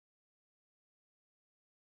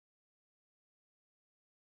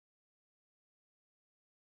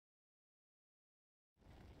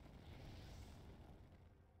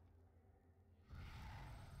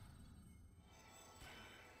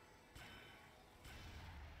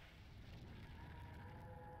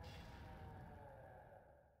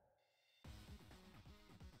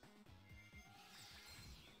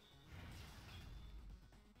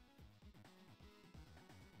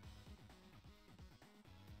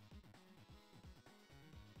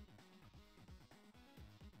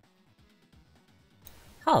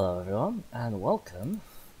Hello everyone, and welcome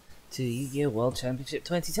to Yu-Gi-Oh! World Championship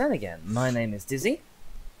 2010 again. My name is Dizzy.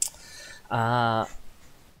 I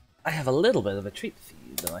have a little bit of a treat for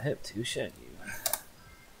you that I hope to show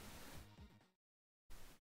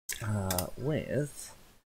you. With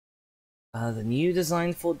the new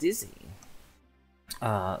design for Dizzy.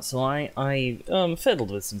 So I fiddled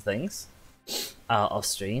with some things off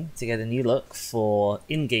stream to get a new look for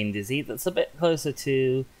in-game Dizzy that's a bit closer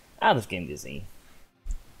to out-of-game Dizzy.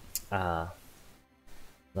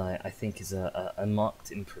 That I think is a marked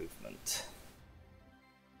improvement.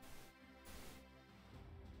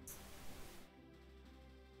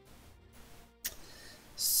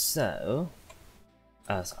 So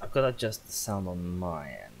I've got to adjust the sound on my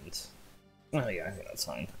end. Oh yeah, I think that's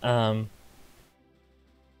fine.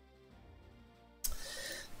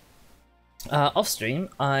 Off stream,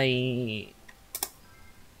 I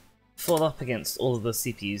fought up against all of the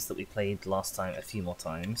CPUs that we played last time a few more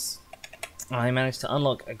times. I managed to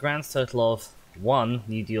unlock a grand total of 1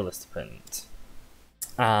 new duelist opponent.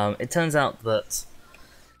 It turns out that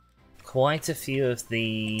quite a few of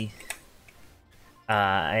the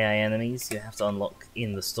AI enemies you have to unlock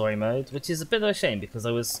in the story mode, which is a bit of a shame because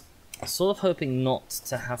I was sort of hoping not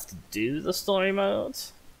to have to do the story mode.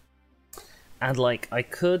 And like, I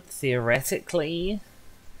could theoretically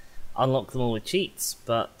unlock them all with cheats,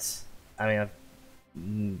 but I mean, I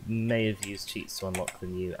may have used cheats to unlock the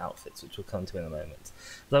new outfits, which we'll come to in a moment.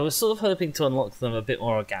 But I was sort of hoping to unlock them a bit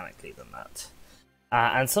more organically than that.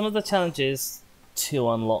 And some of the challenges to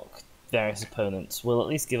unlock various opponents will at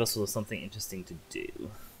least give us sort of something interesting to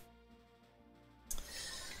do.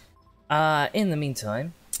 In the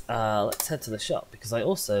meantime, let's head to the shop, because I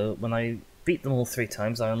also, when I beat them all 3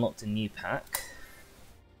 times, I unlocked a new pack.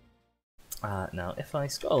 Now, if I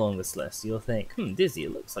scroll along this list, you'll think, Dizzy,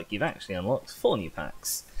 it looks like you've actually unlocked 4 new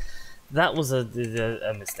packs. That was a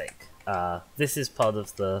mistake. This is part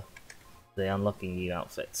of the unlocking new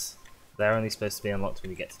outfits. They're only supposed to be unlocked when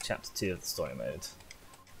you get to Chapter 2 of the story mode.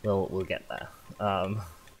 We'll get there.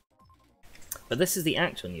 But this is the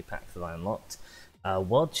actual new pack that I unlocked.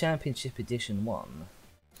 World Championship Edition 1.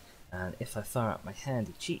 And if I fire up my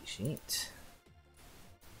handy cheat sheet...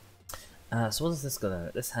 so what does this got in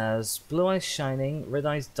it? This has Blue Eyes Shining, Red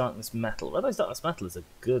Eyes Darkness Metal. Red Eyes Darkness Metal is a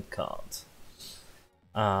good card.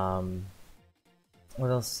 What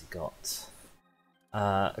else has it got?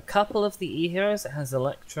 A couple of the E-Heroes. It has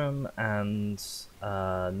Electrum and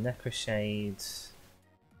Necroshade. Does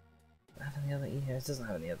it have any other E-Heroes? It doesn't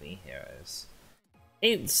have any other E-Heroes.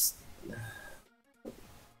 It's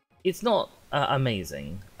not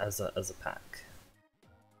amazing as a pack.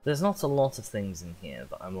 There's not a lot of things in here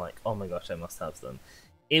that I'm like, oh my gosh, I must have them.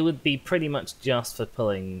 It would be pretty much just for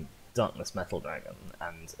pulling Darkness Metal Dragon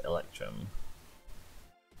and Electrum.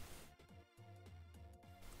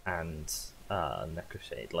 And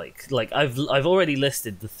Necroshade. Like I've already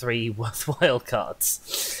listed the 3 worthwhile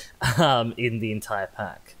cards in the entire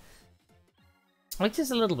pack. Which is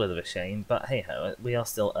a little bit of a shame, but hey ho, we are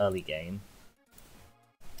still early game.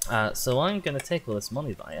 So I'm going to take all this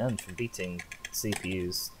money that I earned from beating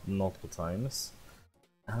CPUs multiple times,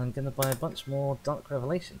 and I'm going to buy a bunch more Dark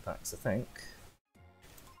Revelation packs, I think.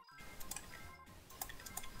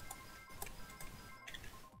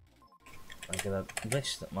 I'm going to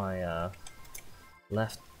wish that my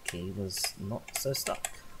left key was not so stuck.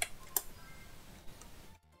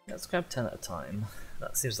 Let's grab 10 at a time.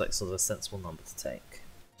 That seems like sort of a sensible number to take.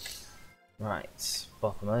 Right,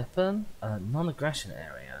 bottom open, non-aggression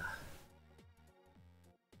area.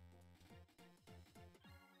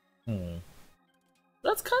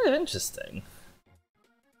 That's kind of interesting.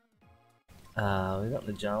 We've got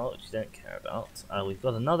the Jala, which you don't care about. We've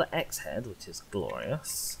got another X-Head, which is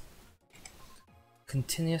glorious.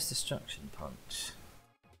 Continuous Destruction Punch.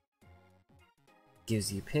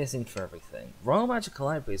 Gives you piercing for everything. Royal Magical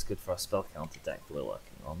Library is good for our spell counter deck that we're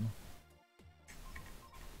working on.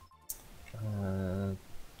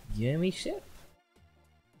 Yomi Ship?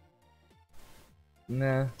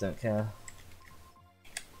 Nah, don't care.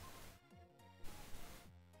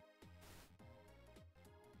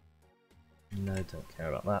 No, don't care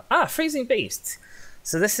about that. Ah, Freezing Beast!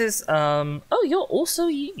 So this is, oh, you're also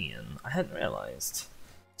Union! I hadn't realised.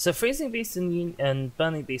 So Freezing Beast and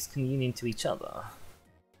Burning Beast can union to each other.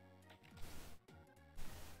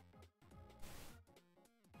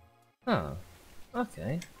 Huh.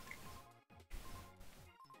 Okay.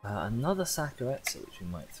 Another Sakuretsu, which we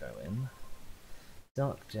might throw in.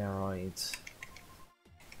 Dark Jaroid.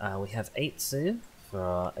 We have Eitsu for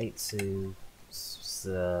our Eitsu.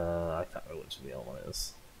 I can't remember which of the other one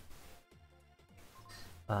is.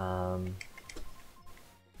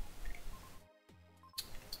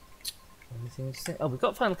 Anything interesting? Oh, we've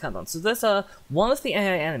got Final Countdown. So there's one of the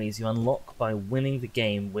AI enemies you unlock by winning the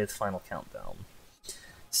game with Final Countdown.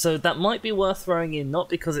 So that might be worth throwing in, not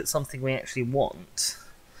because it's something we actually want,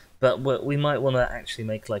 but we might want to actually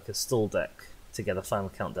make like a stall deck to get a Final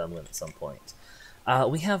Countdown win at some point.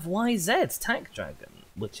 We have YZ Tank Dragon,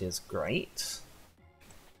 which is great.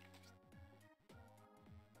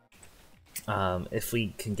 If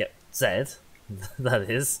we can get Z, that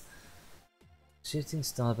is. Shooting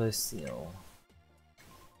Starbow Seal.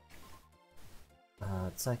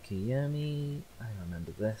 Tsukuyomi, I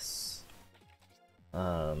remember this.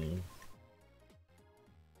 A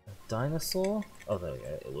dinosaur? Oh, there we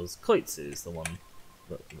go. It was Koitsu's the one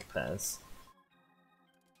that repairs.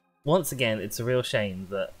 Once again, it's a real shame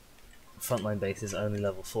that frontline bases only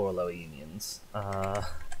level 4 or lower unions. Another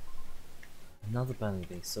Bunny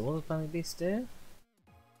Beast. So what does Bunny Beast do?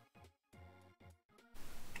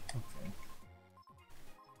 Okay.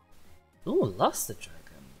 Ooh, Luster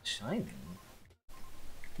Dragon. Shining.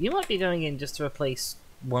 You might be going in just to replace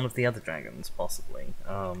one of the other dragons, possibly.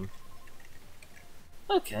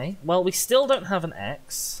 Okay, well, we still don't have an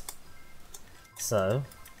X. So...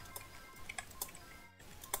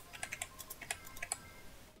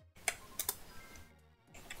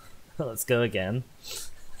 let's go again.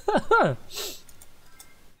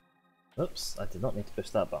 Oops, I did not need to push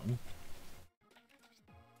that button.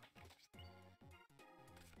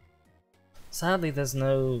 Sadly, there's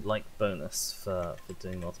no like bonus for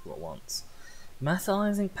doing multiple at once.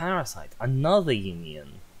 Metallizing Parasite, another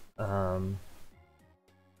union. The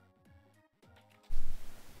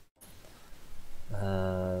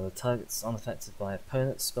target's unaffected by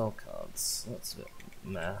opponent's spell cards. That's a bit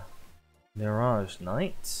meh. Mirage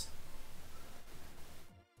Knight.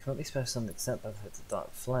 Can't be special summoned except by the effect of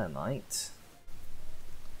Dark Flare Knight.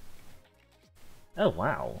 Oh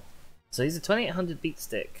wow. So he's a 2800 beat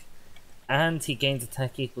stick, and he gains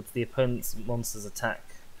attack equal to the opponent's monster's attack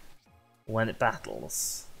when it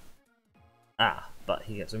battles. Ah, but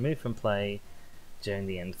he gets removed from play during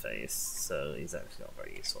the end phase, so he's actually not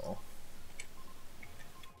very useful.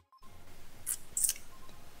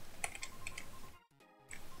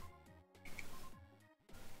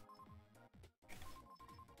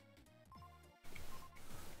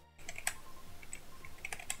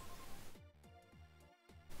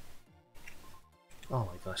 Oh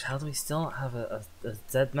my gosh, how do we still not have a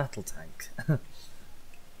dead metal tank?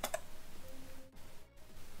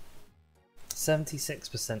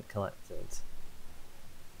 76% collected.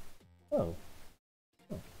 Oh.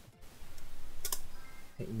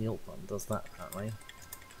 Hitting the alt button does that apparently.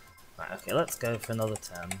 Right, okay, let's go for another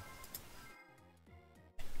 10.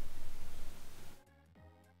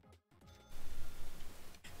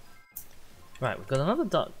 Right, we've got another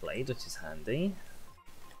Dark Blade, which is handy.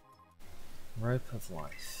 Rope of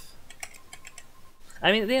Life.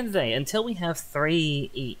 I mean, at the end of the day, until we have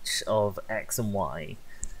 3 each of X and Y,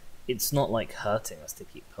 it's not like hurting us to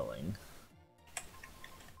keep pulling.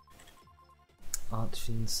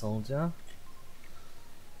 Archfiend Soldier.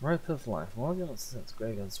 Rope of Life. While the monster's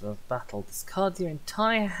graveyards will battle, discard your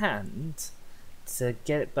entire hand to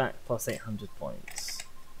get it back plus 800 points.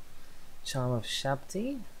 Charm of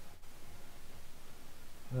Shabti.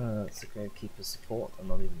 That's a Gravekeeper support, and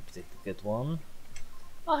not even a particularly good one.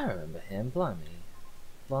 I remember him, blimey.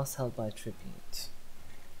 Last held by Tribute.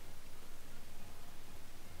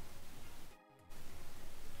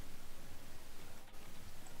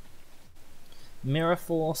 Mirror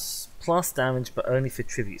Force, plus damage, but only for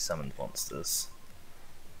Tribute summoned monsters.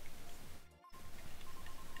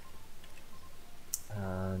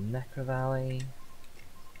 Necro Valley.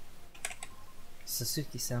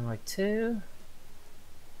 Sasuke Samurai 2.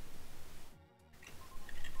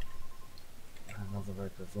 Another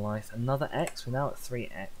Rope of Life. Another X. We're now at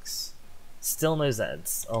 3X. Still no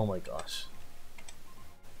Zs. Oh my gosh.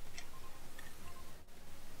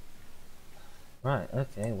 Right,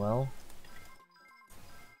 okay, well.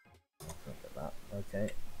 Look at that. Okay.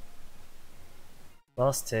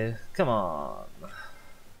 Last 2. Come on.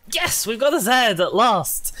 Yes! We've got a Z at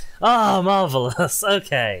last! Ah, oh, marvellous.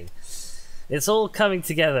 Okay. It's all coming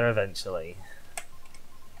together eventually.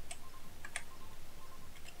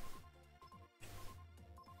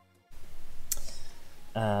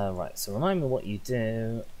 Right, so remind me what you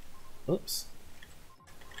do. Oops.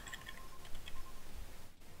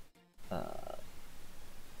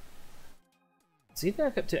 So you can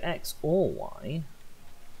hook up to X or Y.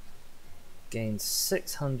 Gains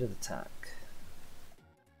 600 attack.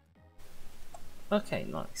 Okay,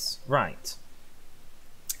 nice. Right.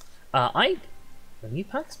 The new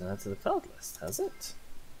pack's been added to the card list, has it?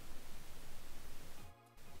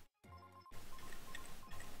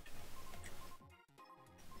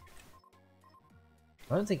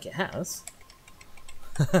 I don't think it has.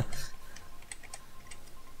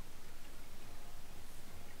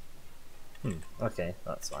 Okay,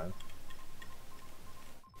 that's fine.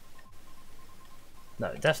 No,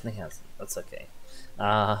 it definitely hasn't. That's okay.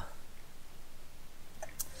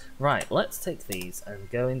 Right, let's take these and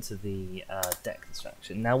go into the deck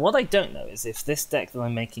construction. Now, what I don't know is if this deck that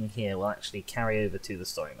I'm making here will actually carry over to the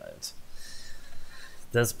story mode.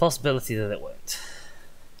 There's a possibility that it won't.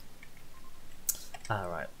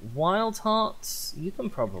 Alright, Wild Hearts, you can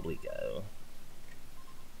probably go.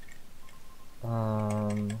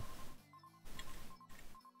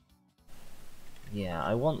 Yeah,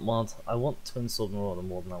 I want Twin Sword Marauder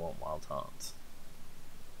more than I want Wild Heart.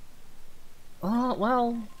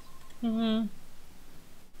 Well... No,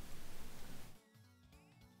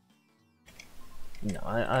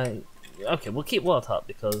 okay, we'll keep Wild Heart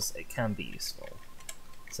because it can be useful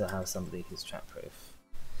to have somebody who's trap proof.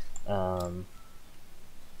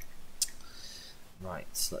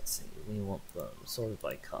 Right, let's see. We want them sorted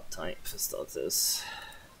by card type for starters.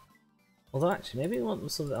 Although actually, maybe we want them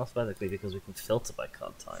sorted alphabetically because we can filter by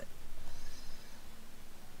card type.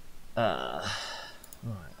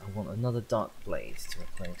 Right, I want another Dark Blade to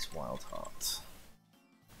replace Wild Heart.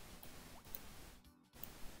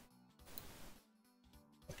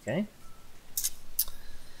 Okay.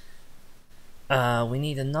 We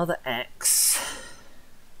need another X.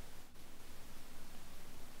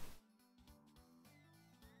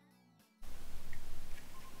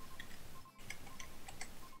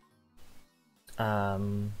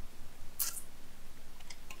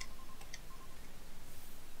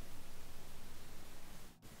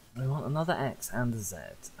 We want another X and a Z,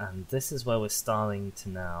 and this is where we're starting to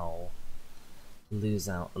now lose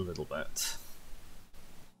out a little bit.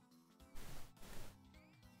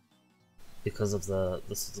 Because of the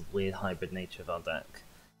sort of weird hybrid nature of our deck.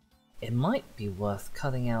 It might be worth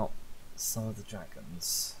cutting out some of the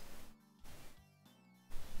dragons.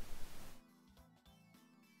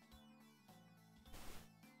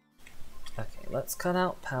 Okay, let's cut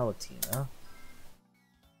out Palutena.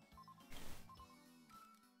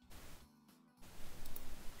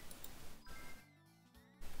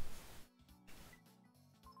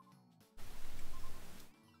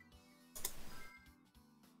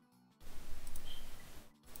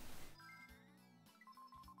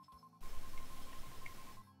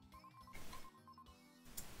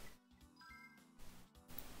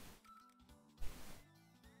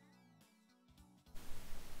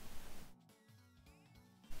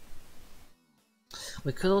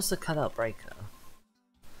 We could also cut out Breaker,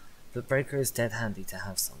 but Breaker is dead handy to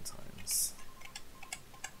have sometimes.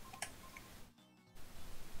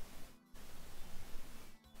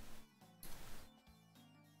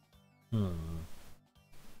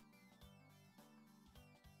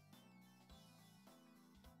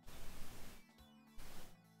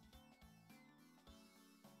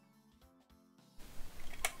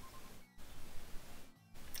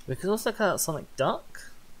 We could also cut out Sonic Duck.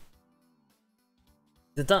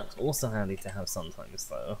 The Duck's also handy to have sometimes,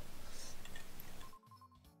 though.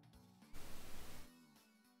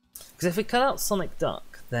 Because if we cut out Sonic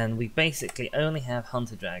Duck, then we basically only have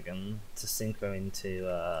Hunter Dragon to synchro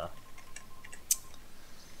into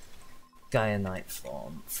Gaia Knight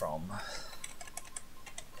from.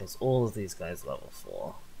 Because all of these guys are level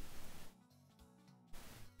 4.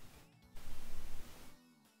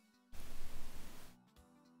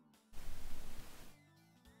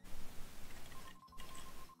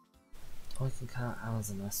 Or we can cut out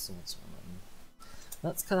Amazoness Swordswoman.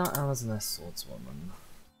 Let's cut out Amazoness Swordswoman.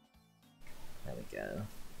 There we go.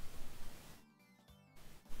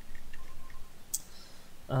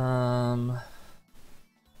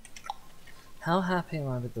 How happy am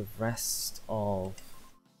I with the rest of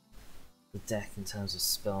the deck in terms of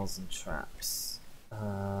spells and traps?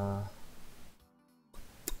 Oh,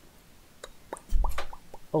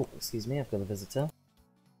 excuse me, I've got a visitor.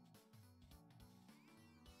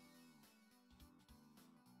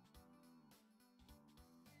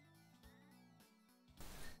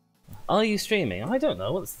 Are you streaming? I don't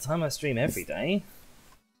know. It's the time I stream every day.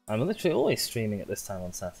 I'm literally always streaming at this time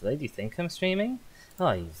on Saturday. Do you think I'm streaming?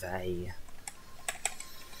 Oy vey.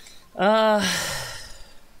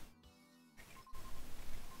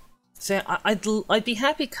 So I'd be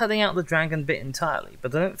happy cutting out the dragon bit entirely,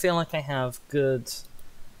 but I don't feel like I have good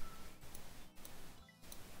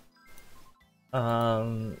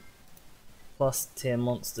plus tier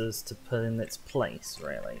monsters to put in its place,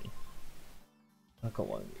 really. I've got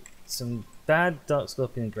some bad Dark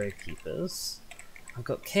Scorpion Gravekeepers. I've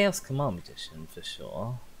got Chaos Command Magician for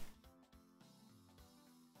sure.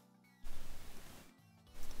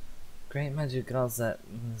 Great Magic Gods, that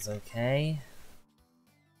is okay.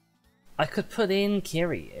 I could put in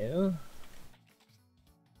Kiryu.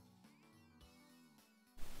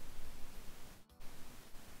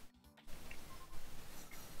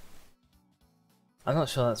 I'm not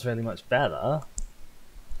sure that's really much better.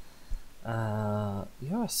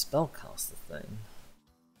 You're a spellcaster thing.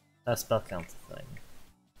 A spell counter thing.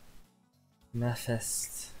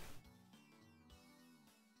 Mephist.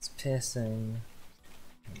 It's piercing.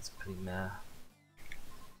 It's pretty meh.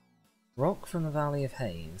 Rock from the Valley of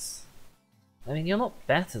Haze. I mean, you're not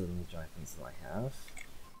better than the dragons that I have.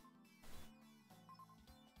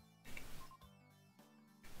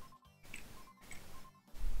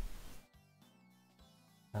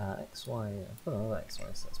 XY, I've got another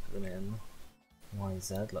XY, so let's put them in.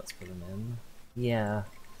 YZ, let's put them in. Yeah.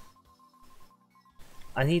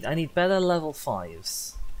 I need better level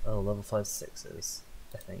 5s. Oh, level 5 6s,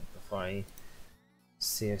 I think, before I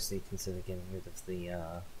seriously consider getting rid of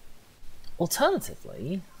the,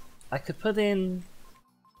 Alternatively, I could put in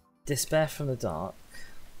Despair from the Dark.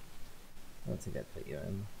 I don't think I'd put you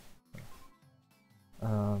in.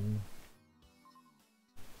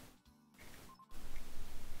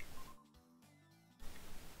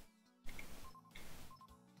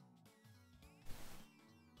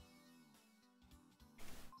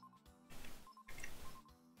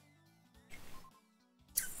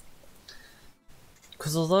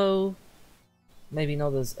 Because although maybe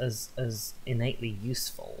not as innately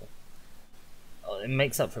useful, it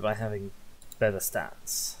makes up for it by having better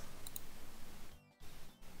stats.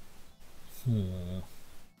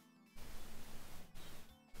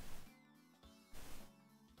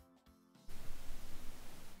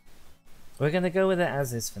 We're gonna go with it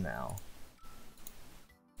as is for now.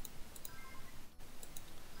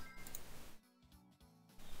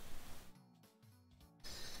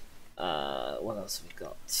 What else have we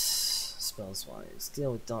got? Spells wise,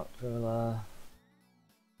 deal with Dark Ruler.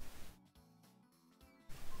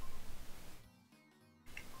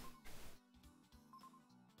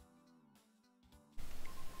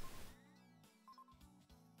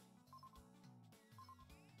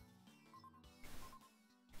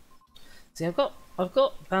 See, I've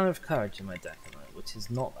got Banner of Courage in my deck at the moment, which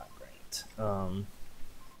is not that great.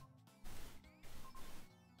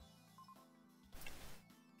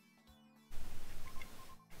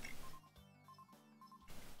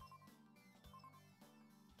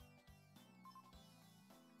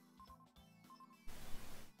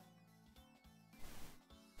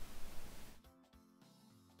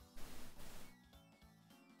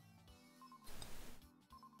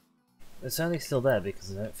 It's only still there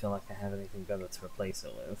because I don't feel like I have anything better to replace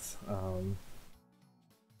it with.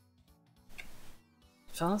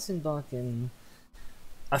 Fast Embarking,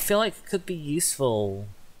 I feel like it could be useful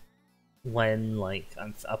when like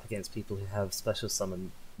I'm up against people who have special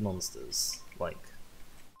summon monsters, like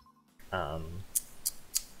yeah,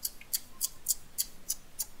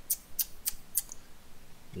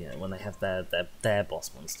 when they have their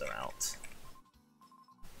boss monster out.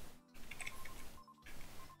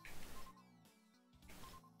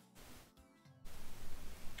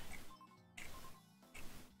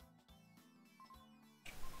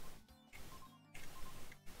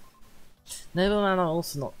 Nobleman I'm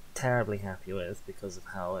also not terribly happy with because of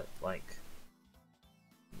how it like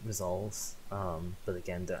resolves, but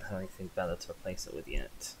again don't have anything better to replace it with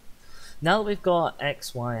yet. Now that we've got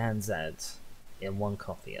X, Y and Z in one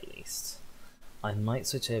copy at least, I might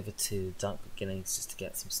switch over to Dark Beginnings just to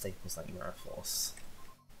get some staples like Mirror Force.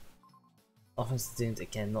 Offense Doomed,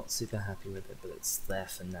 again not super happy with it, but it's there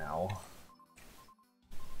for now.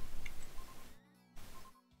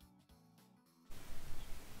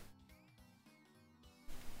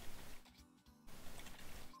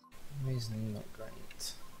 Reasoning not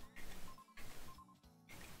great.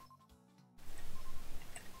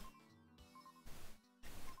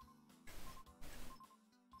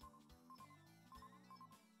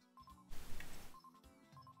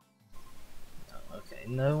 Oh, okay,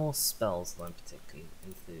 no more spells that I'm particularly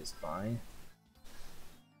enthused by.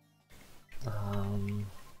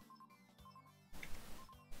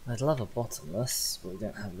 I'd love a bottomless, but we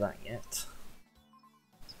don't have that yet.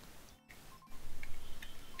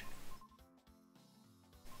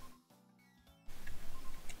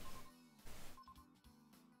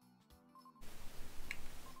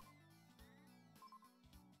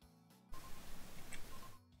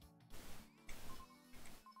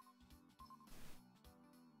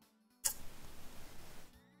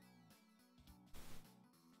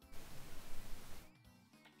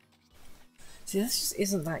 See, this just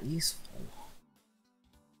isn't that useful,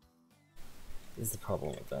 is the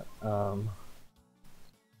problem with it.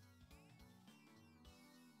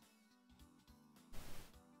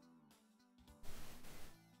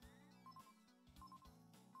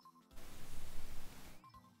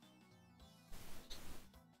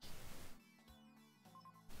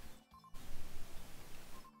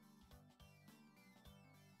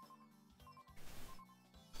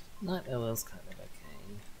 Nightmare Well's kind of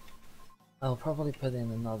okay. I'll probably put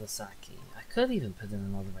in another Saki. I could even put in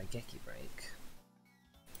another Raigeki break.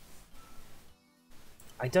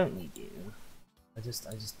 I don't need you. I just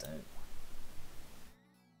don't.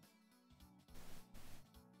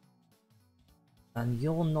 And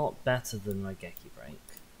you're not better than Raigeki break.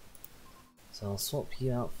 So I'll swap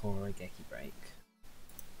you out for Raigeki break.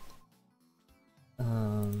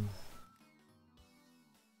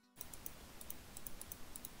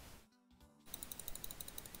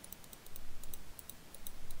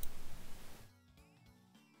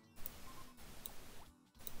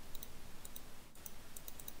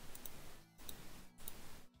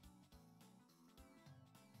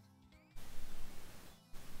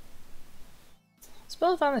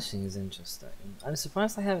 Spell Vanishing is interesting. I'm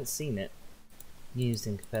surprised I haven't seen it used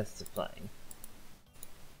in competitive play.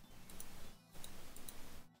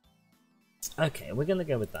 Okay, we're gonna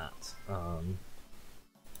go with that.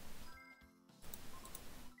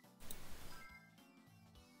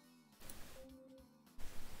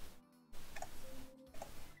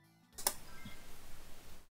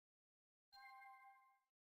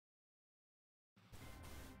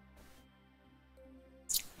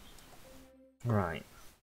 Right.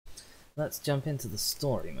 Let's jump into the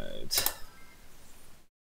story mode.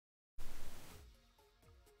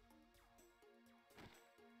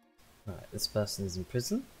 Right, this person is in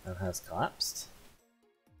prison and has collapsed.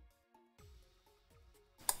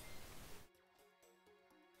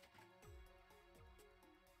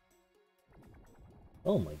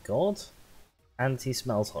 Oh my god. And he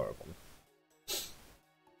smells horrible.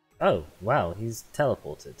 Oh, wow, he's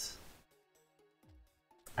teleported.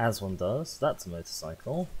 As one does. That's a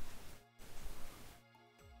motorcycle.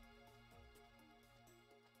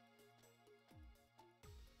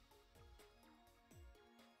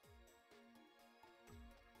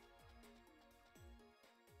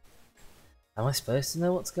 Am I supposed to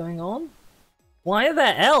know what's going on? Why are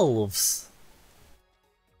there elves?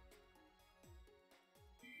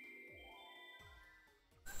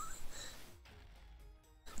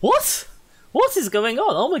 What? What is going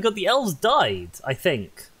on? Oh my god, the elves died, I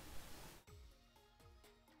think.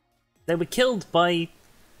 They were killed by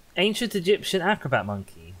ancient Egyptian acrobat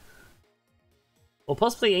monkey. Or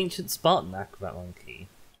possibly ancient Spartan acrobat monkey.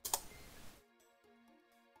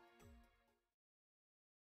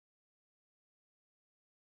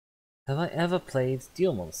 Have I ever played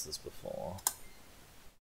Duel Monsters before?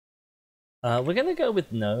 We're gonna go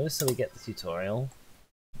with no, so we get the tutorial.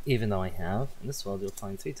 Even though I have. In this world you'll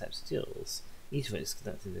find 3 types of duels, each of which is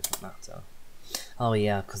conducted in a different matter. Oh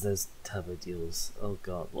yeah, because there's turbo duels. Oh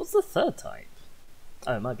god. What's the third type?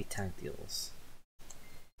 Oh, it might be tag duels.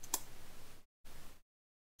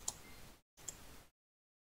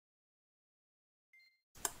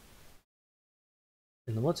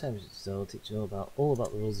 In the World Championship tutorial, I'll teach you all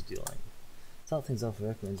about the rules of dueling. To start things off, I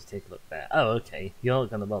recommend you take a look there. Oh, okay. You're not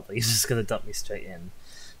gonna bother. You're just gonna dump me straight in.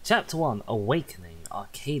 Chapter 1, Awakening,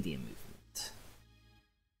 Arcadia movement.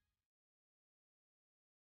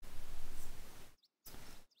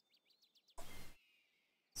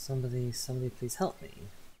 Somebody please help me.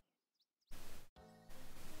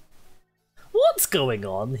 What's going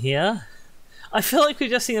on here? I feel like we've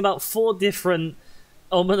just seen about 4 different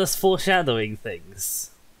ominous foreshadowing things.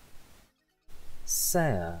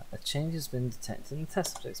 Sarah, a change has been detected in the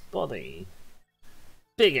test subject's body.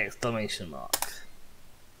 Big exclamation mark.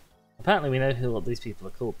 Apparently we know what these people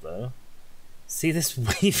are called though. See this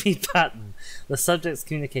wavy pattern? The subject's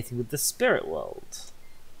communicating with the spirit world.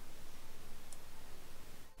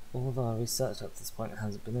 All of our research up to this point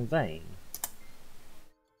hasn't been in vain.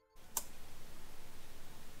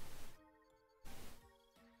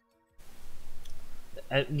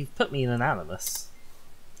 You've put me in an animus.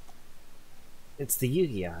 It's the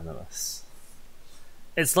Yu-Gi-Oh animus.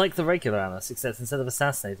 It's like the regular animus, except instead of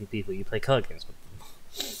assassinating people, you play card games with them.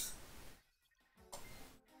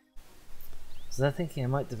 So they're thinking I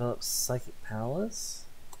might develop psychic powers?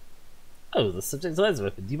 Oh, the subject's eyes are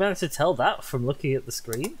open. You managed to tell that from looking at the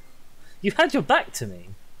screen? You had your back to me!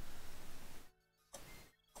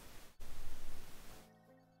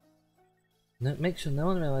 No, make sure no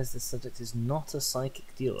one realizes this subject is not a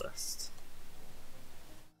psychic duelist.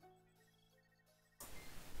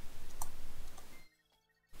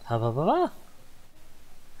 Ha ha ha ha!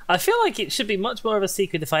 I feel like it should be much more of a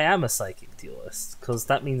secret if I am a psychic duelist, because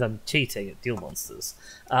that means I'm cheating at Duel Monsters.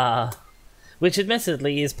 Which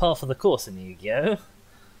admittedly is par for the course in Yu-Gi-Oh!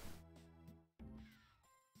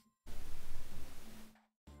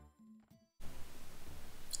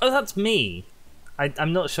 Oh, that's me!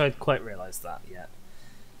 I'm not sure I'd quite realised that yet.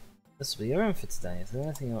 This will be your own for today. If there's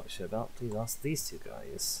anything you're not sure about, please ask these 2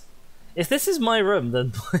 guys. If this is my room, then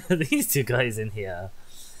why are these two guys in here?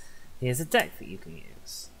 Here's a deck that you can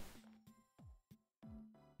use.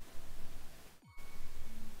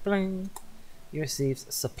 Bling! You receive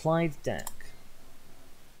supplied deck.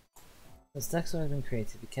 As decks have been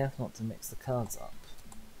created, be careful not to mix the cards up.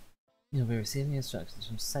 You'll be receiving instructions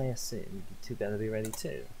from Saya soon. You two better be ready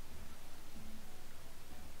too.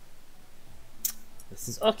 This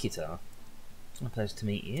is Okita. A pleasure to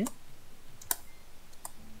meet you.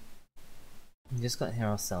 We just got here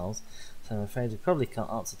ourselves, so I'm afraid we probably can't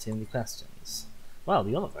answer too many questions. Well,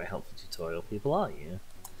 you're not very helpful tutorial people, are you?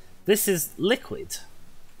 This is Liquid.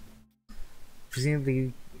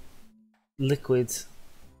 Presumably Liquid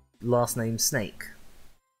last name Snake.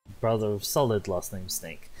 Brother of Solid last name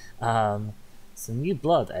Snake. So new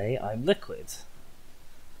blood, eh? I'm Liquid.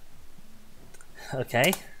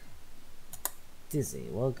 Okay. Dizzy,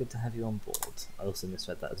 well, good to have you on board. I also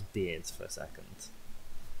misread that as Beards for a second.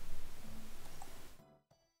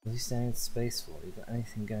 What are you staring into space for? You got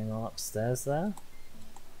anything going on upstairs there?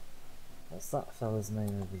 What's that fella's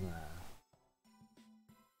name over there?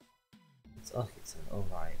 It's Okita,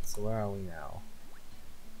 alright, so where are we now?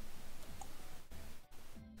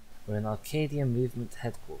 We're in Arcadia Movement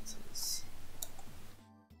Headquarters.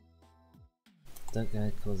 Don't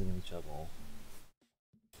go causing any trouble.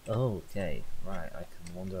 Okay, right, I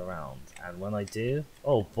can wander around. And when I do...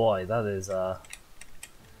 Oh boy, that is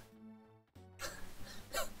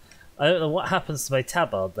I don't know what happens to my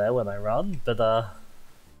tabard there when I run, but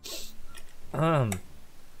I'm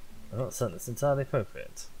not certain it's entirely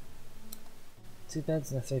appropriate. 2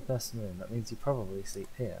 beds in a 3-person room, that means you probably sleep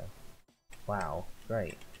here. Wow,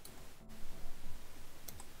 great.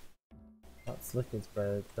 That's Liquid's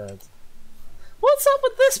bed. What's up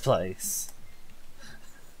with this place?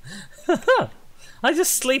 I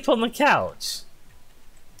just sleep on the couch.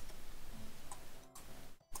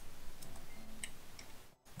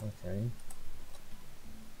 Okay.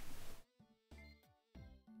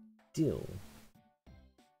 Duel.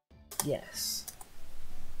 Yes.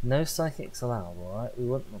 No psychics allowable, right? We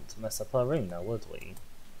wouldn't want to mess up our room now, would we?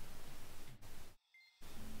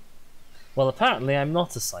 Well, apparently I'm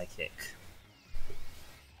not a psychic.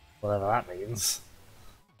 Whatever that means.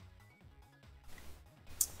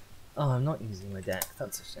 Oh, I'm not using my deck.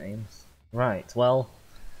 That's a shame. Right, well...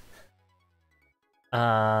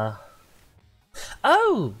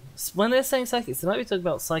 Oh! When they're saying psychics, they might be talking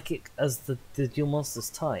about psychic as the dual monsters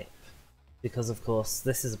type. Because, of course,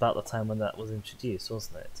 this is about the time when that was introduced,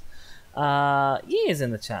 wasn't it? Yi is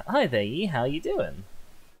in the chat. Hi there, Yi. How you doing?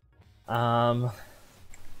 I'm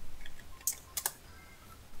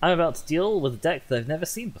about to duel with a deck that I've never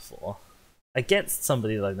seen before. Against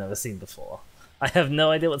somebody that I've never seen before. I have no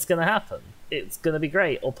idea what's going to happen. It's going to be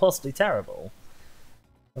great, or possibly terrible.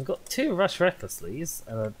 I've got 2 Rush Recklessly's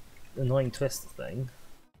and an annoying Twister thing.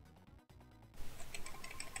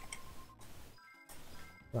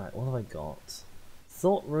 Right, what have I got?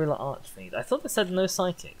 Thought Ruler Archfiend. I thought they said no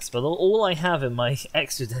psychics, but all I have in my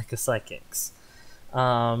extra deck are psychics.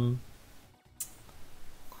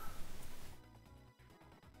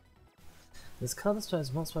 This card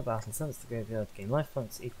destroys monster by battle, sends to the graveyard, gain life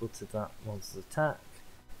points equal to that monster's attack.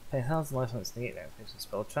 Pay 1000 life points to negate the activation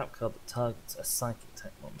spell. Trap card that targets a psychic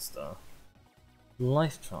type monster.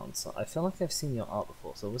 Life Transfer. I feel like I've seen your art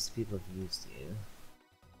before, so obviously people have used you.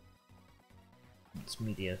 It's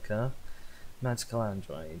mediocre. Magical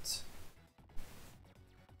Android.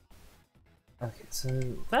 Okay, so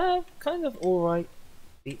they're kind of alright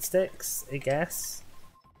beat sticks, I guess.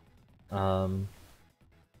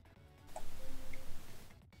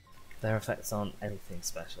 Their effects aren't anything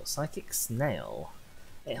special. Psychic Snail.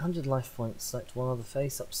 800 life points, select one other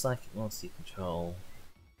face-up psychic monster you control.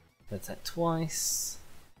 Attack twice.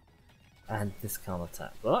 And discount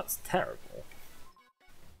attack. Well, that's terrible.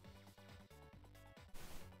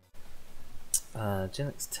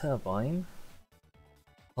 Genix Turbine.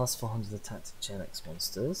 Plus 400 attack to Genix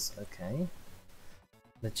monsters. Okay.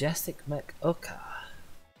 Majestic Mech Oka.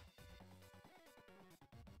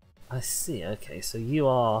 I see, okay, so you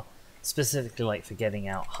are specifically like for getting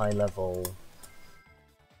out high level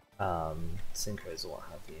synchros or what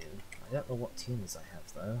have you. I don't know what tuners I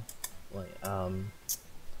have though. Wait,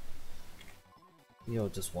 you're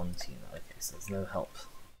just one tuner, okay, so there's no help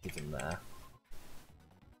given there.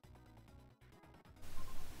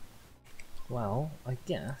 Well, I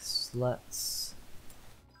guess let's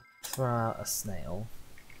throw out a snail.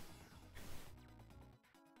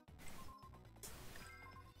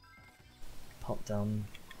 Pop down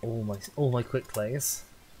all my quick plays.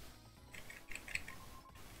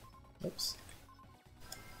 Oops.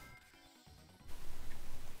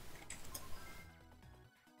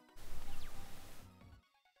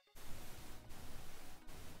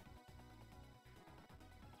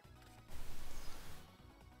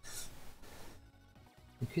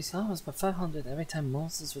 Increase armors by 500 every time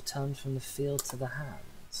monsters return from the field to the hand.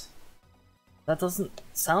 That doesn't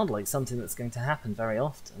sound like something that's going to happen very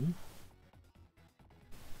often.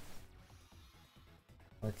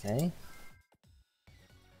 Okay.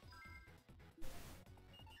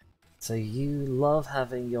 So you love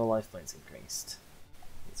having your life points increased.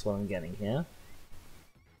 That's what I'm getting here.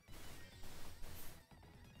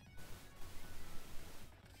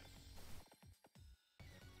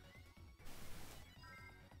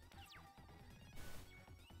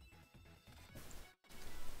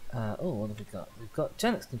 Oh, what have we got? We've got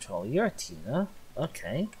Genix Control. You're a tuner.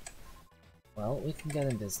 Okay. Well, we can get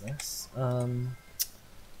in business.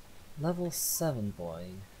 Level 7 boy.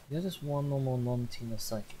 You're just one normal non-tuner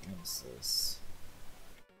psychic monsters.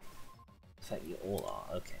 In fact, you all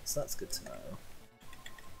are. Okay, so that's good to know.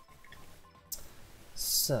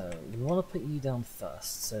 So, we want to put you down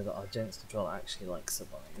first so that our Genix Control actually like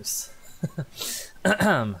survives.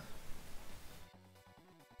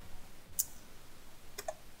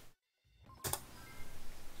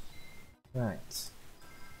 Right.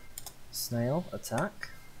 Snail,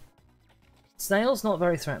 attack. Snail's not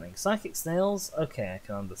very threatening. Psychic snails, okay, I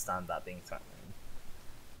can understand that being threatening.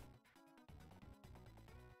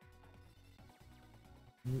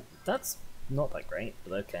 That's not that great,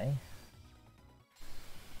 but okay.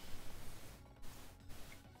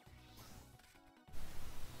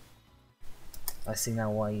 I see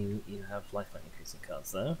now why you have lifeline increasing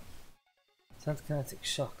cards though. Kinetic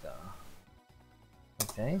Shocker.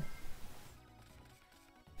 Okay.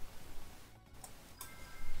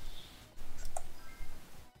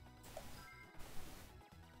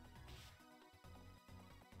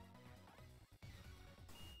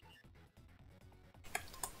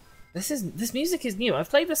 This music is new. I've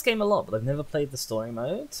played this game a lot, but I've never played the story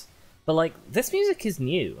mode. But like, this music is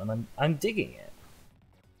new, and I'm digging it.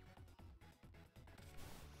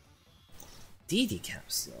 DD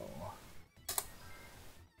capsule.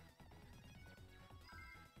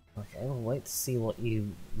 Okay, we'll wait to see what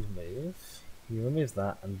you remove. You remove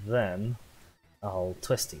that, and then I'll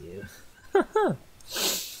twist you.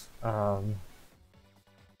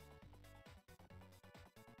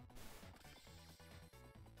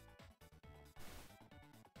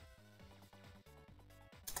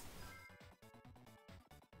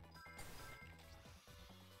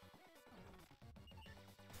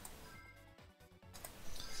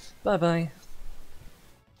 Bye bye.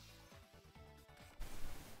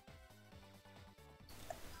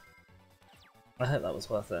 I hope that was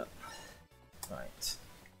worth it. Right.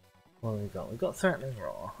 What have we got? We've got Threatening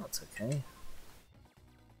Roar. That's okay.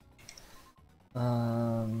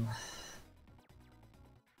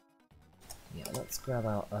 Yeah, let's grab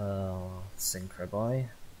out Synchro Boy.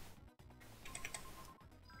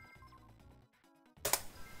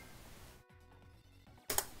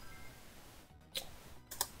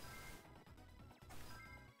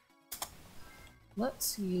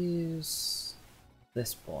 Let's use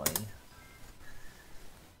this boy.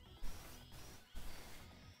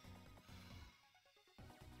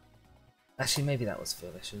 Actually, maybe that was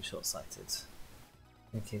foolish and short-sighted.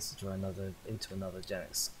 In case to draw into another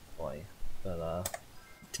Genix boy. But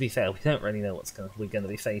to be fair, we don't really know what we're going to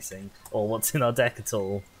be facing or what's in our deck at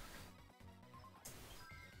all.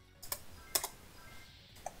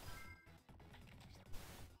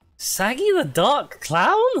 Saggy the Dark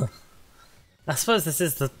Clown? I suppose this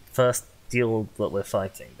is the first duel that we're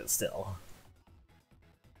fighting, but still.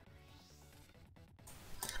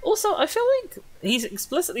 Also, I feel like he's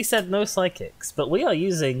explicitly said no psychics, but we are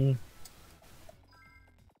using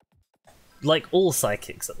like all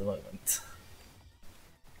psychics at the moment.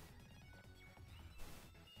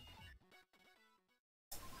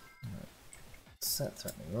 Set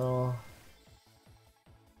Threatening Roar.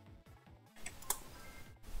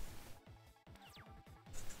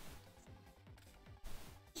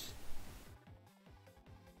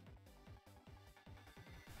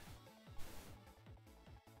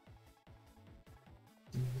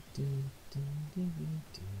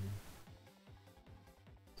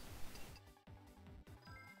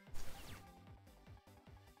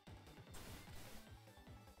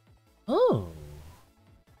 Oh,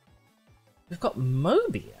 we've got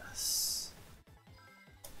Mobius.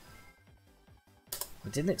 I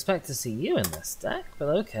didn't expect to see you in this deck, but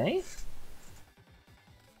okay.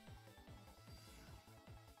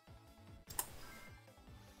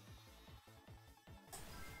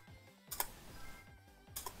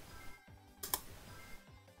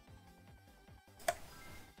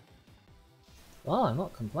 Well, I'm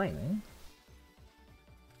not complaining.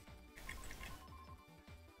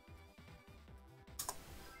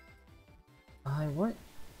 I won't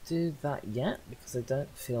do that yet because I don't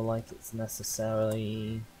feel like it's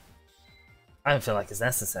necessarily... I don't feel like it's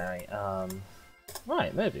necessary.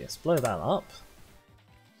 Right, maybe let's blow that up.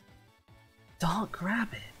 Dark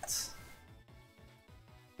Rabbit!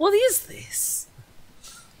 What is this?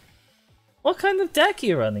 What kind of deck are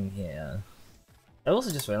you running here? I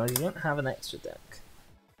also just realised you don't have an extra deck.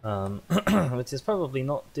 Which is probably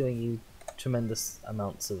not doing you tremendous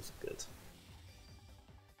amounts of good.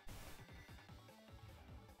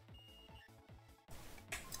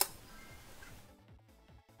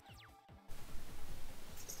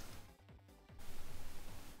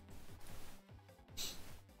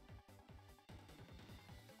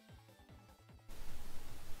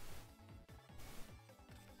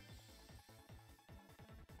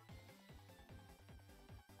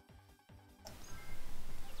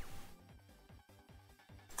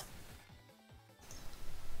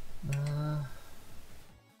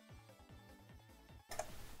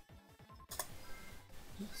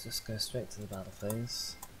 Let's just go straight to the battle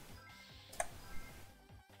phase.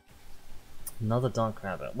 Another Dark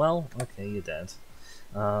Rabbit. Well, okay, you're dead.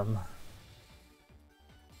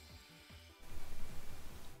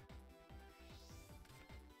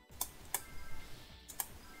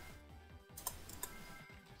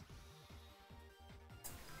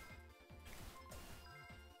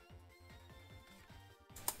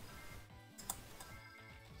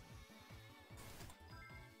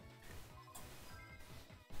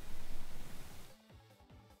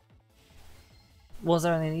 Was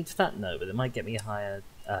there any need for that? No, but it might get me a higher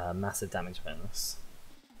massive damage bonus.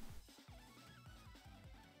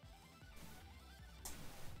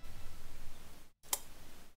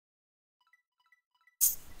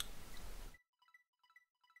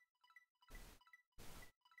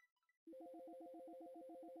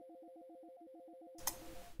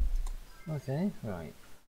 Okay, right.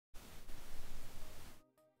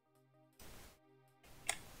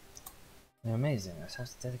 You're amazing. I have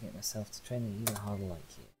to dedicate myself to training even harder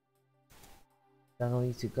like you. Is that all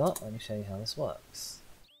you two got? Let me show you how this works.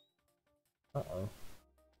 Uh-oh.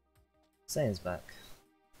 Sane's back.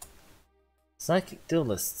 Psychic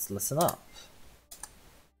duelists, listen up.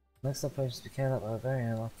 Next operation to be carried out by a very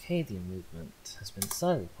own Arcadia movement has been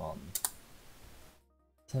decided upon.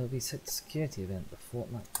 So it will be a security event, the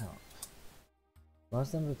Fortnite Cup. A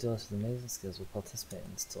large number of duelists with amazing skills will participate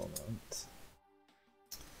in this tournament.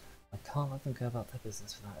 I can't let them go about their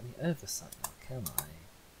business without any oversight now, can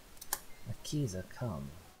I? Akiza, come.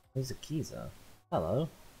 Who's Akiza? Hello.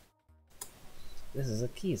 This is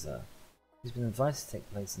Akiza. He's been invited to take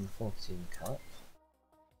place in the Fortune Cup.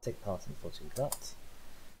 Take part in the Fortune Cup.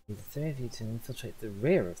 Need the three of you to infiltrate the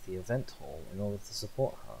rear of the event hall in order to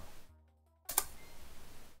support her.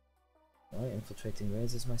 Right, infiltrating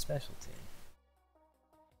rears is my specialty.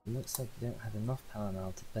 It looks like you don't have enough power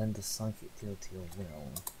now to bend a psychic deal to your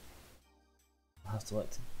will. We'll have to work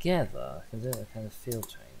together. I can do it a kind of field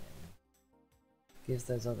training. Gives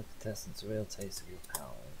those other contestants a real taste of your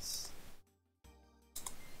powers.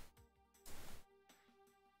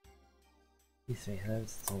 You three head over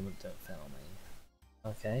to the tournament, don't fail me.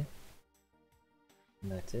 Okay.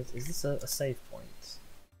 Noted. Is this a save point?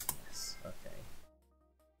 Yes, okay.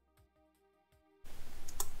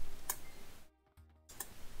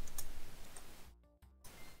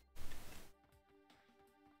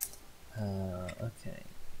 Okay.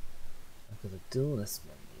 I've got a duelist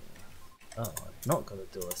menu. Oh, I've not got a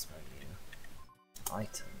duelist menu.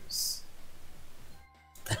 Items.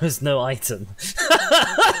 There is no item.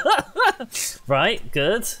 Right,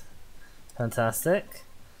 good. Fantastic.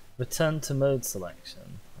 Return to mode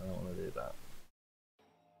selection. I don't want to do that.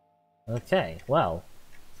 Okay, well.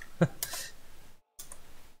 Are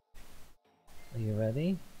you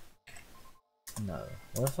ready? No.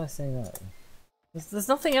 What if I say no? There's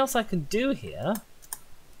nothing else I can do here.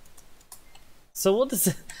 So what does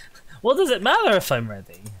it matter if I'm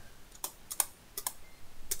ready?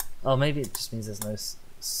 Oh, maybe it just means there's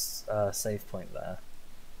no save point there.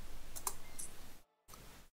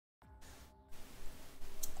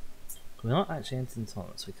 We're not actually entering the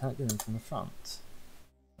tournament, so we can't get in from the front.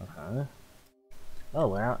 Oh,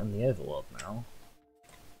 we're out in the overworld now.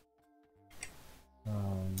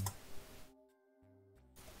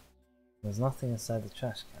 There's nothing inside the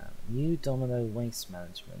trash can. New Domino Waste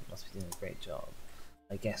Management must be doing a great job.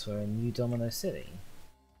 I guess we're in New Domino City.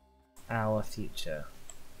 Our future.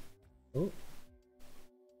 Ooh.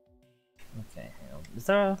 Okay, hang on. Is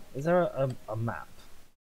there a map?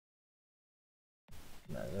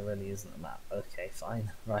 No, there really isn't a map. Okay,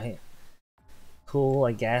 fine. Right. Cool,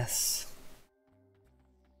 I guess.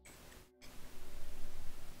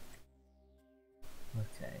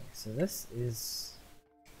 Okay, so this is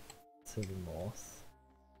to the north.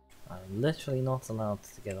 I'm literally not allowed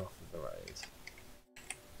to get off of the road.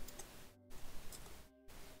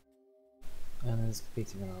 And there's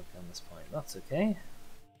competing an Arcadia on this point. That's okay.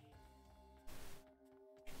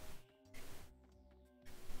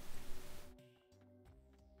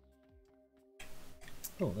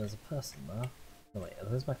 Oh, there's a person there. Oh wait, are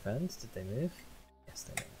those my friends? Did they move? Yes,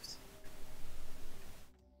 they moved.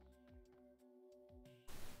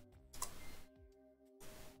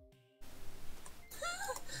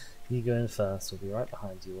 You go in first, we'll be right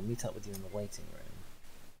behind you, we'll meet up with you in the waiting room.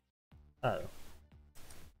 Oh.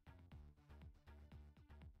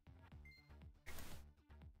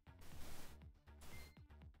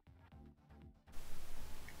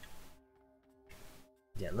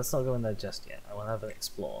 Yeah, let's not go in there just yet. I want to have an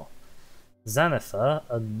explore. Xanathar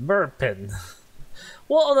and Merpin.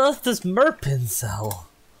 What on earth does Merpin sell?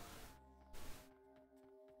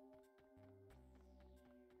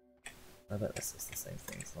 I bet this is the same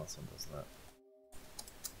thing as the last one does that.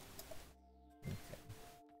 Okay.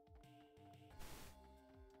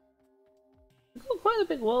 We've got quite a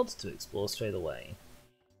big world to explore straight away.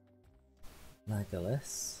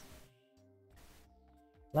 Legolas.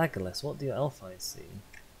 Legolas, what do your elf eyes see?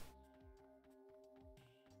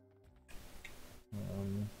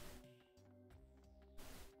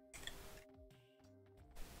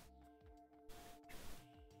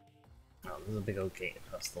 Oh, there's a big old gate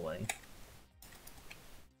across the way.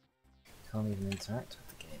 Can't even interact with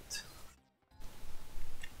the gate.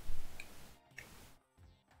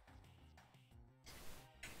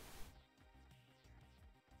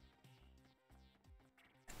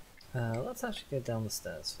 Let's actually go down the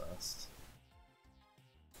stairs first.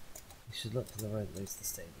 We should look for the road that leads to the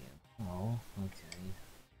stadium. Oh, okay.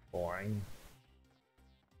 Boring.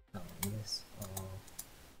 Oh, this. Oh,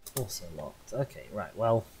 also locked. Okay, right,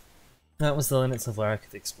 well, that was the limits of where I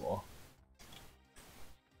could explore.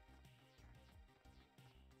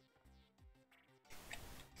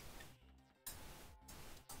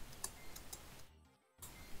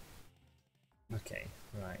 Okay,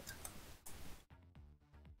 right.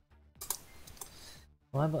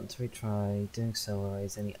 Well, I want to retry doing so will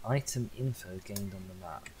raise any item info gained on the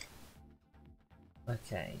map.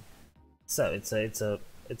 Okay, so it's a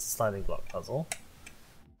sliding block puzzle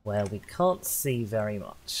where we can't see very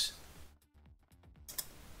much.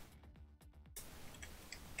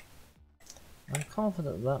 I'm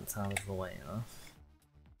confident that's out of the way enough.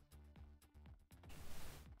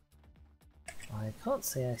 I can't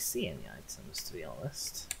say I see any items, to be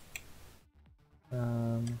honest.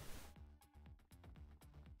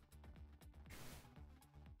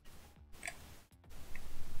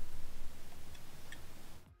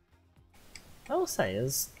 I will say,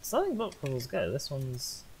 as sliding block puzzles go, this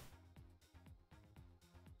one's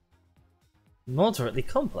moderately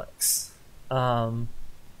complex.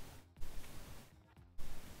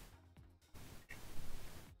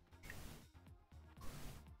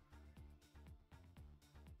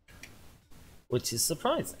 Which is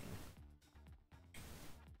surprising.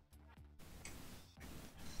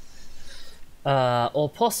 Or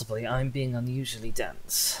possibly I'm being unusually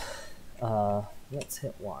dense. Let's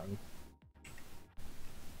hit Y.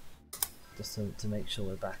 Just to make sure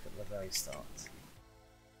we're back at the very start.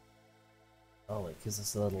 Oh, it gives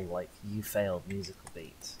us a little, like, you failed musical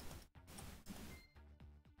beat.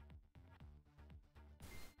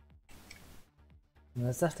 And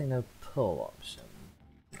there's definitely no pull option.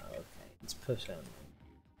 No, okay, it's push only.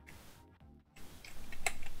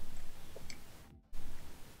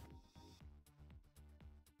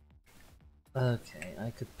 Okay, I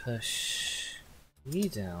could push you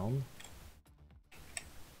down,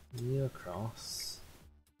 you across,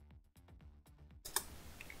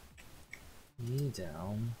 you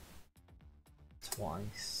down,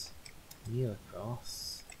 twice, you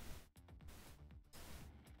across.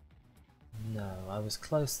 No, I was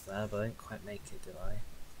close there, but I didn't quite make it, did I?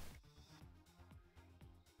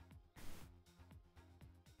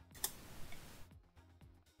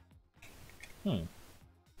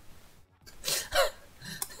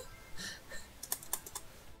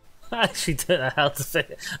 I actually don't know how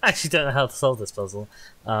to solve this puzzle.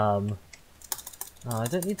 Oh, I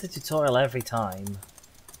don't need the tutorial every time.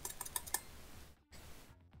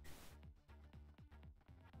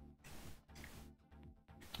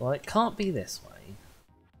 Well, it can't be this way.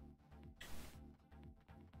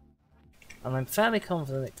 And I'm fairly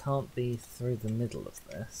confident it can't be through the middle of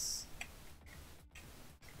this.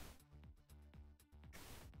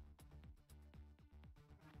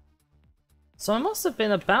 So I must have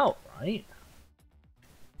been about right.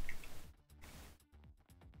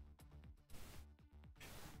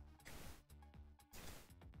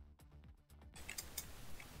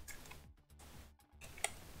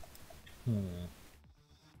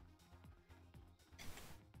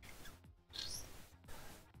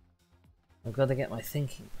 I've got to get my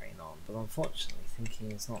thinking brain on, but unfortunately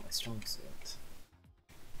thinking is not my strong suit.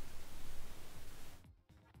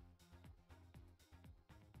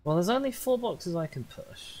 Well, there's only 4 boxes I can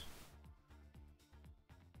push.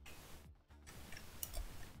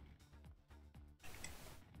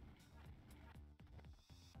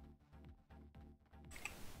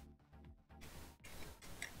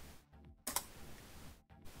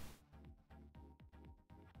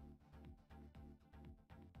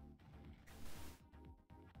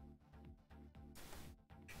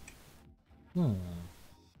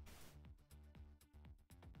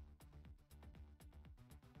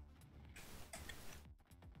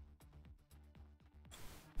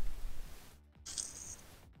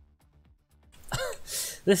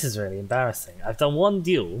 This is really embarrassing. I've done 1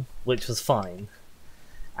 duel, which was fine,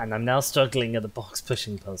 and I'm now struggling at the box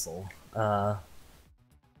pushing puzzle.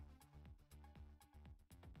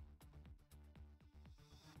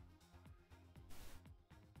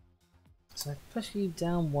 So I push you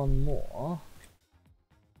down 1 more.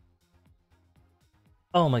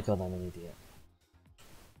 Oh my god, I'm an idiot.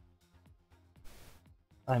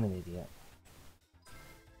 I'm an idiot.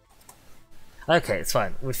 Okay, it's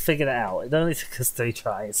fine. We've figured it out. It only took us 3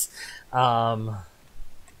 tries.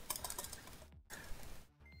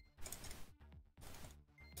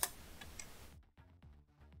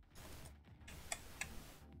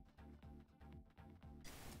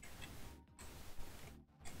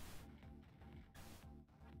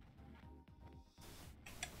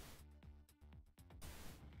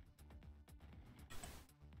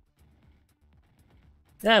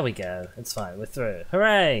 There we go. It's fine. We're through.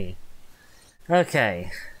 Hooray!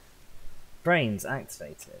 Okay. Brains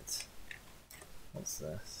activated. What's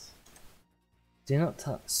this? Do not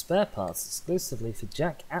touch. Spare parts exclusively for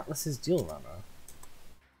Jack Atlas's duel runner.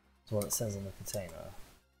 That's what it says on the container.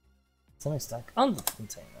 Something stuck under the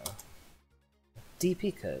container.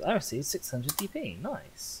 DP code. I received 600 DP.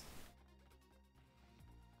 Nice.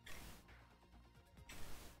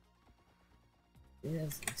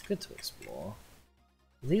 Yes, it's good to explore.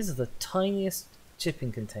 These are the tiniest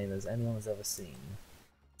shipping containers anyone has ever seen.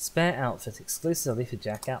 Spare outfit exclusively for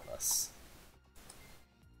Jack Atlas.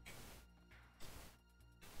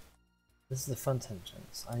 This is the front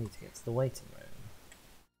entrance. I need to get to the waiting room.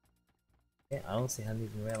 Yeah, I honestly hadn't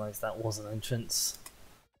even realised that was an entrance.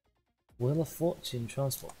 Wheel of Fortune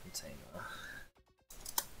transport container.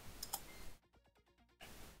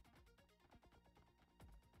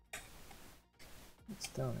 What's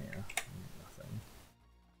down here? Nothing.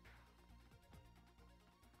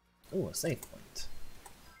 Oh, a save point.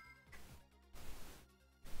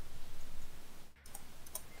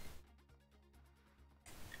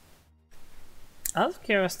 Out of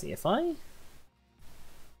curiosity, if I...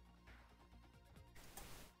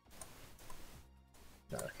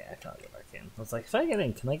 Oh, okay, I can't get back in. I was like, if I get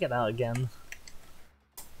in, can I get out again?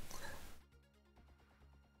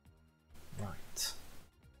 Right.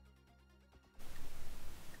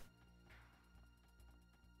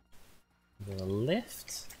 The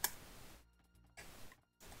lift.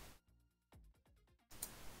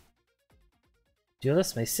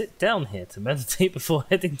 Duelists may sit down here to meditate before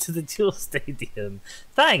heading to the duel stadium.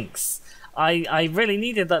 Thanks! I really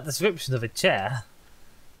needed that description of a chair.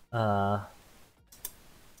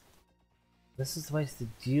 This is the way to the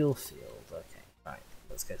duel field. Okay, right,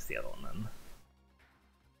 let's go to the other one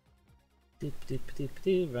then. Doop doop doop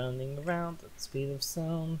doop, running around at the speed of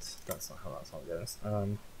sound. That's not how that song goes.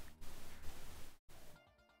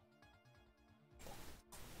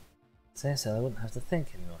 So I wouldn't have to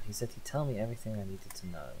think anymore. He said he'd tell me everything I needed to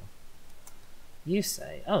know.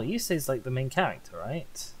 Yusei. Oh, Yusei's like the main character,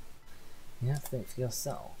 right? You have to think for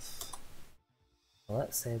yourself. Well,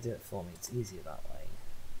 let's say do it for me. It's easier that way.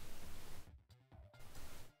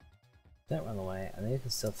 Don't run away. I know you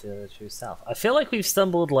can still feel the true self. I feel like we've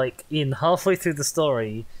stumbled like in halfway through the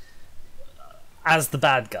story as the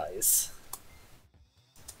bad guys.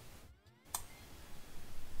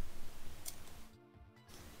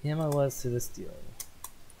 Hear my words to this duel.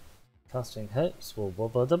 Clustering hopes will blah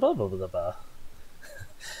blah blah blah blah blah.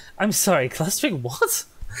 I'm sorry, clustering what?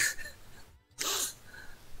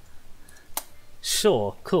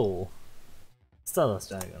 Sure, cool. Stardust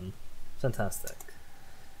Dragon. Fantastic.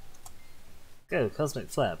 Go, Cosmic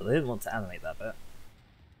Flare, but they didn't want to animate that bit.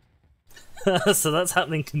 So that's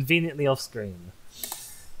happening conveniently off screen.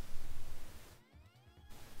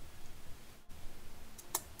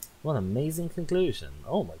 What an amazing conclusion.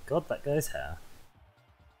 Oh my god, that guy's hair.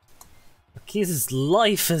 Akiza's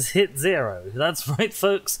life has hit 0. That's right,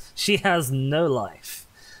 folks. She has no life.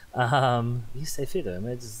 You say Fido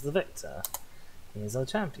emerges the victor. He is our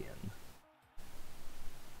champion.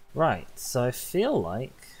 Right, so I feel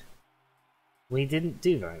like we didn't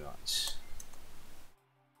do very much.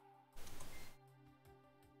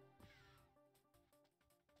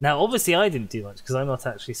 Now, obviously I didn't do much because I'm not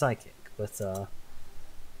actually psychic, but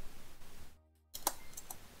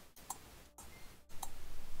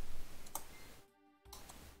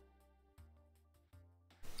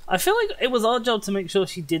I feel like it was our job to make sure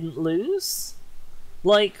she didn't lose.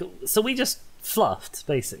 Like, so we just fluffed,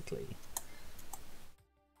 basically.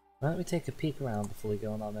 Why don't we take a peek around before we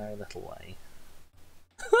go on our merry little way?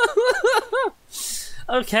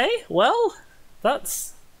 Okay, well,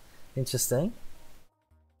 that's interesting.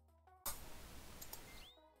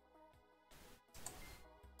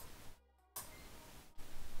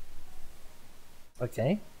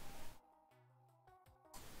 Okay.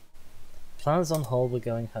 Plans on hold, we're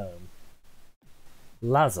going home.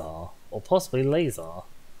 Lazar, or possibly Lazar,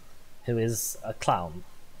 who is a clown.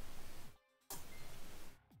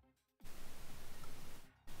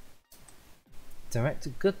 Director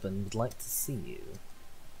Goodman would like to see you.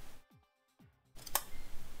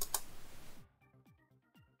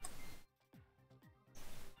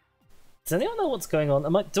 Does anyone know what's going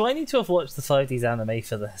on? Do I need to have watched the 5Ds anime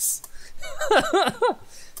for this?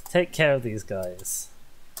 Take care of these guys.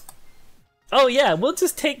 Oh yeah, we'll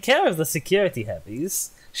just take care of the security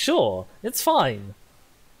heavies. Sure, it's fine.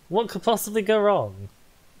 What could possibly go wrong?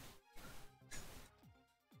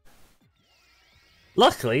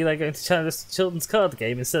 Luckily, they're going to challenge us to children's card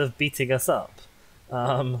game instead of beating us up.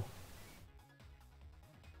 Very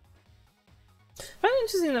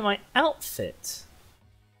interesting that my outfit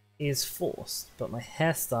is forced, but my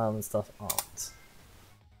hairstyle and stuff aren't.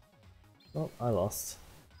 Oh, I lost.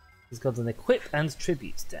 He's got an equip and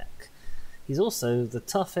tribute deck. He's also the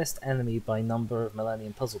toughest enemy by number of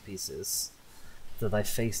Millennium puzzle pieces that I've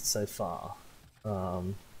faced so far.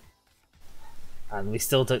 And we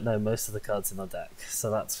still don't know most of the cards in our deck,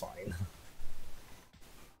 so that's fine.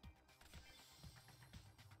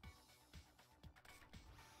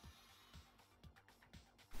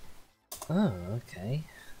 Oh, okay.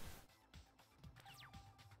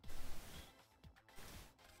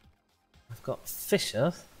 I've got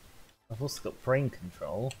Fisher. I've also got Brain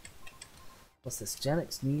Control. What's this?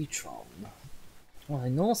 Janix Neutron. Well, I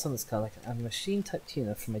know on this card I can add a machine type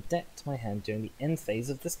tuner from my deck to my hand during the end phase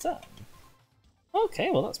of this turn.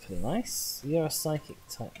 Okay, well that's pretty nice. You're a psychic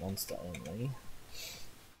type monster only.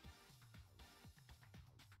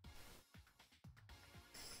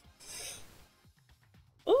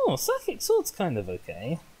 Oh, Psychic Sword's kind of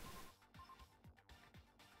okay.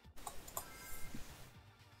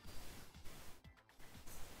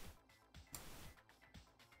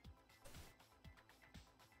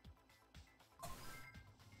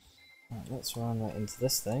 Right, let's run right into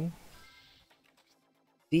this thing.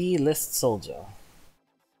 B-list soldier.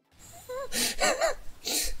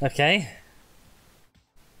 Okay.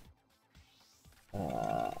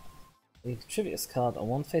 You contribute this card on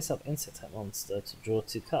one face-up insect type monster to draw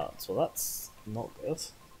 2 cards. Well, that's not good.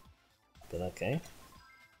 But okay.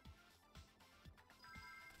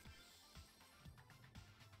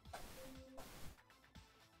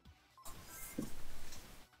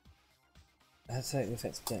 That's how the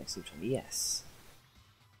effects of Janix Neutron. Yes.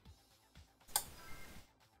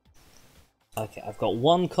 Okay, I've got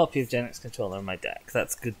 1 copy of Janix Controller in my deck.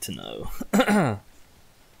 That's good to know.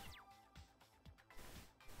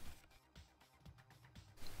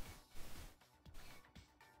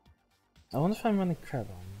 I wonder if I'm running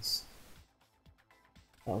Krebons.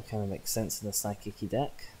 That would kind of make sense in a Psychic-y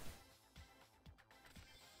deck.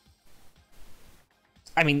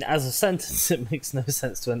 I mean, as a sentence, it makes no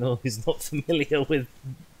sense to anyone who's not familiar with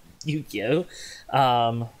Yu-Gi-Oh!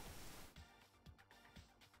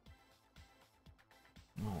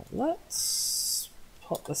 Right, let's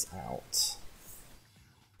pop this out.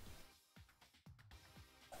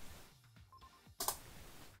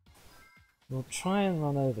 We'll try and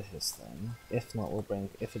run over his thing. If not, we'll bring.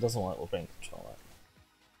 If it doesn't work, we'll bring controller.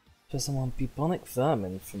 Put someone Bubonic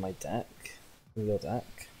Vermin from my deck, from your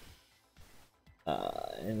deck,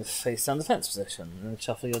 in the face down defense position, and then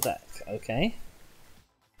shuffle your deck. Okay.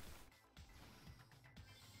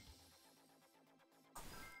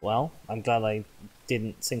 Well, I'm glad I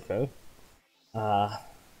didn't synchro. I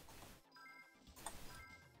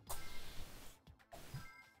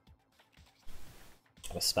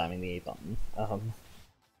was spamming the A button.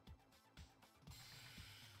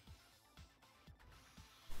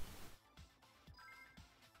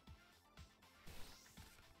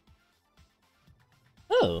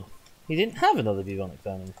 Oh, he didn't have another Bubonic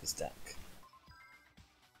Vermin in his deck.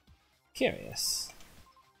 Curious.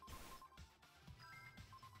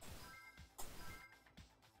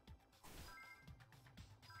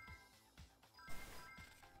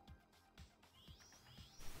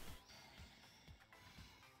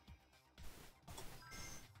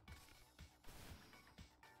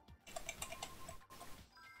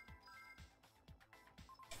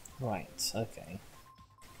 Right, okay.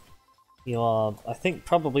 You are, I think,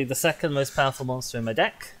 probably the second most powerful monster in my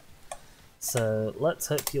deck. So let's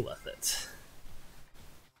hope you're worth it.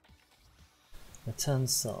 Return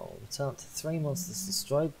soul. Return up to 3 monsters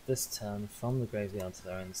destroyed this turn from the graveyard to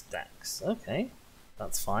their own decks. Okay,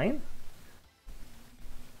 that's fine.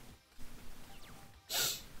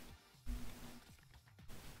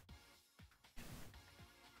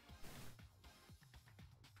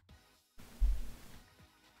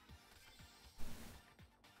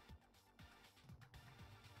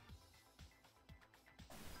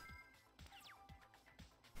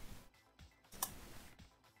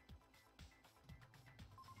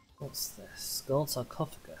 What's this? Gold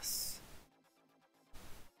sarcophagus.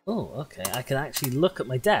 Oh, okay. I can actually look at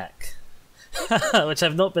my deck, which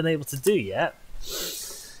I've not been able to do yet.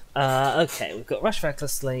 Okay, we've got Rush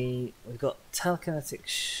Recklessly, we've got Telekinetic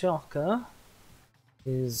Shocker,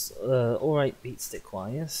 who's alright beat stick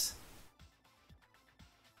wise.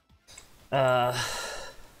 Hello?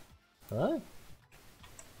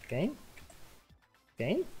 Game?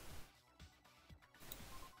 Game?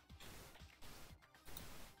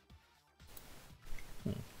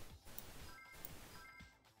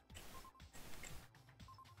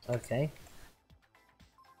 Okay.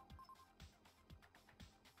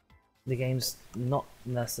 The game's not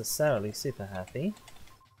necessarily super happy.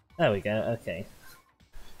 There we go, okay.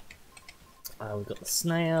 We've got the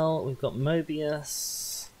Snail, we've got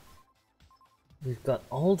Mobius, we've got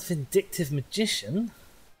Old Vindictive Magician.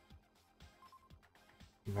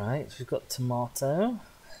 Right, we've got Tomato.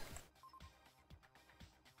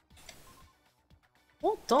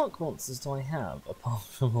 What dark monsters do I have apart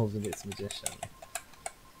from Old Vindictive Magician?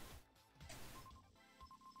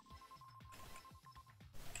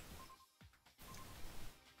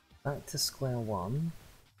 Back to square one.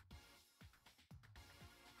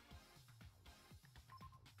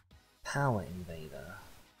 Power Invader.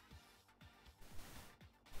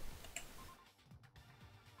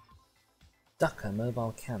 Ducker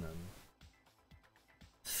Mobile Cannon.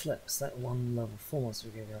 Flip, select one level 4 monster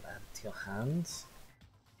you give add to your hand.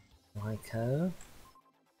 Ryko.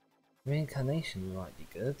 Reincarnation might be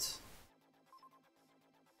good.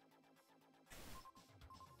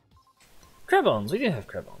 Krebons! We do have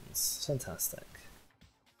Krebons. Fantastic.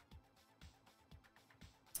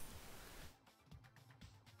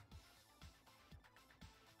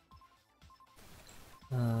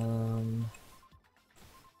 Do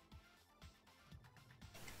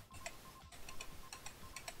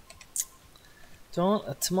I want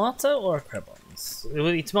a Tomato or a Krebons? It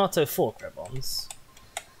would be Tomato for Krebons.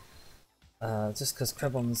 Just because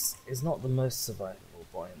Krebons is not the most survivable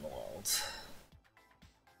boy in the world.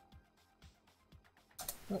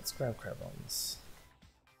 Let's grab Krebons.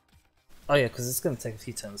 Oh yeah, because it's going to take a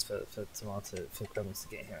few turns for Krebons to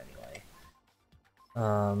get here anyway.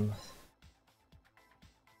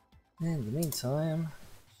 In the meantime,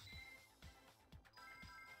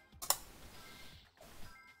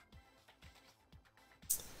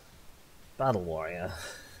 Battle Warrior.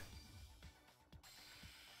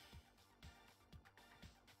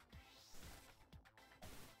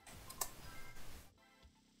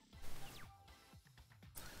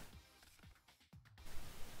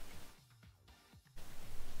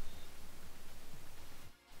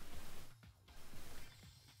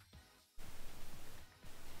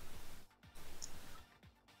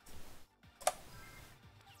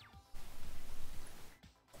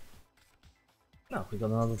 No, we got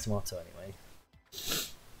another Tomato anyway.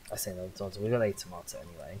 I say another Tomato, we got a Tomato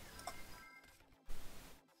anyway.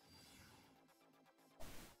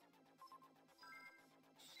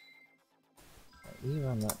 Right, you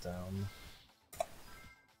run that down.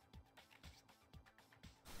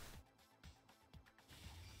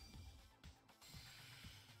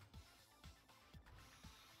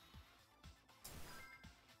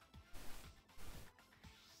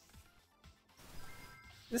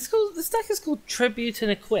 This deck is called Tribute and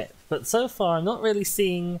Equip, but so far I'm not really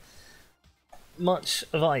seeing much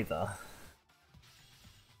of either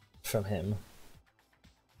from him.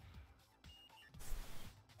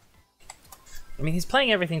 I mean, he's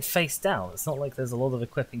playing everything face down. It's not like there's a lot of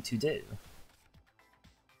equipping to do.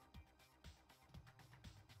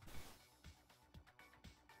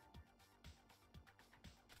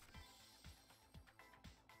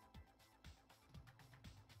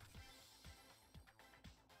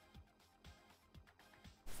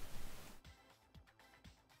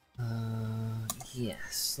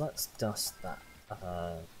 Yes, let's dust that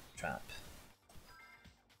trap.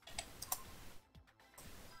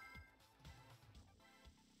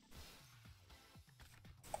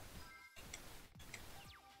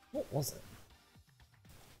 What was it?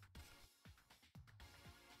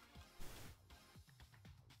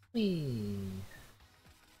 Whee!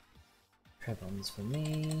 Trebons for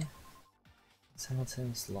me.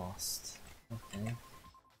 Hamilton's lost. Okay.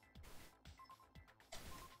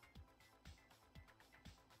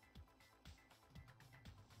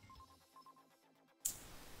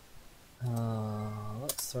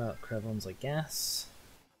 Let's throw out Krebons, I guess.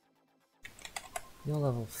 You're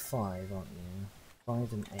level 5, aren't you?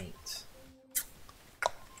 5 and 8.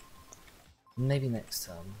 Maybe next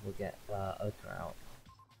turn we'll get Ochre out.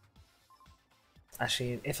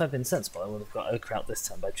 Actually, if I'd been sensible, I would have got Ochre out this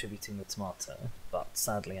time by tributing the tomato, but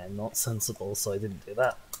sadly I'm not sensible, so I didn't do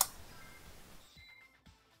that.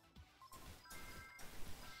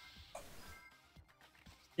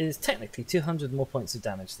 It is technically 200 more points of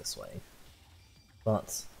damage this way,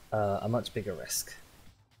 but a much bigger risk.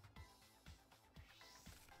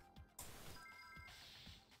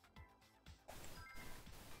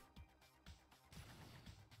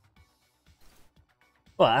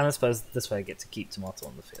 Well, and I suppose this way I get to keep Tomato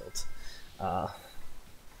on the field.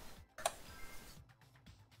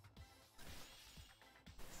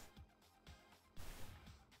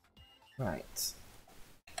 Right.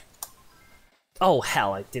 Oh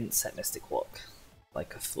hell, I didn't set Mystic Walk.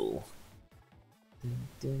 Like a fool.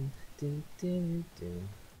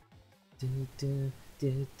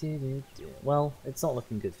 Well, it's not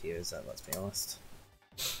looking good for you, is it? Let's be honest.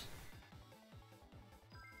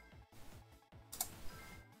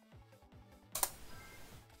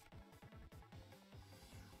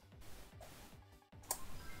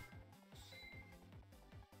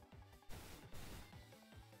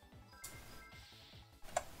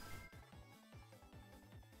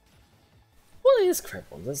 What is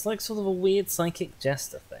crippled? It's like sort of a weird psychic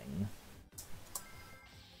jester thing.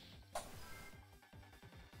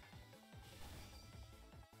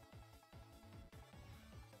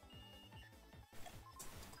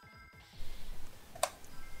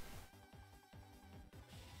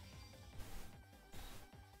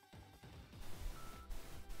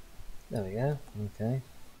 There we go, okay.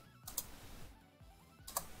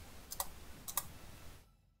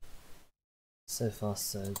 So far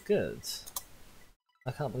so good. I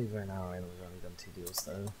can't believe we're an hour in and we've only done 2 duels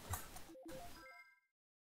though.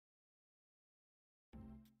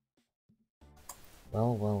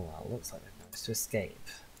 Well, looks like they've managed to escape.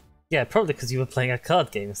 Yeah, probably because you were playing a card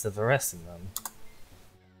game instead of arresting them.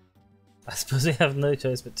 I suppose we have no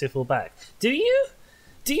choice but to fall back. Do you?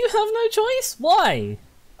 Do you have no choice? Why?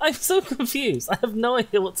 I'm so confused. I have no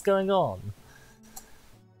idea what's going on.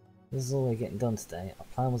 This is all we're getting done today. Our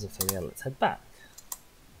plan was a failure. Let's head back.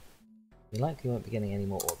 We likely won't be getting any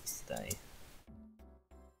more orders today.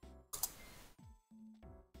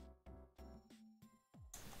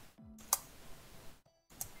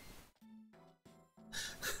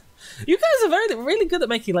 You guys are really good at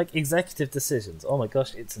making like executive decisions. Oh my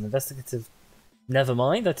gosh, it's an investigative. Never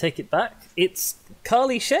mind, I take it back. It's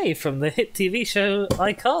Carly Shay from the hit TV show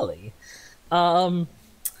iCarly.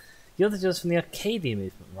 You're the judge from the Arcadia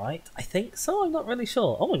movement, right? I think so, I'm not really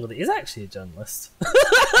sure. Oh my god, it is actually a journalist.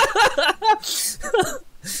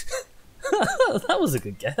 That was a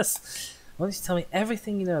good guess. Why don't you tell me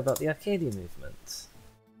everything you know about the Arcadia movement?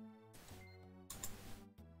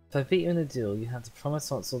 If I beat you in a duel, you have to promise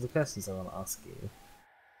to answer all the questions I want to ask you.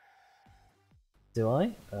 Do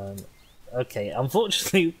I? Okay,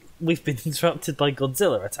 unfortunately, we've been interrupted by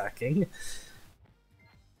Godzilla attacking.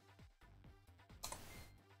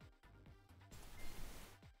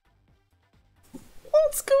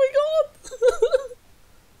 What's going on?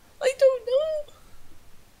 I don't know.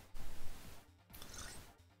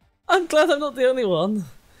 I'm glad I'm not the only one.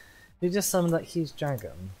 You just summoned that huge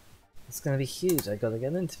dragon. It's gonna be huge, I gotta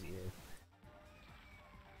get an interview.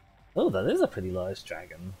 Oh, that is a pretty large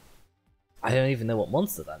dragon. I don't even know what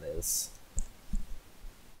monster that is.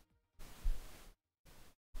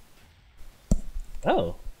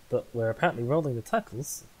 Oh, but we're apparently rolling the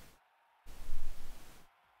tackles.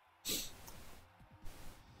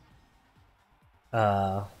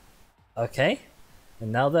 Okay.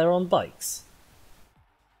 And now they're on bikes.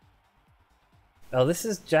 Oh, this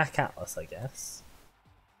is Jack Atlas, I guess.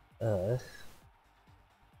 The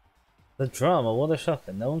drama, what a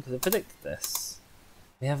shocker. No one could have predicted this.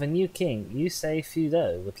 We have a new king, Yusei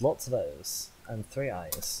Fudo, with lots of O's and 3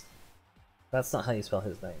 I's. That's not how you spell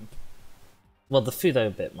his name. Well, the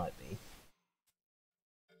Fudo bit might be.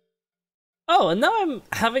 Oh, and now I'm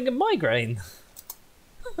having a migraine.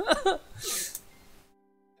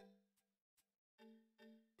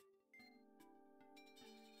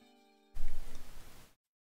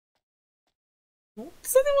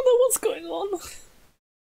 Does anyone know what's going on?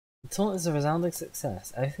 The tournament is a resounding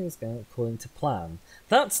success. Everything's going according to plan.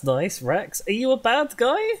 That's nice, Rex. Are you a bad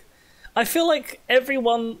guy? I feel like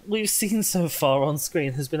everyone we've seen so far on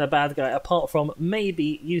screen has been a bad guy, apart from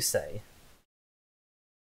maybe Yusei.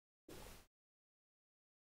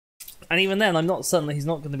 And even then, I'm not certain that he's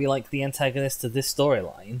not going to be like the antagonist to this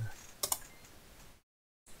storyline.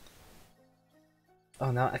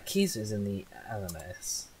 Oh, now Akizu's in the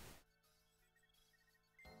LMS.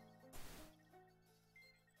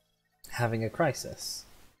 Having a crisis.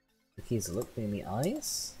 Akizu, look me in the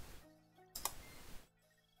eyes.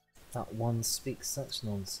 That one speaks such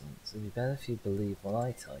nonsense. It'd be better if you believe what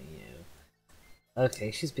I tell you.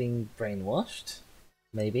 Okay, she's being brainwashed.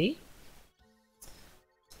 Maybe.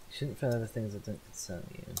 You shouldn't fret over things that don't concern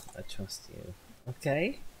you. I trust you.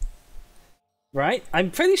 Okay. Right,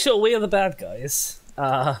 I'm pretty sure we are the bad guys.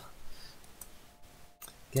 Guess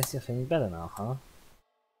you're feeling better now, huh?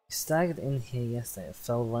 You staggered in here yesterday and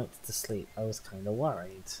fell right to sleep. I was kinda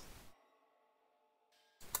worried.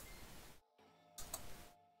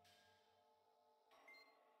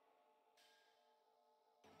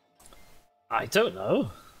 I don't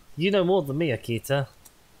know. You know more than me, Akita.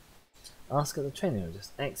 Ask at the training room.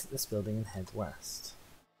 Just exit this building and head west.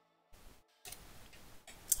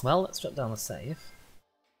 Well, let's drop down the save.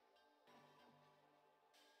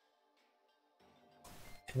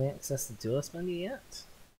 Can we access the duelist menu yet?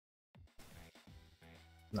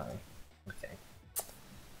 No. Okay.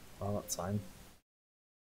 Well, that's fine.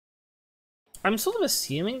 I'm sort of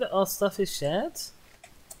assuming that our stuff is shared.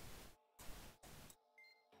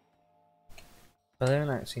 But I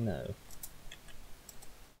don't actually know.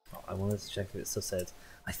 Oh, I wanted to check if it still said,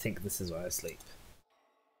 I think this is where I sleep.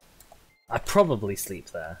 I probably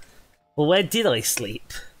sleep there. Well, where did I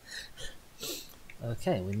sleep?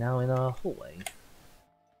 Okay, we're now in our hallway.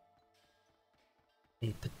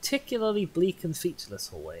 A particularly bleak and featureless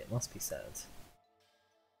hallway, it must be said.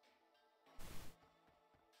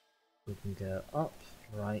 We can go up,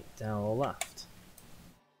 right, down, or left.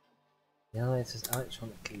 The elevator is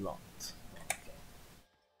electronically locked. Okay.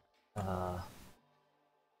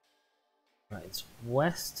 Right, it's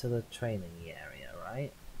west to the training area,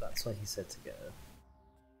 right? That's where he said to go.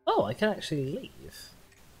 Oh, I can actually leave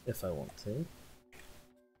if I want to.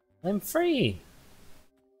 I'm free!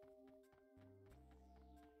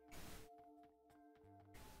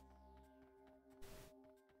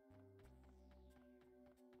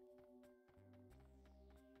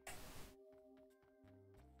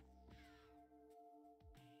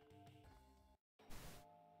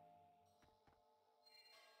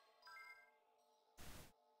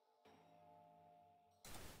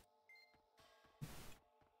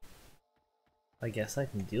 I guess I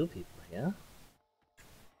can duel people here.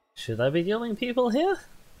 Should I be dueling people here?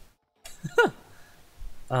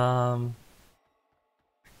 Oh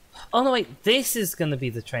no wait, this is gonna be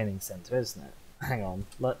the training center, isn't it? Hang on,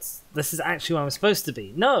 this is actually where I'm supposed to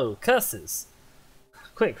be. No! Curses!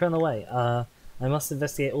 Quick, run away. I must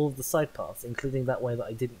investigate all of the side paths, including that way that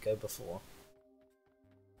I didn't go before.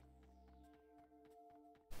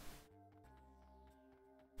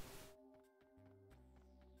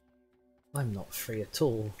 I'm not free at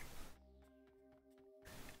all.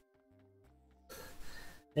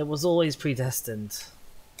 It was always predestined.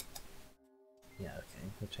 Yeah, okay.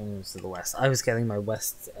 The training was to the west. I was getting my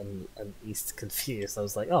west and east confused. I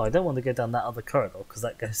was like, oh, I don't want to go down that other corridor because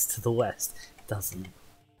that goes to the west. It doesn't.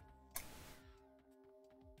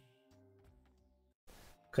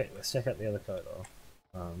 Quick, let's check out the other corridor.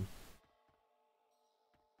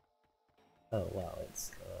 Oh wow,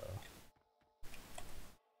 it's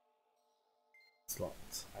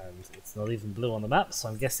locked, and it's not even blue on the map, so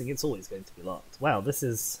I'm guessing it's always going to be locked. Wow, this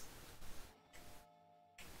is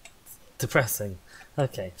depressing.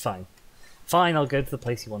 Okay, fine. Fine, I'll go to the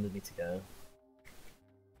place you wanted me to go.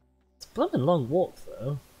 It's a blooming long walk,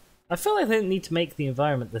 though. I feel like they didn't need to make the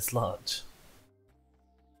environment this large.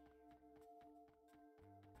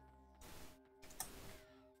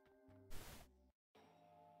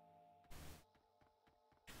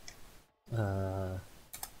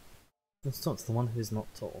 Let's talk to the one who's not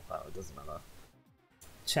tall. Oh, it doesn't matter.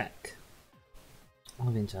 Check.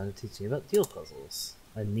 I'll be in charge of teaching you about duel puzzles.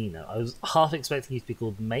 And Nino. I was half expecting you to be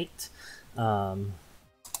called Mate. My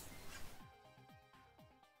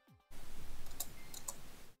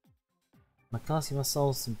class, you must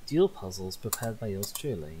solve some duel puzzles prepared by yours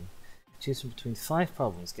truly. Choose from between 5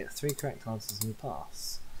 problems, get 3 correct answers and you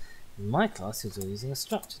pass. In my class, you'll do using a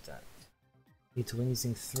structure deck. You need to win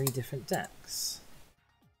using 3 different decks.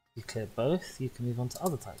 If you clear both, you can move on to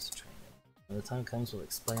other types of training. When the time comes, we'll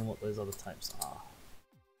explain what those other types are.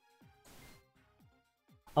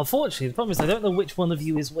 Unfortunately, the problem is I don't know which one of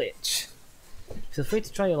you is which. Feel free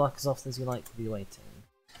to try your luck as often as you like to be waiting.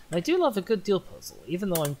 And I do love a good duel puzzle, even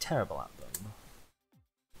though I'm terrible at them.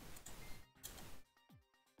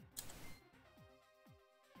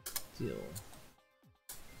 Duel.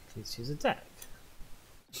 Please choose a deck.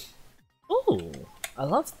 Ooh, I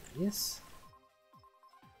love these.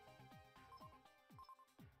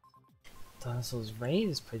 Dinosaur's Raid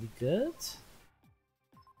is pretty good.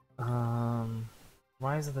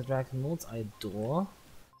 Rise of the Dragon Lords I adore.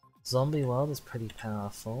 Zombie World is pretty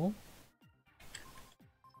powerful.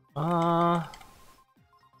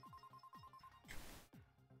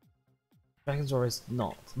 Dragon's Roar is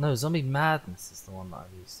not. No, Zombie Madness is the one that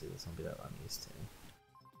I'm used to. The zombie that I'm used to.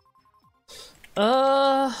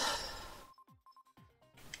 I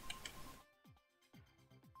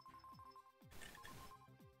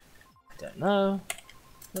don't know.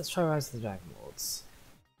 Let's try Rise of the Dragon Lords.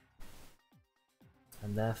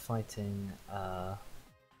 And they're fighting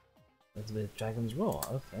with Dragon's Roar.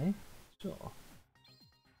 Okay, sure.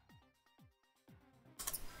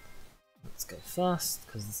 Let's go first,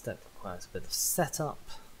 because this deck requires a bit of setup.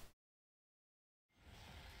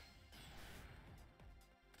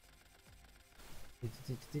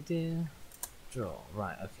 Draw.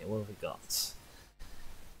 Right, okay, what have we got?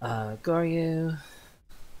 Goryu.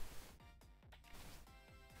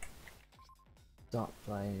 Dark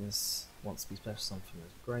Blaze. Wants to be special summon from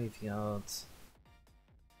his graveyard.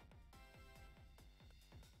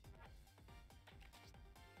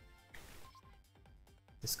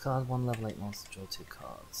 Discard 1 level 8 monster, draw 2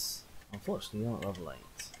 cards. Unfortunately, you're not level 8.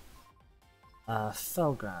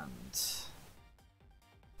 Felgrand.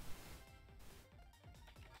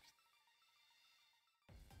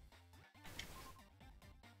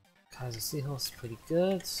 Kaiser Seahorse is pretty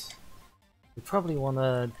good. We probably want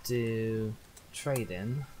to do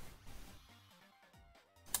trade-in.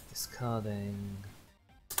 Discarding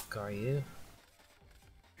Goryu.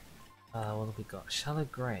 What have we got? Shallow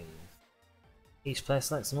Grave. Each player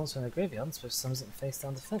selects a monster in their graveyard and special summons it in face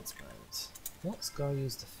down defense mode. What's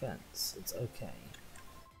Goryu's defense? It's okay.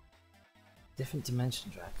 Different Dimension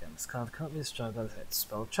Dragon. This card can't be destroyed by the effect.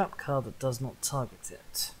 Spell trap card that does not target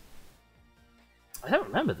it. I don't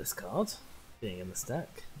remember this card being in this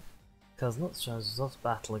deck. Cards not destroyed as a result of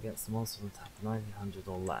battle against the monster with a tap of 900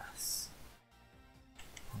 or less.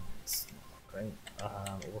 Oh, it's not that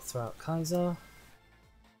great. We'll throw out Kaiser.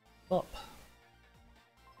 Bop.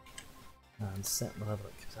 And set the level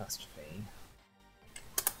at Catastrophe.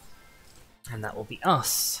 And that will be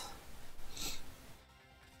us.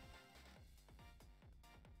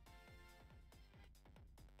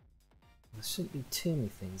 There shouldn't be too many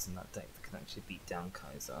things in that deck that can actually beat down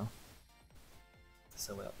Kaiser.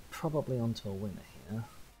 So we're probably onto a winner here.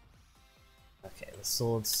 Okay, the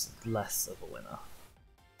sword's less of a winner.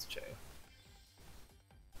 It's true.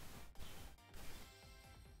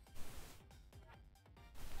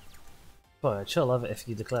 Boy, I'd sure love it if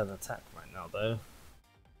you declared an attack right now, though.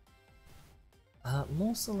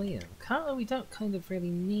 Mausoleum. Currently we don't kind of really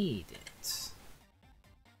need it.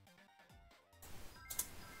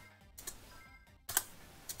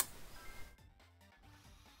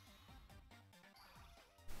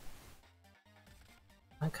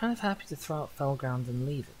 I'm kind of happy to throw out Felground and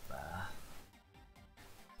leave it there.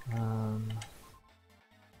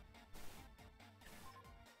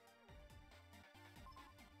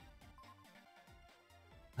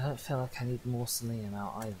 I don't feel like I need Mausoleum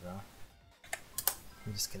out either.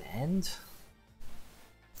 I'm just gonna end.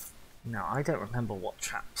 Now, I don't remember what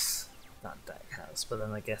traps that deck has, but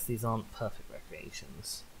then I guess these aren't perfect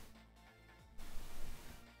recreations.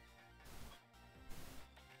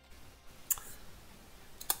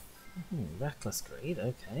 Reckless Greed,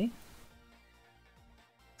 okay.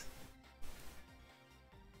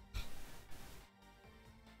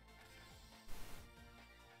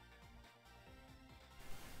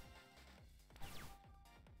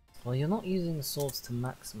 Well, you're not using the swords to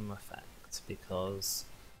maximum effect because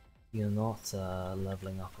you're not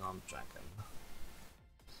leveling up an armed dragon.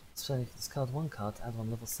 So you can discard 1 card to add 1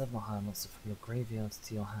 level 7 or higher monster from your graveyard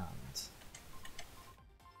to your hand.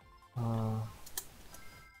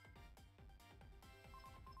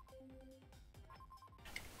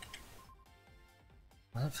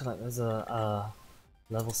 I don't feel like there's a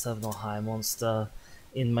level 7 or higher monster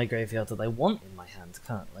in my graveyard that I want in my hand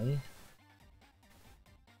currently.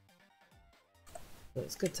 But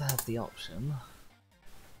it's good to have the option.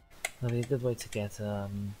 That'll be a good way to get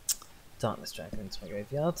Darkness Dragon into my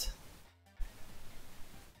graveyard.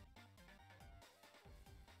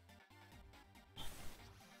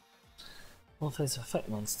 All phase of effect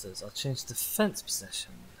monsters. I'll change defense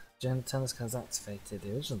position. Turn this card is activated.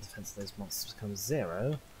 The original defense of those monsters becomes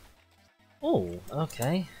 0. Oh,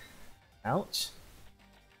 okay. Ouch.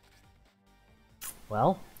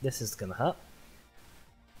 Well, this is gonna hurt.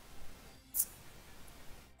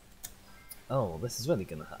 Oh, this is really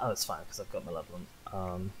gonna hurt. Oh, it's fine because I've got Malevolent.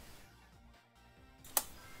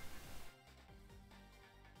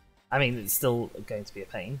 I mean, it's still going to be a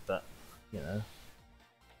pain, but you know.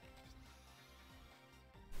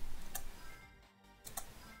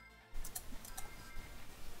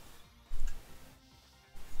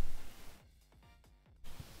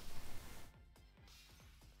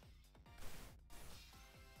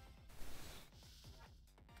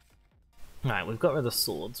 Right, we've got rid of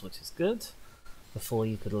swords, which is good. Before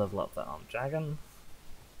you could level up that armed dragon.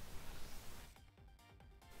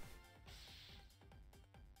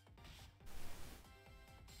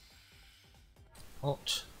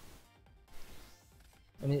 Ouch.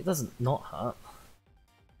 I mean, it doesn't not hurt.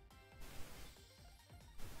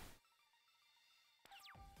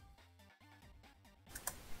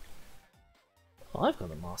 Oh, I've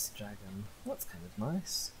got a Master Dragon. That's kind of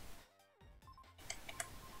nice.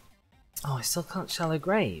 Oh, I still can't Shallow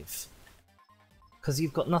Grave. Because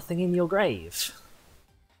you've got nothing in your grave.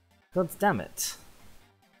 God damn it.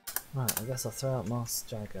 Right, I guess I'll throw out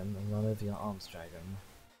Master Dragon and run over your Arms Dragon.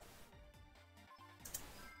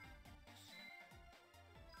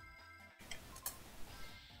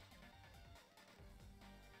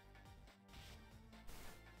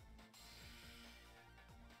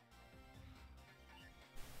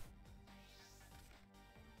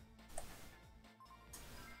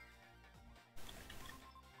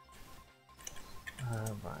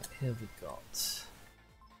 Right, here we got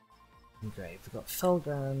Engrave. We've got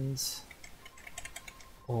Felgrand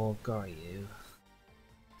or Goryu.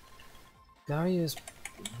 Goryu is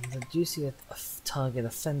reducing a target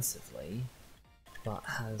offensively, but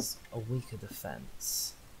has a weaker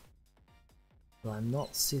defense. But I'm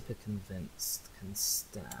not super convinced can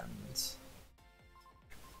stand.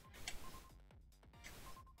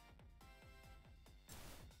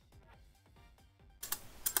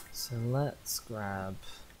 So let's grab,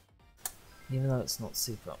 even though it's not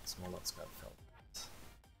super optimal, let's grab Felgrand.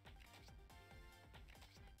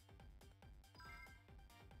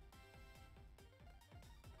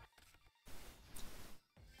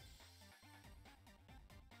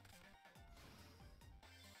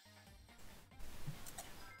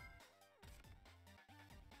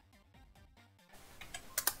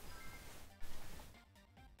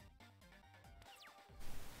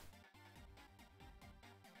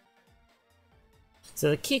 So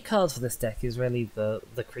the key card for this deck is really the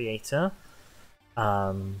creator.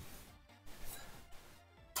 Hell.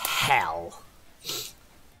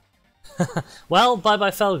 Well, bye bye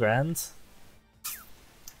Felgrand.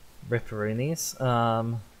 Ripperoonies.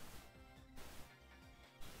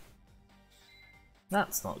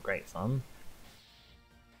 That's not great fun.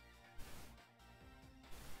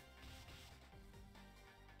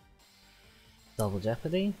 Double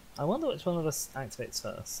Jeopardy? I wonder which one of us activates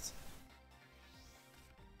first.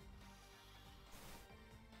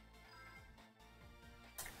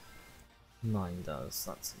 Mine does,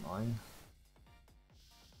 that's annoying.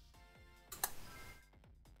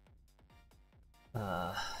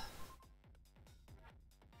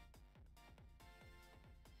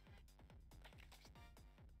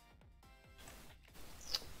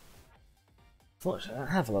 Fortunately,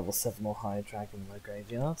 I have a level 7 or higher dragon in my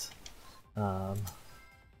graveyard.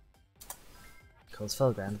 Because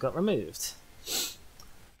Felgrand got removed.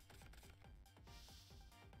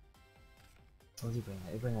 What do you bring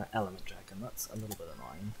out? You bring out Element Dragon, that's a little bit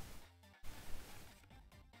annoying.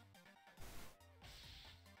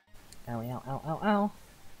 Owie, ow, ow, ow, ow!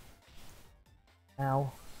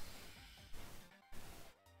 Ow.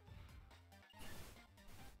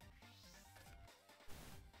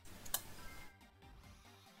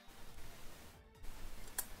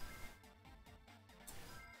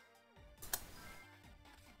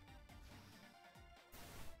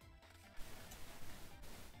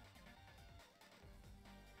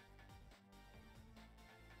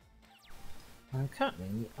 I'm currently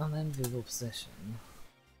in the unenviable position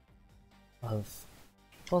of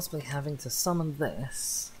possibly having to summon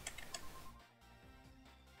this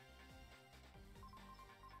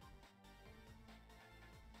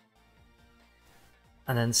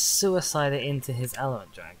and then suicide it into his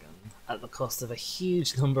Element Dragon at the cost of a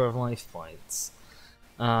huge number of life points.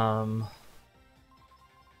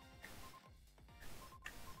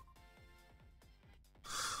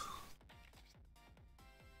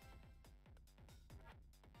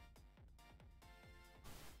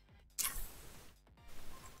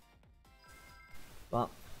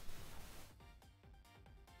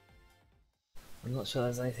 I'm not sure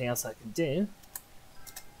there's anything else I can do.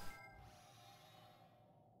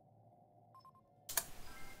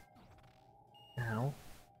 Ow.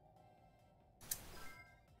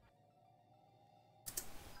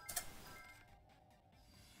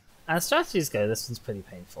 As strategies go, this one's pretty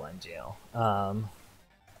painful, NGL.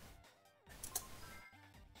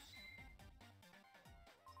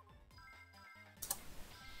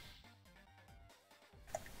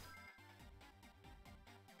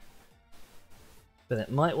 But it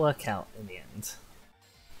might work out in the end.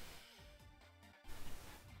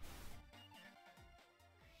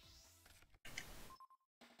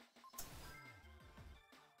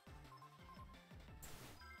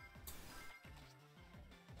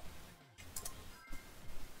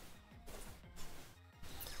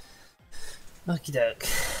 Okie doke.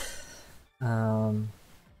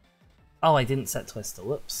 Oh, I didn't set Twister.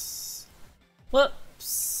 Whoops.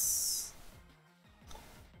 Whoops.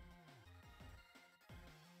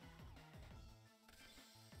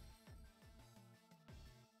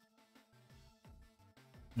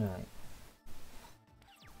 Right.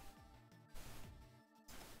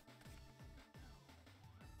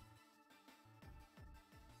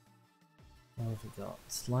 What have we got?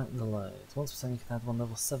 Lighten the load. Once per turn you can add one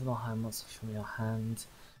level 7 or higher monster from your hand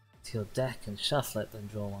to your deck and shuffle it, then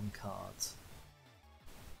draw one card.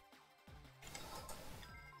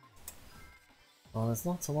 Well, there's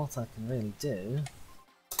not a lot I can really do.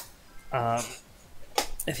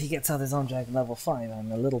 If he gets out his Arm Dragon level 5,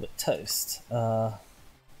 I'm a little bit toast.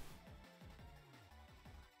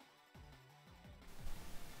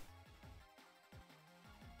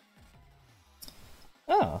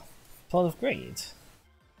 Oh, Pot of Greed.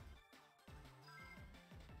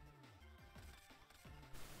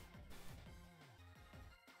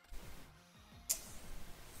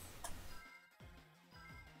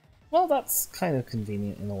 Well, that's kind of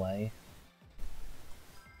convenient in a way.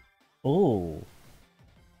 Ooh.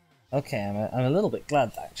 Okay, I'm a little bit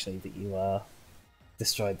glad actually that you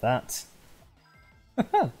destroyed that.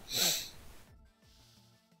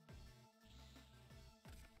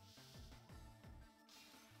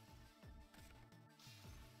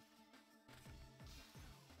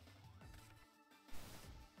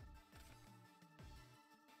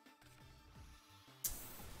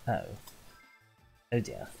 Oh. Oh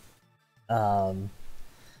dear.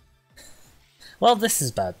 Well, this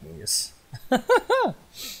is bad news.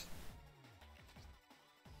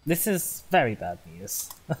 This is very bad news.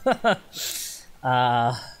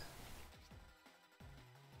 Now,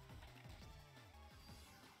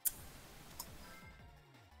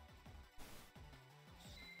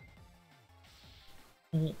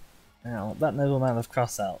 that noble man of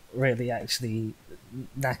Crossout really actually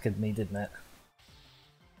knackered me, didn't it?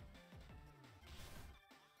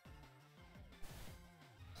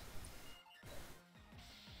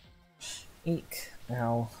 Eek.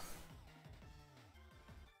 Ow.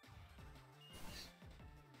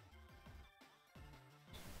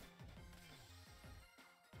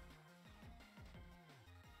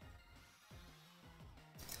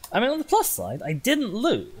 I mean, on the plus side, I didn't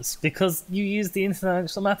lose because you used the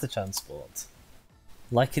interdimensional matter transport.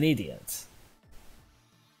 Like an idiot.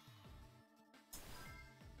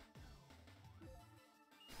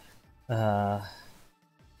 Okay,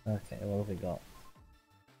 what have we got?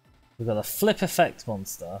 We've got a flip effect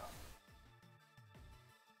monster.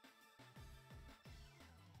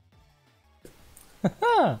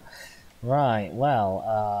 Right,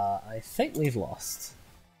 well, I think we've lost.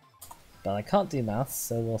 But I can't do maths,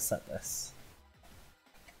 so we'll set this.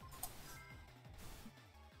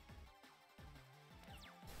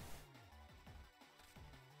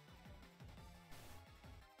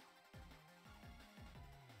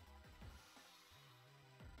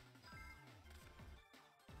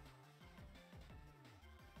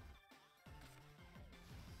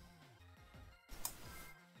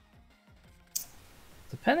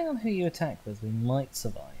 Depending on who you attack with, we might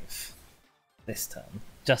survive. This turn.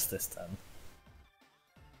 Just this turn.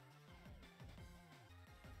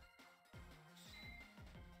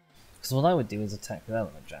 Because what I would do is attack with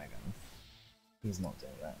Element Dragon. He's not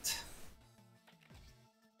doing that.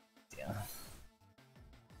 Yeah.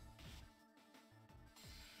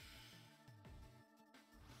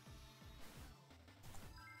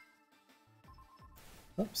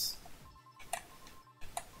 Oops.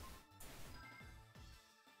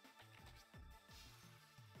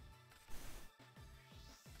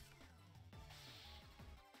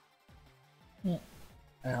 Yeah.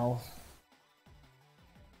 Ow.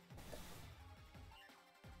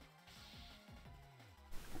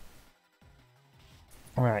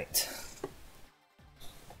 Right.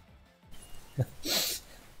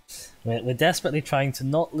 We're desperately trying to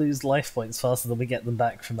not lose life points faster than we get them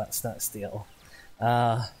back from that stat steal.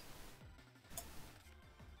 Oh,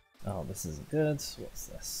 this isn't good. What's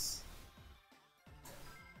this?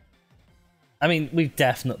 I mean, we've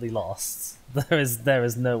definitely lost. There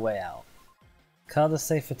is no way out. Card a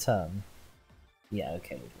safer turn. Yeah,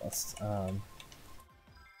 okay, we've lost.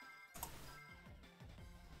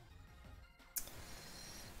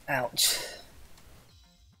 Ouch.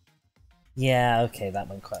 Yeah, okay, that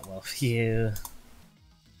went quite well for you.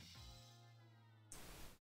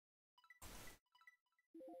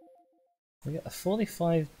 We got a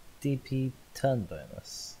 45 DP turn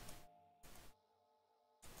bonus.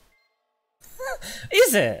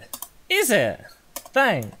 Is it? Is it?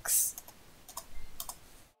 Thanks.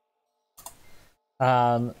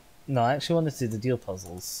 No, I actually wanted to do the duel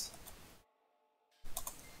puzzles.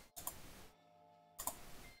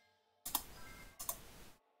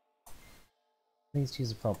 Please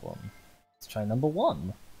choose a problem. Let's try number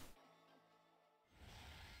 1.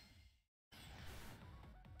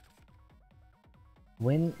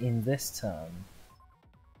 Win in this turn.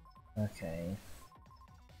 Okay.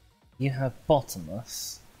 You have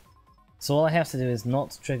bottomless. So all I have to do is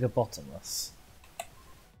not trigger bottomless.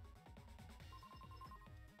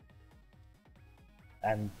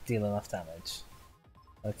 And deal enough damage.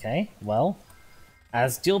 Okay, well,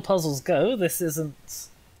 as duel puzzles go, this isn't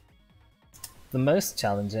the most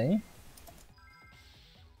challenging.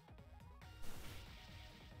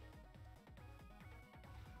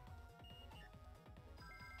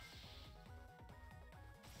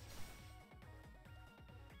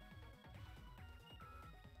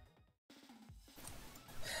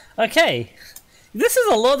 Okay, this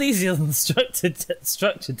is a lot easier than the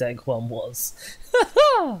structure deck one was.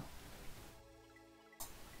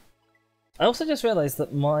 I also just realised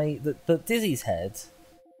that that Dizzy's head,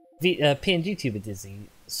 the PNG tuber Dizzy,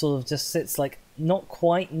 sort of just sits like not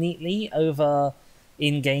quite neatly over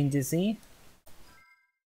in-game Dizzy.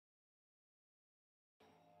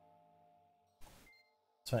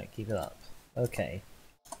 Try to keep it up. Okay.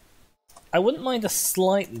 I wouldn't mind a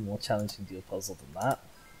slightly more challenging duel puzzle than that.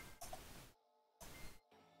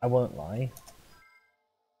 I won't lie.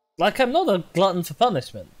 Like, I'm not a glutton for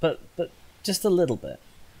punishment, but just a little bit.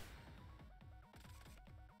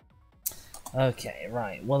 Okay,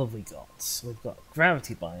 right, what have we got? We've got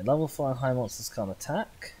Gravity Bind. Level 4 high monsters can't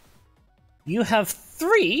attack. You have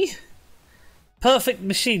 3 perfect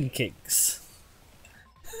machine kicks.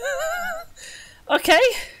 Okay.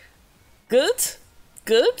 Good.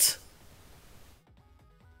 Good.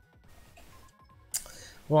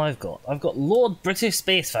 What I've got Lord British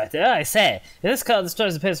Space Fighter. I say, if this card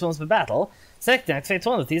destroys the opponent's monster battle, select and activate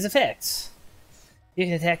one of these effects. You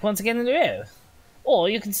can attack once again in a row. Or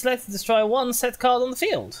you can select to destroy one set card on the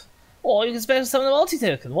field. Or you can special summon a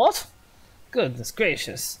multi-token. What? Goodness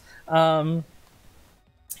gracious. It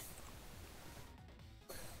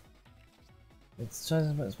destroys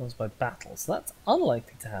the opponent's monster by battle, so that's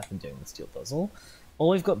unlikely to happen during this duel puzzle. Or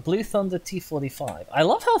we've got Blue Thunder T45. I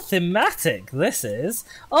love how thematic this is.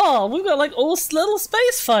 Oh, we've got like all little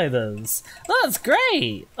space fighters. That's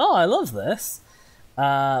great. Oh, I love this.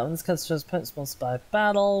 When this card destroys opponent's monster by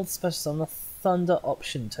battle, special summon a Thunder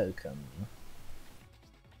option token.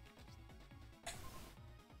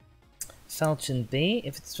 Falchion B.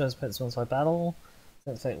 If it destroys opponent's monster by battle,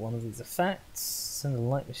 activate one of these effects. Send a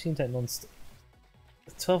light machine type monster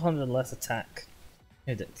with 1200 less attack.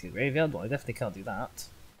 No deck to your graveyard, well I definitely can't do that.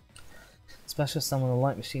 Special summon a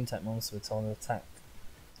light machine type monster with 1200 attack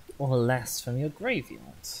or less from your graveyard.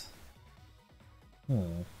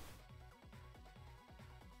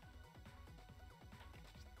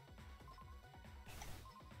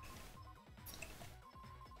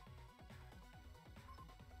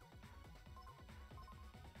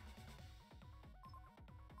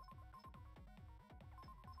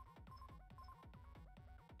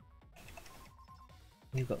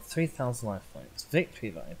 You've got 3000 life points. Victory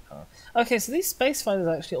Viper. Okay, so these space fighters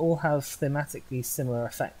actually all have thematically similar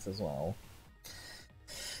effects as well.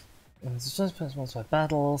 Destroy opponent's monster by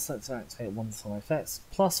battle, set to activate one of the effects.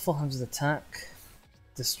 Plus 400 attack.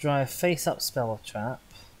 Destroy a face-up spell or trap.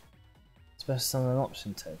 Special summon an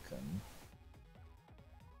option token.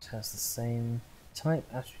 Which has the same type,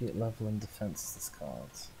 attribute, level, and defense as this card.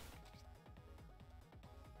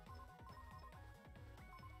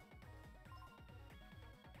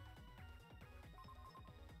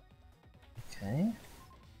 Okay.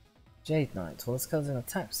 Jade Knight. Well, this card's in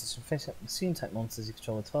attack position. Face up machine type monsters you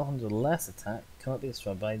control with 1200 or less attack cannot be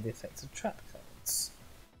destroyed by the effects of trap cards.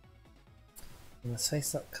 When the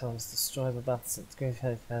face up card is destroyed by battle set,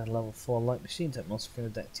 graveyard level 4 light machine type monster from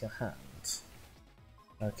your deck to your hand.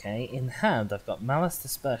 Okay, in hand I've got Malice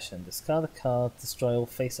Dispersion, discard a card, destroy all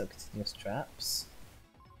face-up continuous traps.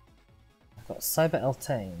 I've got Cyber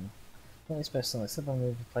Eltane. Not express on except on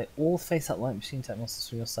move and play all face-up light machine type monsters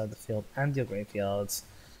from your side of the field and your graveyards.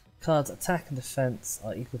 Cards attack and defense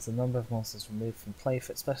are equal to the number of monsters removed from play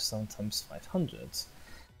for its special summon times 500.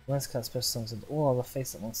 When this card special summons and all other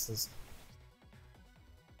face-up monsters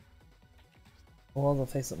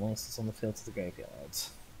on the field to the graveyard.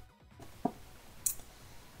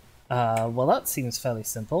 Well that seems fairly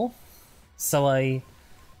simple. So I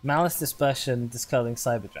Malice Dispersion, discarding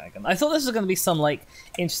Cyber Dragon. I thought this was going to be some like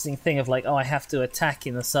interesting thing of like, oh, I have to attack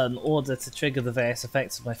in a certain order to trigger the various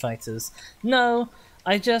effects of my fighters. No,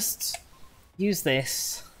 I just use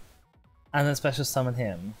this and then special summon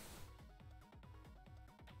him.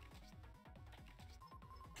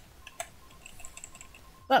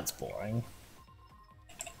 That's boring.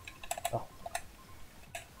 Oh,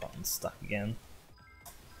 button's stuck again.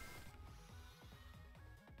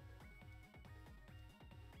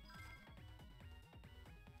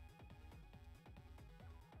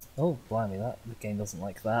 Oh, blimey, the game doesn't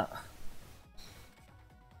like that.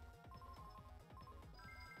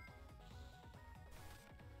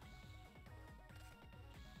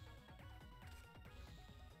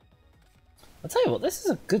 I'll tell you what, this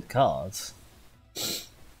is a good card. This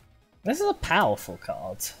is a powerful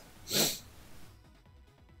card.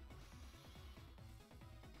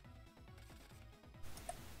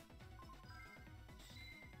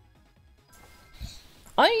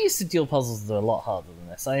 I used to duel puzzles that are a lot harder than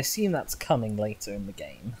this. I assume that's coming later in the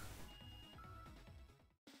game.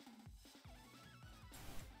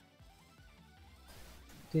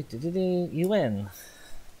 You win.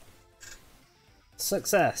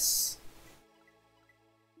 Success.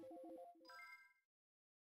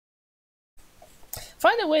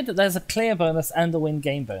 Find it weird that there's a clear bonus and a win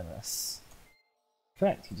game bonus.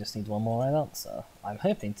 Correct, you just need one more right answer. I'm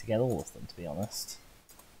hoping to get all of them, to be honest.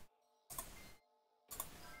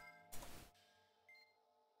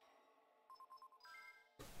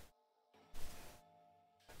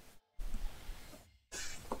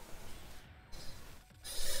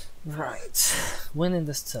 Right, winning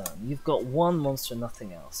this turn. You've got one monster and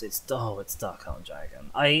nothing else. It's Dark-Armed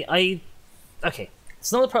Dragon. Okay,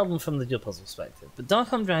 it's not a problem from the dual puzzle perspective, but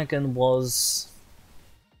Dark-Armed Dragon was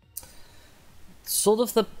sort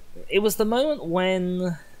of it was the moment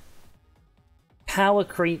when power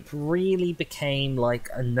creep really became like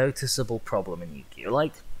a noticeable problem in Yu-Gi-Oh!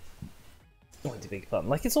 Like,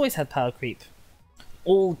 it's always had power creep.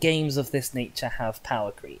 All games of this nature have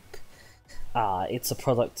power creep. It's a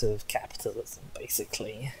product of capitalism,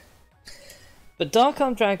 basically. But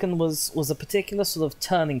Dark-Armed Dragon was a particular sort of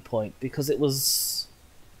turning point because it was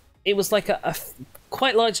like a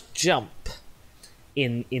quite large jump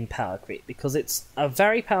in power creep, because it's a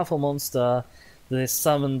very powerful monster that is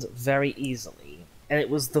summoned very easily, and it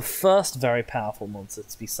was the first very powerful monster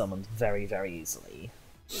to be summoned very, very easily.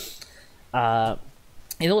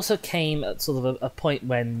 It also came at sort of a point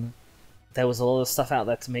when there was a lot of stuff out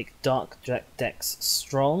there to make dark decks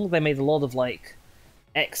strong. They made a lot of like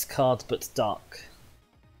X card but dark.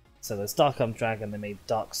 So there's Dark-Armed Dragon, they made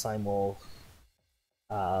Dark Simul.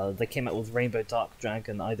 They came out with Rainbow Dark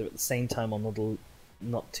Dragon either at the same time or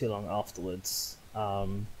not too long afterwards.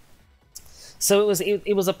 So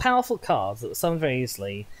it was a powerful card that was summoned very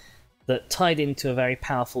easily, that tied into a very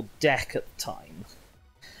powerful deck at the time.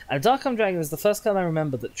 And Dark-Armed Dragon is the first card I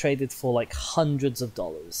remember that traded for like hundreds of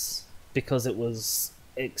dollars, because it was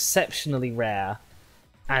exceptionally rare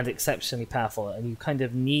and exceptionally powerful, and you kind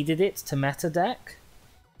of needed it to meta deck.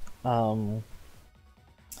 And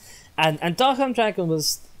Dark-Armed Dragon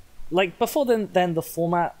was like, before then the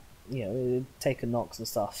format, you know, it had taken knocks and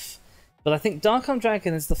stuff. But I think Dark-Armed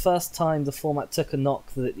Dragon is the first time the format took a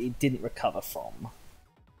knock that it didn't recover from,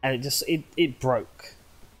 and it broke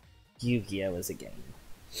Yu-Gi-Oh! As a game.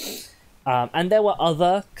 And there were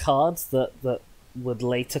other cards that would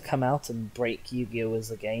later come out and break Yu-Gi-Oh!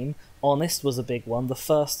 As a game. Honest was a big one, the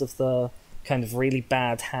first of the kind of really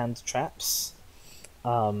bad hand traps.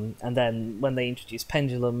 And then when they introduced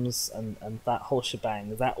pendulums and that whole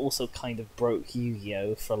shebang, that also kind of broke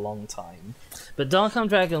Yu-Gi-Oh! For a long time. But Dark-Armed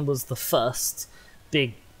Dragon was the first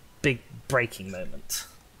big breaking moment.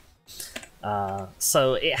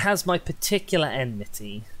 So it has my particular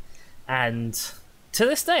enmity, and to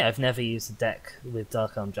this day I've never used a deck with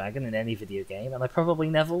Dark-Armed Dragon in any video game, and I probably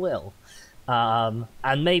never will. And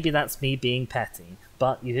maybe that's me being petty,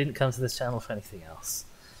 but you didn't come to this channel for anything else.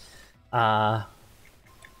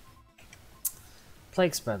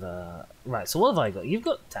 Plague Spreader. Right, so what have I got? You've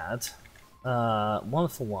got Dad. 1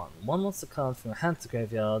 for 1. One monster card from your hand to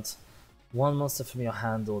graveyard. One monster from your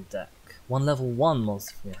hand or deck. One level 1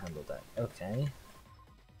 monster from your hand or deck. Okay.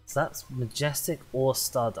 So that's Majestic or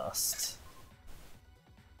Stardust.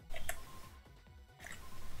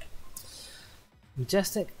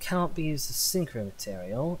 Majestic cannot be used as synchro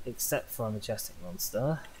material, except for a Majestic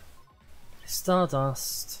monster.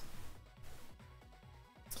 Stardust.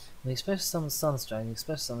 When you special summon Stardust Dragon, you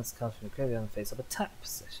special summon this card from your graveyard in the face of attack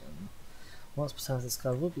position. Once per turn, this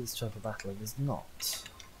card will be destroyed for battle, it is not.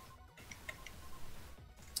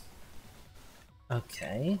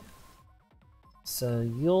 Okay. So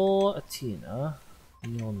you're a tuner,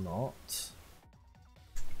 you're not.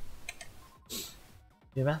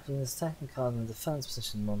 You're mapping this attacking card in a defense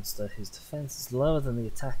position monster whose defense is lower than the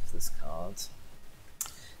attack of this card.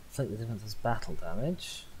 Inflict the difference as battle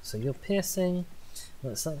damage. So you're piercing.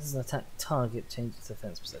 When it selects as an attack target, change its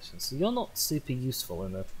defense position. So you're not super useful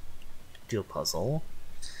in a duel puzzle.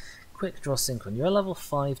 Quick draw synchron. You're a level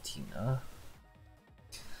 5 tuner.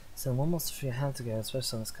 Send one monster from your hand to go,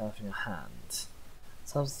 especially on this card from your hand.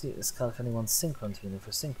 Substitute this card for any one synchron tuner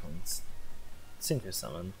for synchro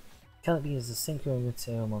summon. Cannot be used as a synchro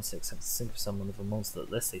material monster except as a synchro summon of a monster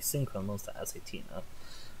that lists a synchron monster as a tuner.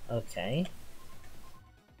 Okay.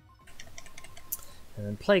 And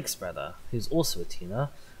then Plague Spreader, who's also a tuner.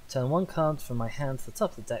 Turn one card from my hand to the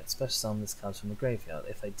top of the deck, special summon this card from the graveyard.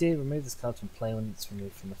 If I do, remove this card from play when it's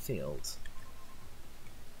removed from the field.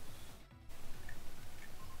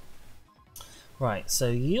 Right, so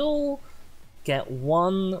you'll get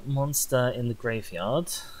one monster in the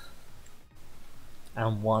graveyard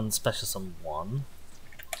and one special summon 1.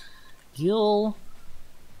 You'll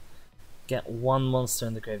get one monster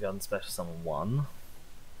in the graveyard and special summon 1.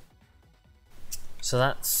 So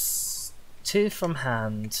that's 2 from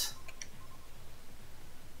hand,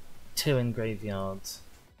 2 in graveyard.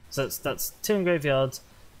 So that's 2 in graveyard,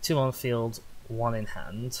 2 on field, 1 in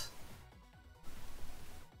hand.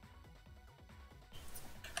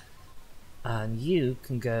 And you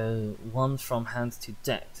can go 1 from hand to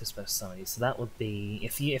deck to special summon you. So that would be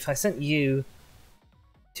if I sent you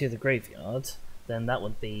to the graveyard, then that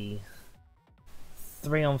would be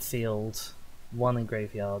 3 on field, 1 in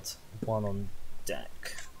graveyard, 1 on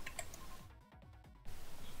deck.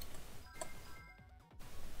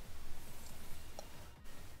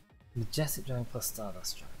 Majestic Dragon plus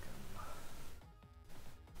Stardust Dragon.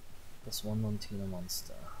 Plus 1 non-tuner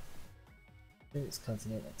monster. Its cards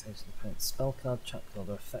in activation of opponent's spell card, trap card,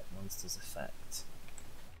 or effect monster's effect.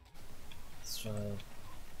 Destroy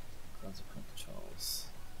cards opponent controls.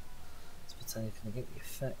 This potentially can negate the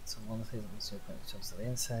effect of one of these monsters your opponent controls at the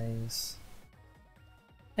end phase.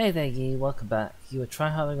 Hey there, Yi, welcome back. You were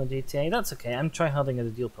tryharding on GTA? That's okay, I'm tryharding at a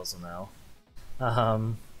duel puzzle now.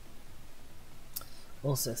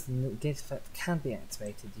 Also, if the negate effect can be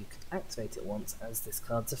activated, you can activate it once as this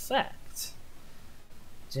card's effect.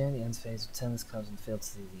 During the end phase, return this card from the field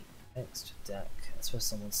to the extra deck, especially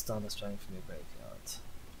someone's Stardust Dragon from your graveyard.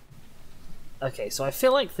 Okay, so I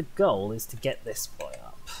feel like the goal is to get this boy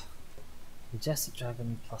up. Majestic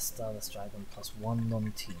Dragon plus Stardust Dragon plus 1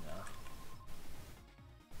 non-tuner.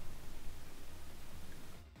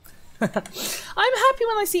 I'm happy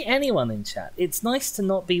when I see anyone in chat. It's nice to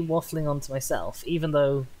not be waffling onto myself, even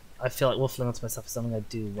though I feel like waffling onto myself is something I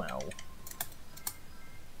do well.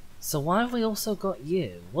 So why have we also got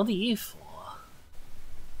you? What are you for?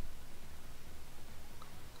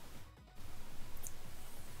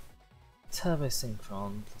 Turbo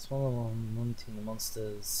Synchron, plus 1/1 non-tuner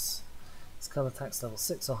monsters. This card attacks level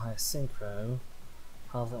 6 or higher synchro.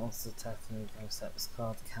 Half that monster's attack and game step. This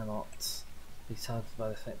card cannot be targeted by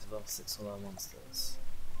the effect of level 6 or lower monsters.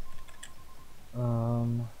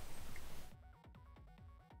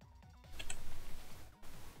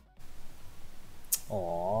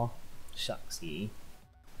 Aww, shucks ye.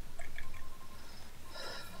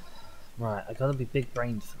 Right, I gotta be big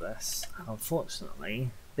brained for this.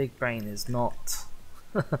 Unfortunately, big brain is not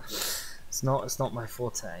it's not my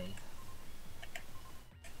forte.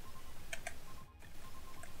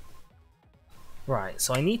 Right,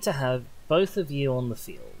 so I need to have both of you on the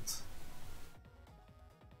field.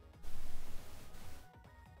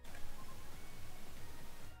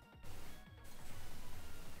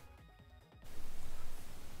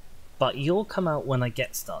 But you'll come out when I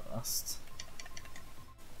get Stardust.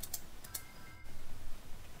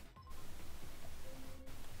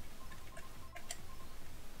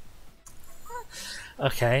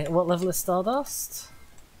 Okay, what level is Stardust?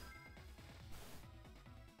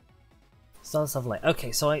 Stardust level 8.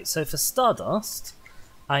 Okay, so for Stardust,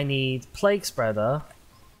 I need Plague Spreader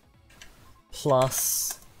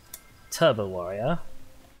plus Turbo Warrior.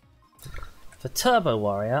 For Turbo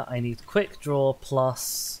Warrior, I need Quick Draw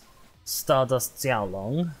plus Stardust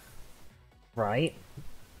Xiaolong. Right.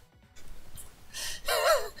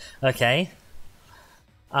 Okay.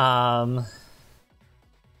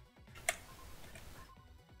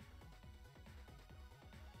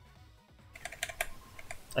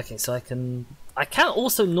 Okay, so I can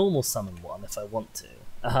also normal summon one if I want to.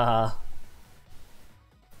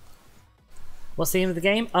 What's the aim of the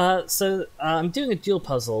game? I'm doing a duel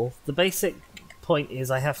puzzle. The basic point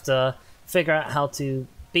is I have to figure out how to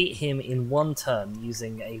beat him in one turn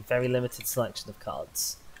using a very limited selection of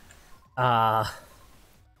cards. And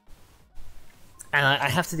I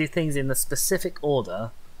have to do things in a specific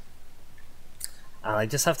order, and I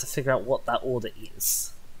just have to figure out what that order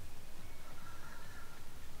is.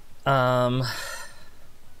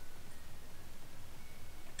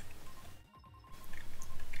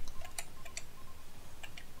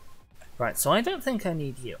 Right, so I don't think I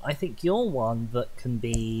need you. I think you're one that can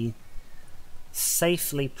be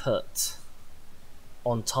safely put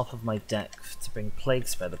on top of my deck to bring Plague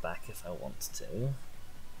Spreader back if I want to.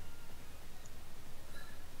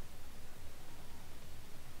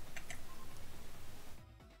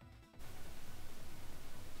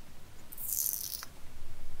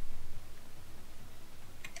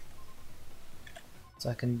 So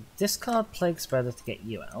I can discard Plague Spreader to get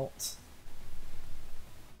you out.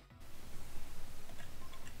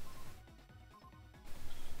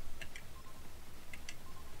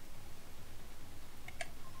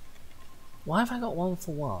 Why have I got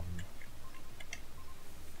 1-for-1?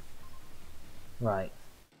 Right.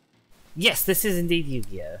 Yes, this is indeed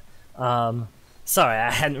Yu-Gi-Oh! Sorry, I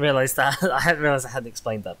hadn't realised that. I hadn't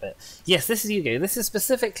explained that bit. Yes, this is Yu-Gi-Oh! This is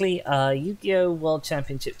specifically Yu-Gi-Oh! World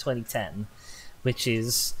Championship 2010, which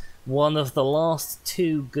is one of the last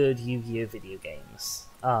two good Yu-Gi-Oh! Video games.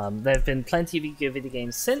 There have been plenty of Yu-Gi-Oh! Video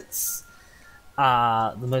games since.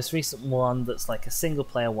 The most recent one that's like a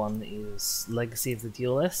single-player one is Legacy of the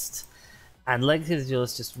Duelist. And Legacy of the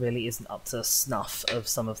Duelist just really isn't up to snuff of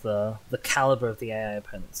some of the caliber of the AI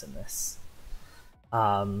opponents in this.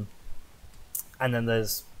 And then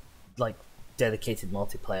there's like dedicated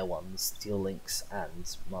multiplayer ones, Duel Links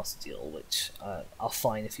and Master Duel, which are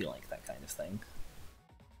fine if you like that kind of thing.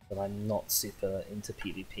 But I'm not super into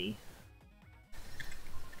PvP.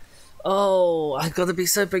 Oh, I've got to be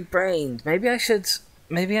so big-brained. Maybe I should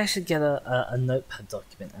get a notepad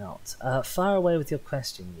document out. Fire away with your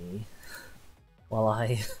question, Yi, while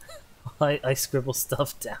I scribble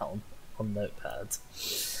stuff down on notepad.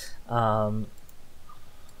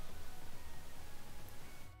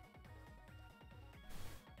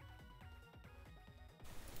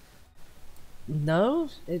 No,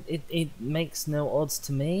 it makes no odds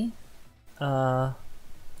to me.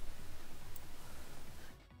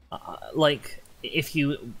 Like, if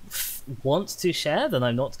you want to share, then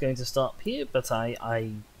I'm not going to stop you, but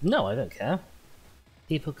no, I don't care.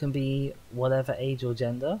 People can be whatever age or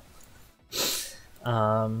gender.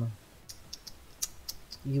 You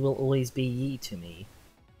will always be Yi to me.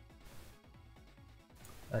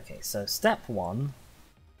 Okay, so step 1.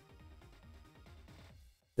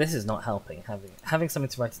 This is not helping. Having something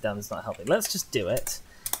to write it down is not helping. Let's just do it,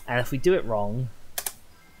 and if we do it wrong,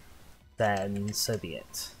 then so be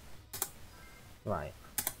it. Right.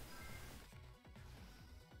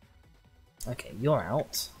 Okay, you're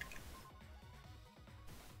out.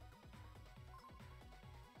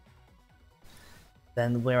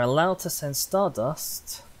 Then we're allowed to send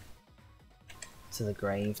Stardust to the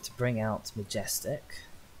grave to bring out Majestic.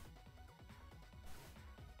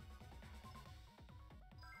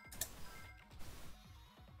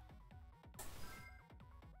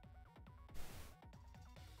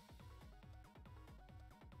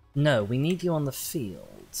 No, we need you on the field.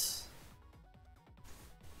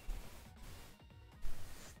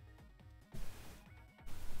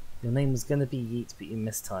 Your name was gonna be Yeet, but you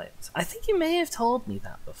mistyped. I think you may have told me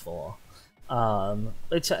that before.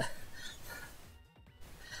 Which I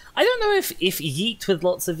don't know if Yeet with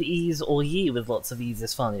lots of E's or Yi with lots of E's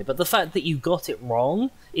is funnier, but the fact that you got it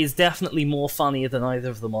wrong is definitely more funnier than either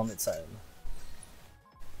of them on its own.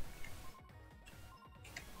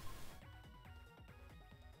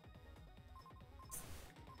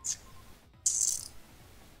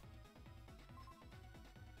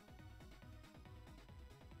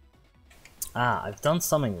 Ah, I've done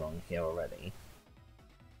something wrong here already.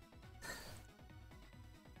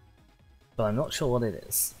 But I'm not sure what it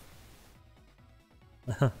is.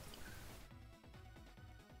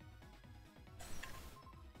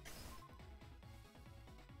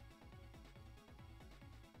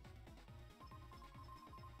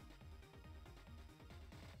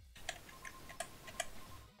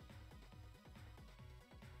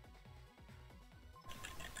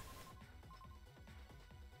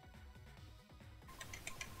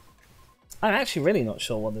 I'm actually really not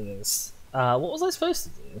sure what it is. What was I supposed to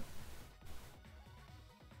do?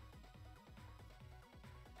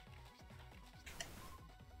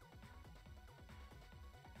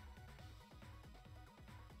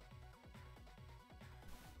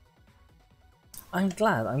 I'm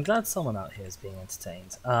glad someone out here is being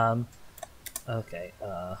entertained. Okay,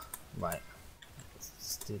 right.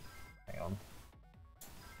 Hang on.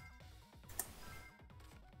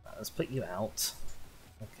 Let's put you out.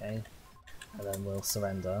 Okay. And then we'll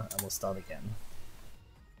surrender and we'll start again.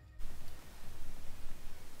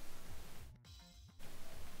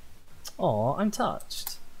 Oh, I'm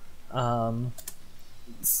touched.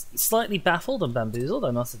 Slightly baffled and bamboozled,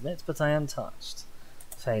 I must admit, but I am touched.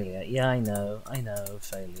 Failure. Yeah, I know,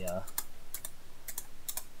 failure.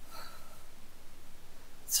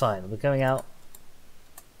 It's fine, we're going out.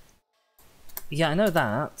 Yeah, I know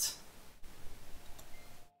that.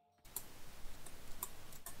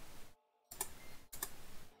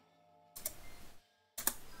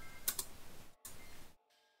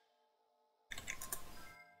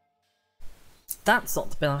 That's not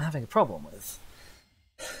the bit I'm having a problem with.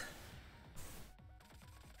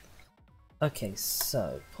 Okay,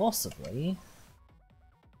 so possibly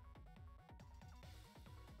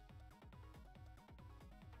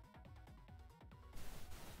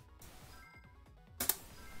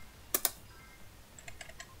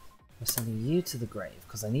we're sending you to the grave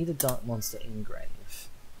because I need a dark monster in grave.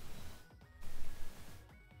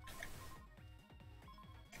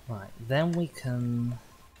 Right, then we can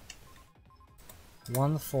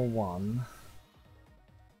 1 for 1.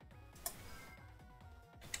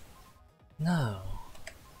 No.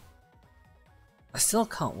 I still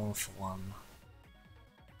can't 1 for 1.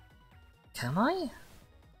 Can I?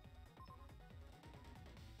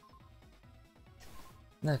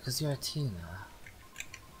 No, because you're a tuner.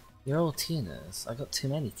 You're all tuners. I got too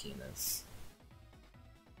many tuners.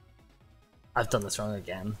 I've done this wrong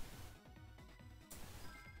again.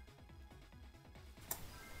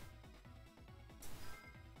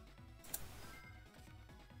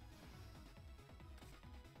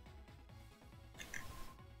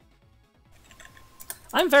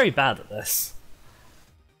 I'm very bad at this.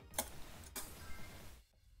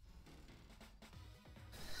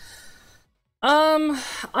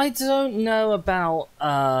 I don't know about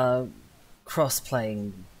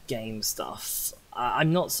cross-playing game stuff.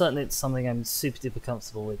 I'm not certain it's something I'm super duper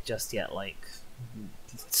comfortable with just yet, like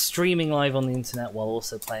streaming live on the internet while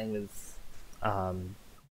also playing with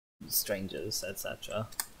strangers, etc.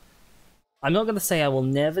 I'm not going to say I will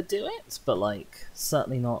never do it, but like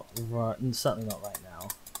certainly not right now.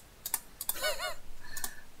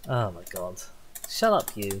 Oh my god. Shut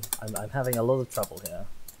up, you. I'm having a lot of trouble here.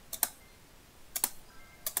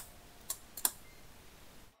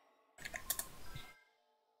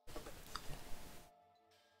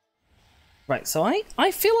 Right, so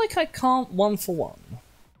I feel like I can't 1 for 1.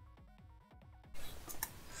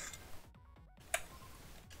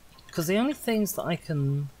 Because the only things that I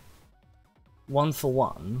can 1 for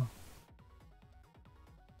 1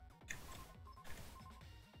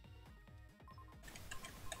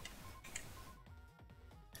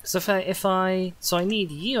 so so I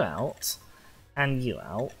need you out and you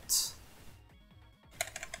out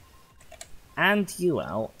and you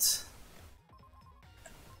out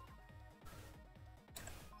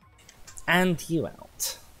and you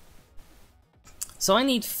out. So I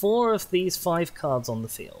need 4 of these 5 cards on the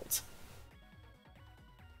field.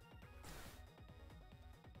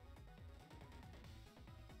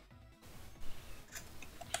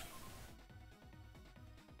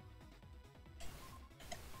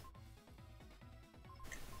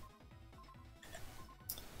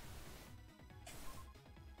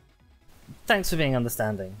 Thanks for being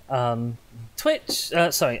understanding.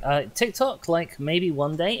 TikTok, like maybe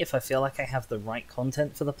one day if I feel like I have the right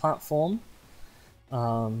content for the platform.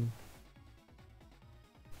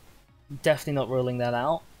 Definitely not ruling that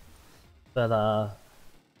out, but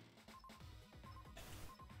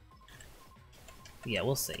yeah,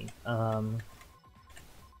 we'll see.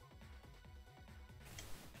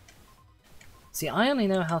 See, I only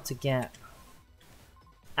know how to get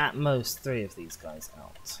at most 3 of these guys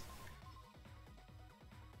out.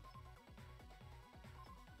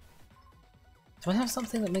 Do I have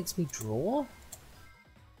something that makes me draw?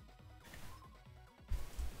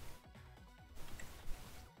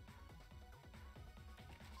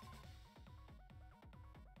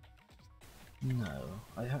 No,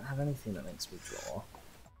 I don't have anything that makes me draw.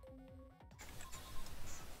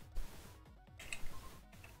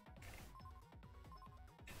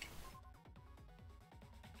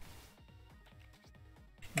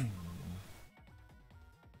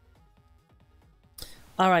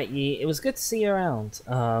 Alright, Yi, it was good to see you around.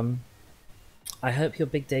 I hope your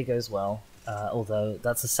big day goes well, although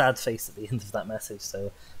that's a sad face at the end of that message,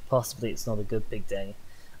 so possibly it's not a good big day.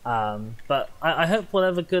 But I hope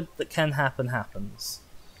whatever good that can happen happens.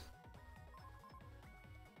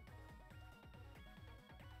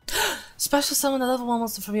 Special summon a level 1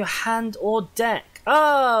 monster from your hand or deck.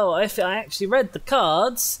 Oh, if I actually read the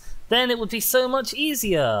cards, then it would be so much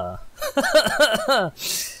easier.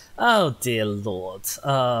 Oh dear lord.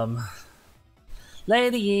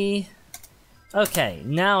 Lady Yi. Okay,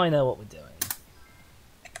 now I know what we're doing.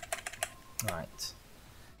 Right.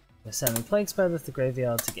 We're sending Plague Spreader to the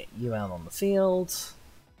graveyard to get you out on the field.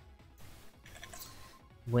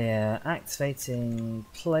 We're activating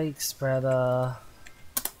Plague Spreader.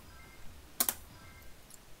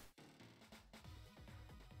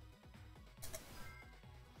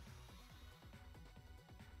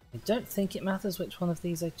 I don't think it matters which one of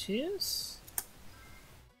these I choose.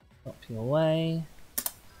 Pop you away.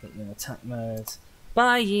 Get you in attack mode.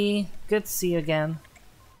 Bye, Yi! Good to see you again.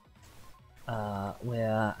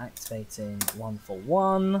 We're activating 1 for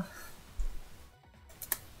 1.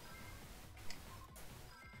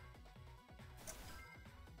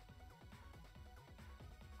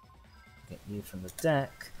 Get you from the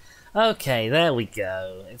deck. Okay, there we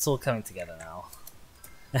go. It's all coming together now.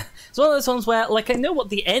 It's one of those ones where, like, I know what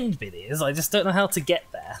the end bit is, I just don't know how to get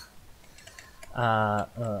there.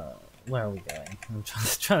 Where are we going? I'm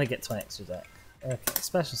trying to get to my extra deck. Okay,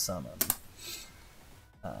 special summon.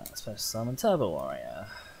 Special summon Turbo Warrior.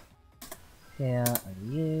 Here are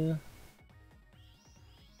you.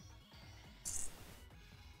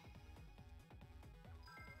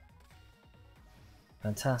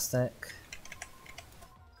 Fantastic.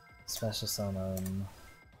 Special summon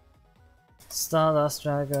Stardust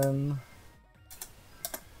Dragon.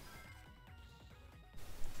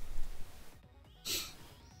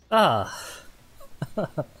 Ah!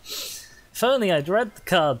 If only I'd read the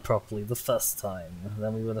card properly the first time,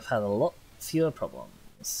 then we would have had a lot fewer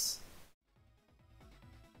problems.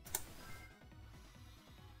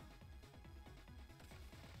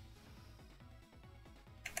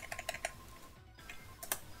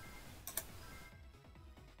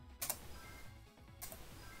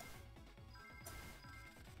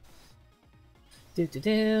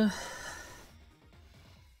 Do.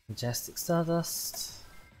 Majestic Stardust.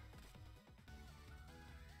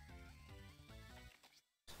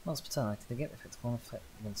 Once per turn, I can negate the effect of one effect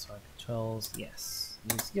monster I controls. Yes,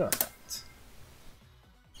 use your effect.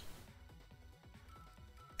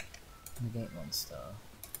 Negate monster.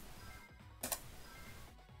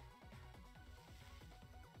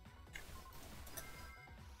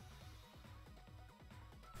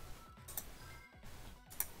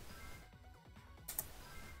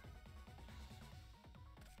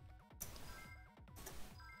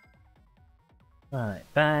 Right,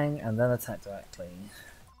 bang, and then attack directly.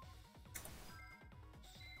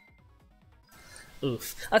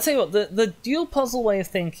 Oof. I tell you what, the dual puzzle way of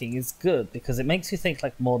thinking is good because it makes you think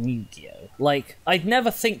like more Yu-Gi-Oh! Like, I'd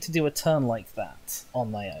never think to do a turn like that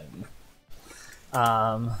on my own.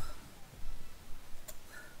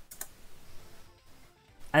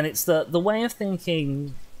 And it's the way of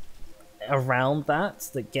thinking around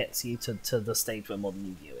that gets you to the stage where modern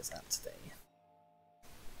Yu-Gi-Oh! Is at today.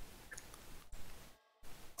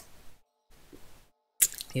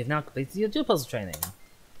 You've now completed your dual puzzle training.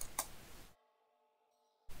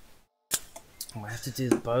 Oh, I have to do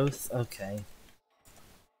both? Okay.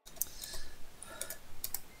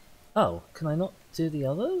 Oh, can I not do the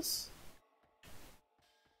others?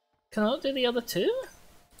 Can I not do the other two?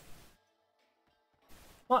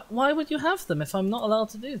 Why would you have them if I'm not allowed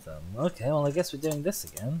to do them? Okay, well I guess we're doing this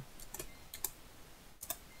again.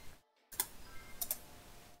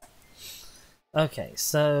 Okay,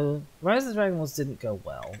 so Rise of the Dragon Balls didn't go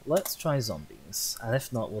well. Let's try zombies, and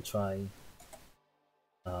if not, we'll try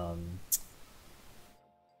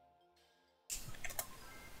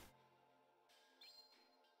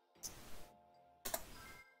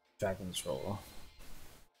Dragon's Roar.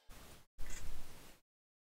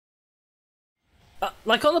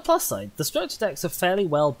 Like, on the plus side, the structure decks are fairly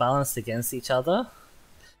well balanced against each other.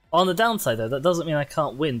 On the downside, though, that doesn't mean I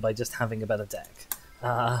can't win by just having a better deck.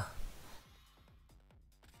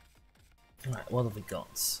 Right, what have we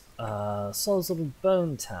got? Soul Zombie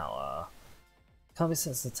Bone Tower. Can't be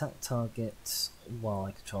sent to attack target while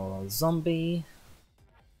I control a zombie.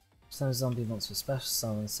 Send a zombie monster special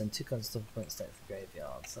summon, send 2 cards of points deck to the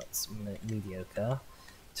graveyard. So that's mediocre.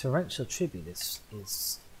 Torrential Tribute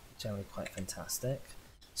is generally quite fantastic.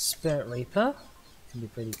 Spirit Reaper can be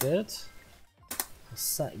pretty good. I'll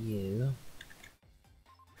set you.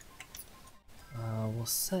 we'll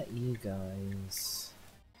set you guys.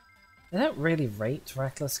 I don't really rate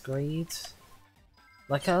Reckless Greed.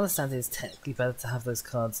 Like, I understand it's technically better to have those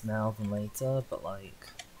cards now than later, but like,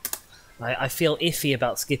 I feel iffy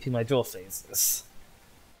about skipping my draw phases.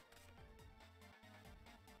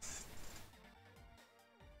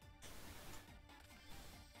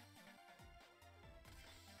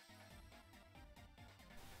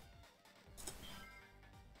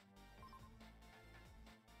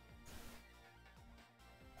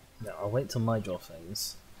 No, I'll wait till my draw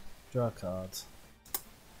phase. Draw a card.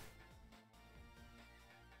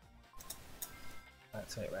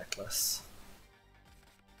 Activate Reckless.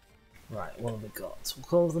 Right, what have we got? We'll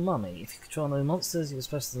call the Mummy. If you control no monsters, you can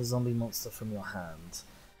special the zombie monster from your hand.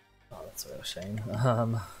 Oh, that's a real shame.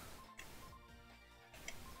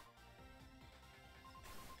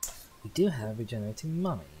 We do have regenerating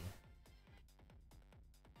Mummy.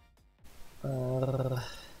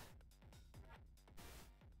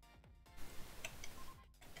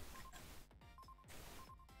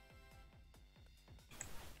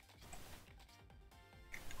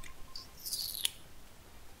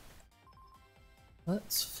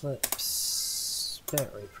 Let's flip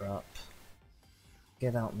Spirit Reaper up.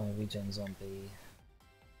 Get out my regen zombie.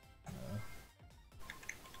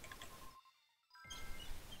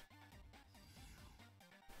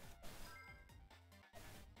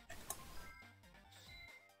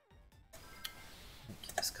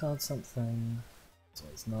 Discard something. It's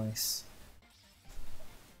always nice.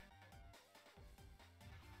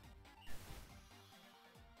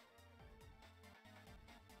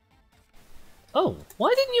 Oh,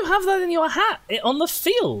 why didn't you have that in your hat on the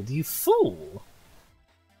field, you fool?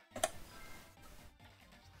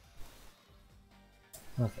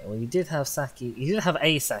 Okay, well you did have Saki. You did have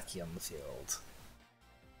a Saki on the field.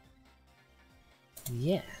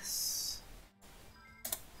 Yes.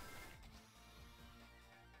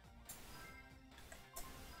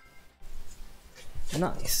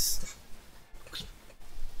 Nice.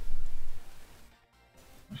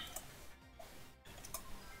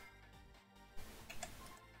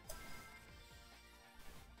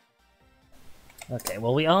 Okay,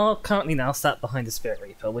 well we are currently now sat behind a Spirit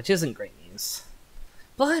Reaper, which isn't great news.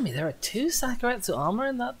 Blimey, there are 2 Sakuretsu armor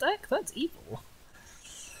in that deck? That's evil.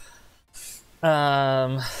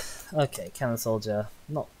 Okay, Cannon Soldier.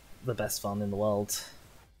 Not the best fun in the world.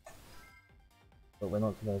 But we're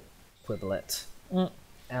not gonna quibble it.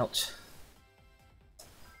 Ouch.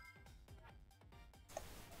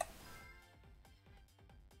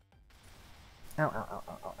 Ow, ow, ow,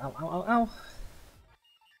 ow, ow, ow, ow, ow.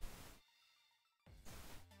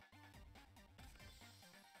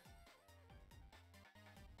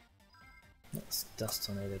 Let's Dust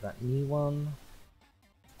Tornado that new one.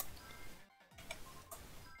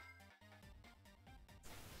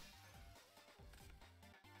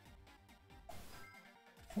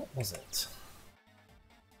 What was it?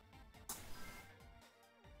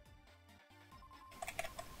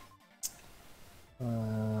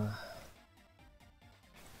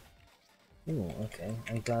 Ooh, okay.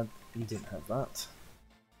 I'm glad you didn't have that.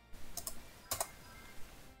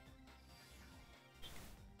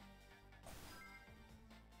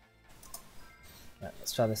 Right,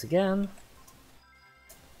 let's try this again.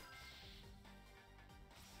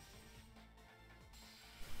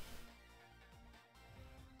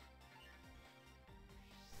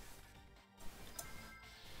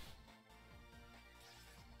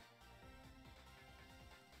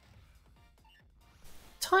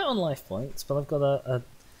 Tight on life points, but I've got a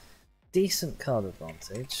decent card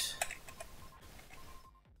advantage.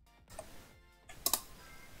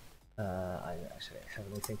 I actually don't have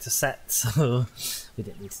anything to set, so we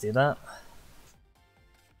didn't need to do that.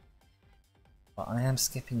 But I am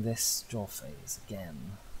skipping this draw phase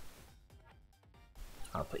again.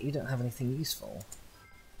 Oh, but you don't have anything useful.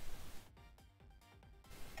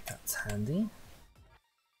 That's handy.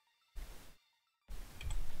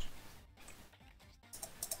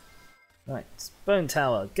 Right, Bone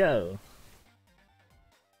Tower, go!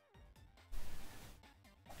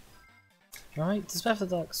 Right, dispel the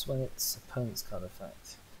ducks when it's opponent's card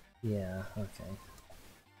effect. Yeah, okay.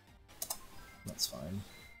 That's fine.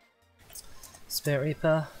 Spirit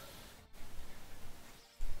Reaper.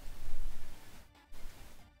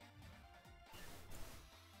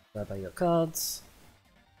 Bye bye your cards.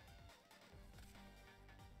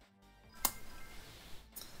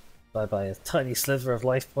 Bye bye a tiny sliver of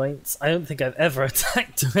life points. I don't think I've ever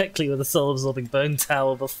attacked directly with a soul absorbing Bone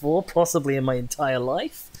Tower before, possibly in my entire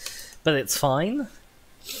life, but it's fine.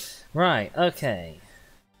 Right, okay.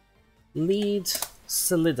 Lead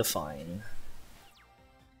solidifying.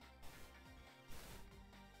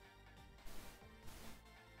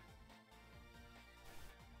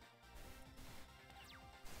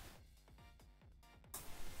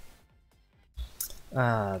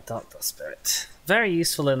 Ah, Dark Dust Spirit. Very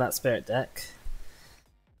useful in that spirit deck.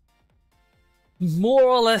 More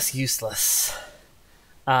or less useless.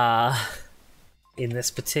 In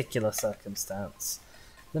this particular circumstance.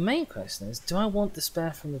 The main question is, do I want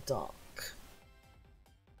Despair from the Dark?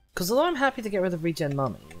 Because although I'm happy to get rid of Regen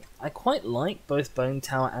Mummy, I quite like both Bone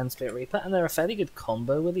Tower and Spirit Reaper, and they're a fairly good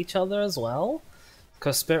combo with each other as well.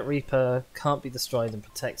 Because Spirit Reaper can't be destroyed and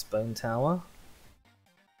protects Bone Tower.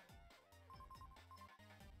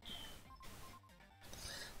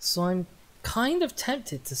 So I'm kind of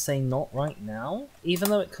tempted to say not right now, even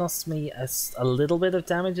though it costs me a little bit of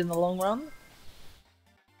damage in the long run.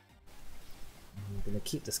 I'm going to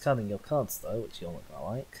keep discarding your cards though, which you're not going to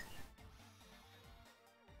like.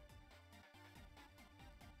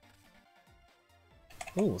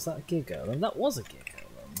 Oh, was that a Gear Golem? That was a Gear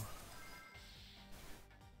Golem.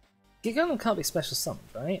 Gear Golem can't be special summoned,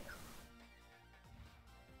 right?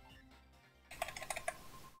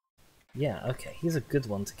 Yeah, okay, he's a good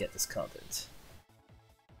one to get discarded.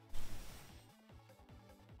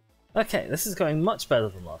 Okay, this is going much better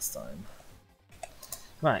than last time.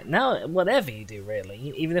 Right, now whatever you do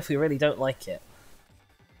really, even if we really don't like it,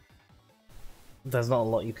 there's not a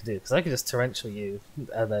lot you can do, because I could just torrential you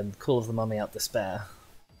and then Call of the Mummy out Despair.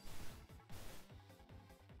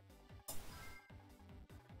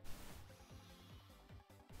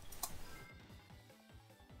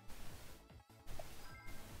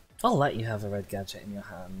 I'll let you have a red gadget in your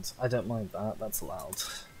hand. I don't mind that, that's allowed.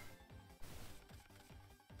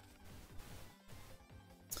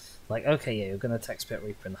 Like, okay, yeah, you're gonna attack Spirit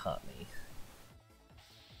Reaper and hurt me.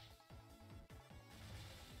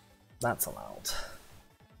 That's allowed.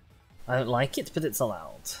 I don't like it, but it's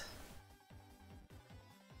allowed.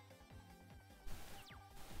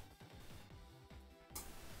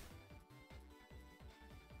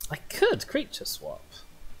 I could creature swap,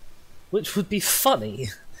 which would be funny.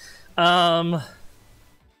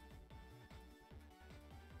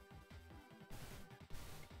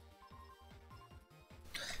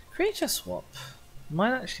 Creature swap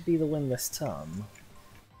might actually be the win this turn.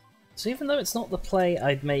 So even though it's not the play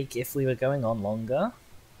I'd make if we were going on longer,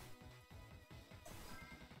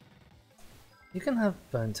 you can have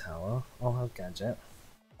Bone Tower, I'll have Gadget.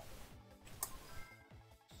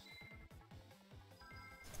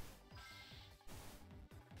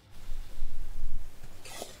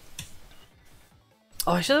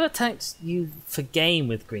 Oh, I should have attacked you for game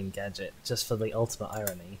with Green Gadget, just for the ultimate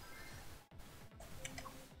irony.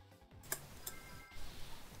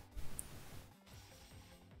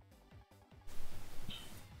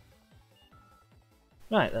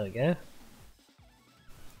 Right, there we go.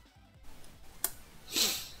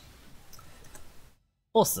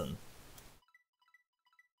 Awesome.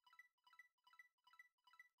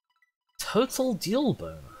 Total duel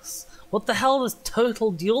bonus? What the hell does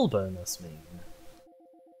total duel bonus mean?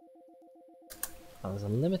 Oh, there's a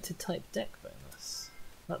limited type deck bonus.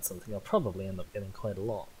 That's something I'll probably end up getting quite a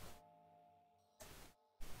lot.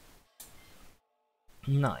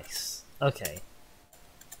 Nice. Okay.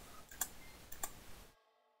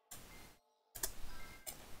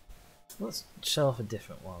 Let's show off a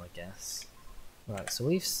different one, I guess. Right, so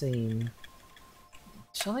we've seen...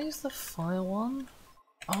 Shall I use the fire one?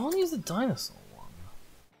 I want to use the dinosaur one.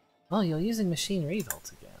 Oh, you're using Machine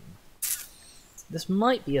Revolt again. This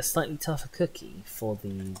might be a slightly tougher cookie for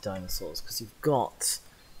the dinosaurs, because you've got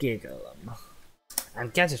Gear Golem.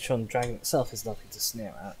 And Gadgetron Dragon itself is nothing to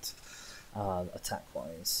sneer at,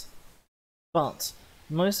 attack-wise. But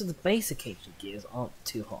most of the basic HP gears aren't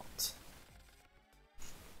too hot.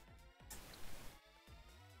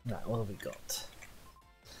 Right, what have we got?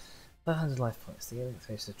 500 life points. The enemy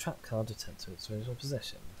faces a trap card returned to its original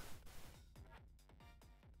position.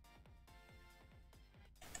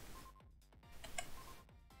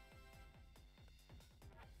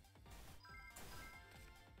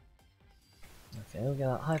 Okay, we'll get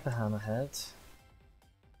out Hyper Hammerhead.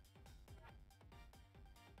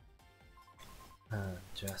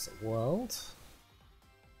 Jurassic World.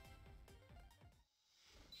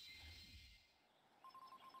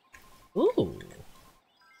 Ooh!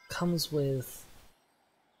 Comes with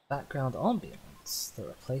background ambience that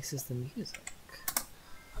replaces the music.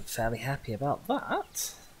 I'm fairly happy about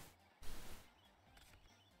that.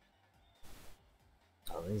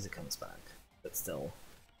 Oh, the music comes back, but still.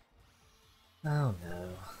 Oh no.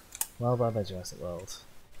 Well, bye bye Jurassic World.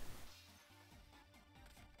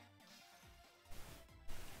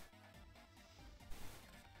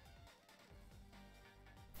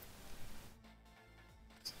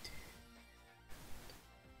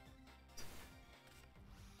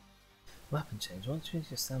 Weapon change. Once you finish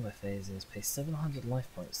your standby phases, pay 700 life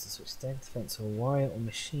points to switch daily defense to a warrior or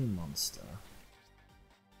machine monster.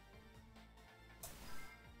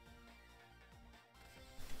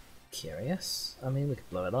 Curious. I mean, we could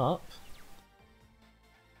blow it up.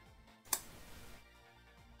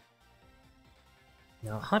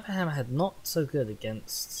 Now, Hyper Hammerhead not so good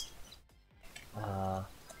against the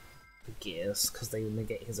gears because they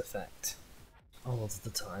negate his effect a lot of the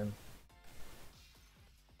time.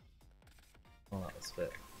 Oh, that was a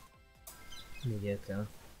bit mediocre.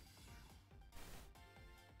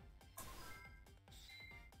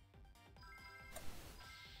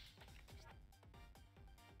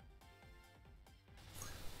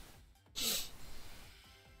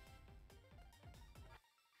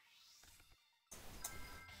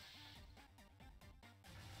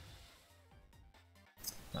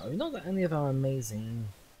 Now, we've not got any of our amazing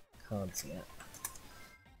cards yet.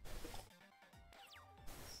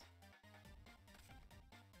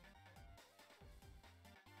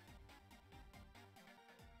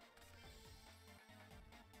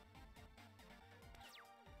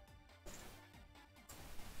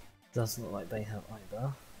 Doesn't look like they have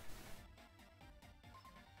either.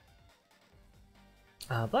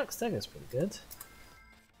 Black Stego's pretty good.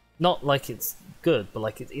 Not like it's good, but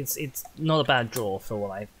like it's not a bad draw for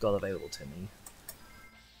what I've got available to me.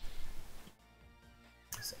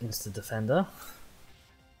 It's Insta Defender.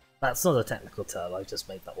 That's not a technical term, I just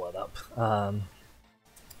made that word up.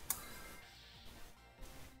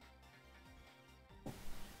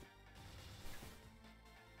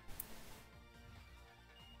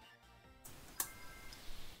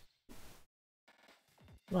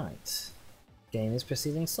 Right. Game is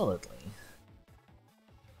proceeding solidly.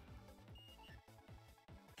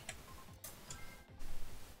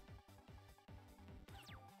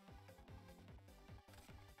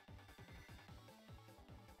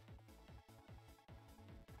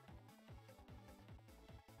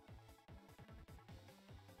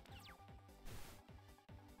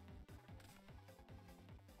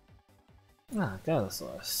 Ah,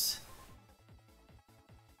 Gyrosaurus.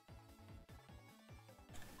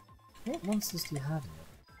 What monsters do you have in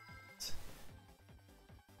it?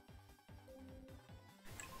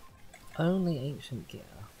 Only Ancient Gear.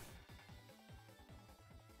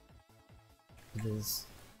 It is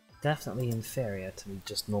definitely inferior to me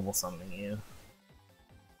just normal summoning you.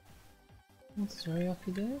 What does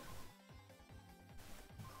Ryoku do?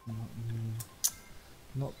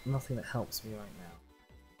 Nothing that helps me right now.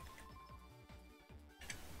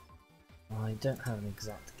 I don't have an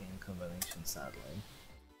exact game combination, sadly.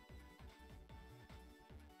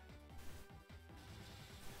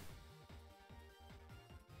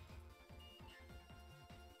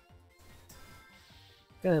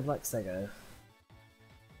 Go Black Stego.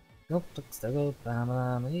 Yup, Black Stego, bam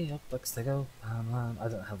lam, yup, Black Stego, bam lam. I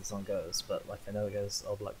don't know how the song goes, but like I know it goes,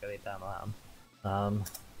 oh Black Belly, bam lam.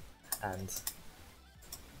 And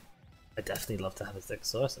I definitely love to have a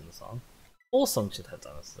Stegosaurus in the song. All songs should have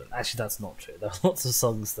dinosaurs. Actually, that's not true. There are lots of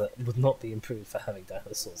songs that would not be improved for having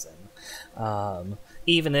dinosaurs in.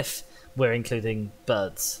 Even if we're including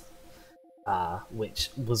birds, which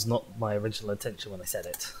was not my original intention when I said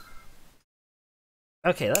it.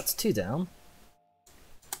 Okay, that's 2 down.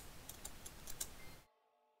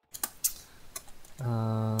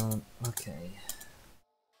 Okay.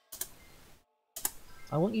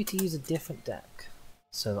 I want you to use a different deck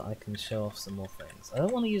so that I can show off some more things. I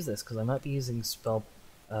don't want to use this because I might be using spell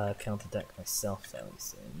counter deck myself fairly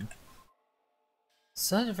soon.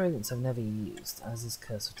 Surge of Radiance I've never used, as is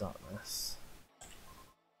Curse of Darkness.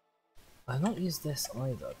 I've not used this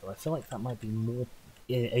either, but I feel like that might be more,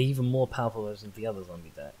 an even more powerful version of the other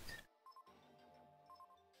zombie deck.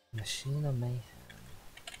 Machine of Mayhem.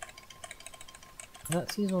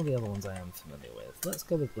 Let's use one of the other ones I am familiar with. Let's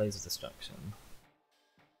go with Blaze of Destruction.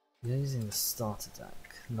 You're using the starter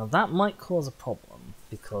deck. Now that might cause a problem,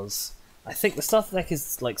 because I think the starter deck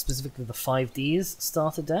is like specifically the 5Ds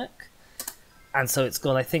starter deck, and so it's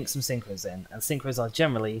got I think some synchros in, and synchros are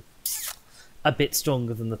generally a bit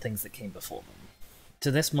stronger than the things that came before them.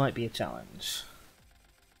 So this might be a challenge.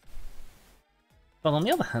 But on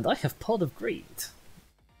the other hand, I have Pod of Greed,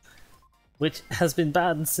 which has been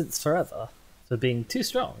banned since forever for being too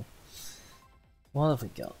strong. What have we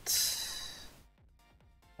got?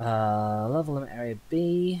 Level limit area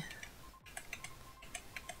B.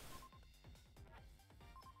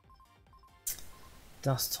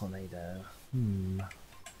 Dust Tornado.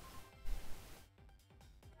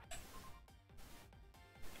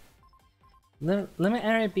 Limit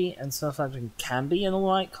area B and Self-Flagellation can be an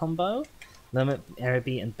alright combo. Limit area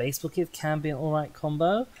B and Baseball Kid can be an alright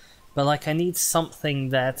combo. But like, I need something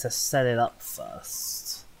there to set it up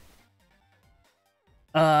first.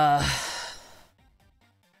 I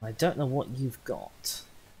don't know what you've got.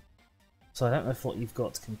 So I don't know if what you've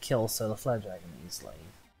got can kill Solar Flare Dragon easily.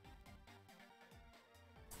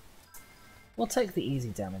 We'll take the easy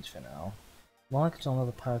damage for now. While I control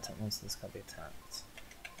another Pyrotech monster that's gotta be attacked.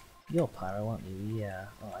 You're Pyro, aren't you? Yeah.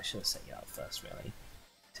 Oh, I should have set you up first, really.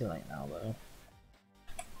 Too late now, though.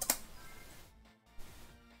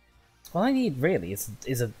 What I need, really,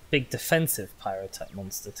 is a big defensive Pyrotech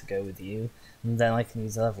monster to go with you, and then I can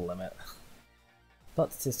use a level limit.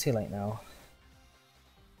 But it is too late now.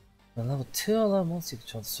 The level 2 allow monster you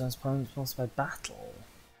control destroys opponent's monster by battle.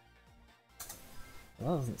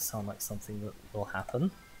 Well, that doesn't sound like something that will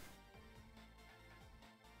happen.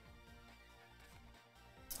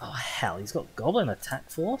 Oh hell, he's got Goblin attack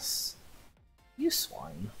force? You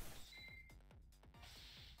swine.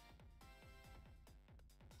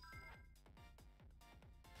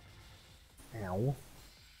 Ow.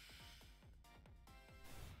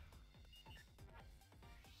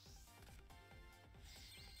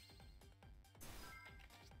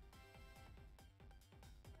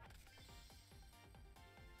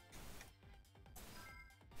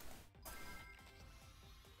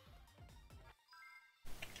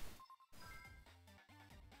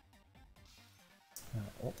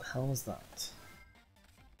 What the hell was that?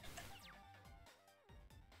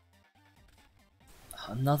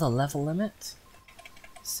 Another level limit?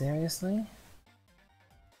 Seriously?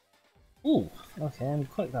 Ooh, okay, I'm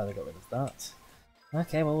quite glad I got rid of that.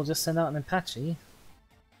 Okay, well we'll just send out an Apache.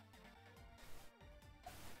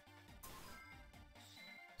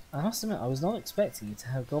 I must admit, I was not expecting you to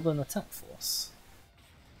have Goblin attack force.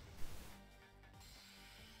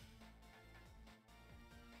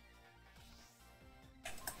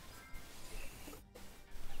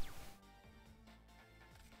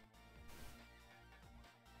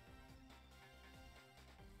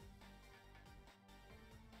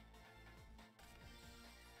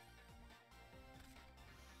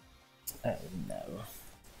 Oh no.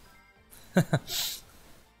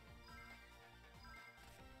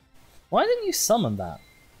 Why didn't you summon that?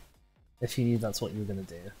 If you knew that's what you were gonna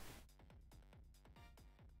do.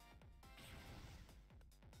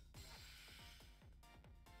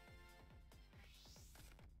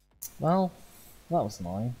 Well, that was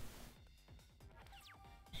annoying.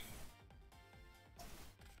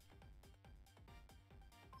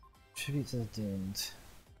 Tribute to the Doomed.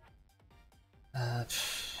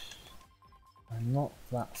 I'm not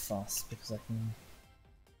that fussed because I can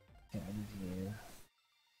get rid of you.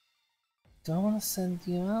 Do I want to send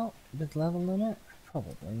you out with level limit?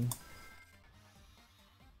 Probably.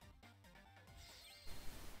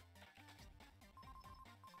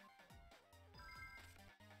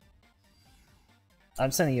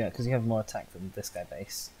 I'm sending you out because you have more attack than this guy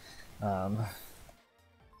base.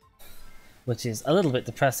 Which is a little bit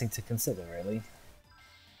depressing to consider, really.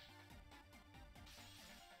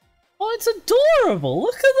 Oh, it's adorable!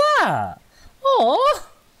 Look at that! Aww!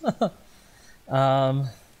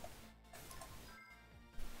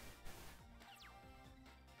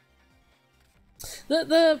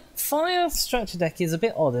 The fire structure deck is a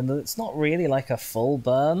bit odd in that it's not really like a full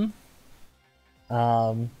burn.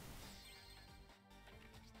 Like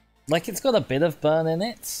it's got a bit of burn in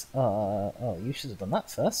it. Oh, you should have done that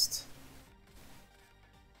first.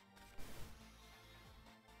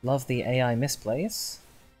 Love the AI misplays.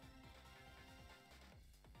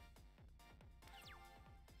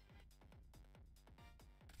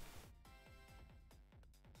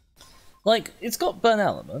 Like, it's got burn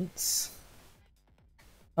elements.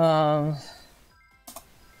 Let's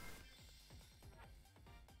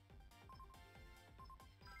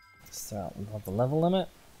throw out the level limit.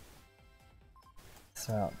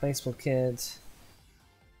 Throw out Baseball Kid.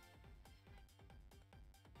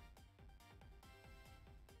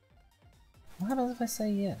 What happens if I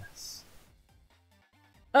say yes?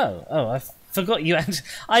 Oh, I forgot you actually.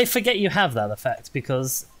 I forget you have that effect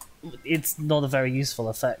because it's not a very useful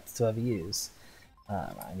effect to ever use.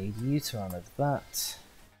 I need you to run over that.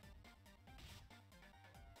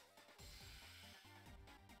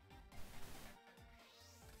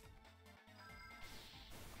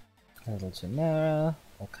 A little Chimera,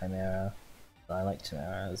 or Chimera. But I like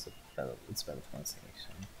Chimera, it's better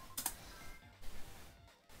pronunciation.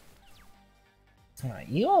 Alright,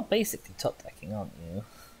 you are basically top decking, aren't you?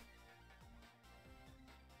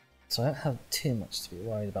 So I don't have too much to be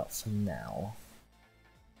worried about for now.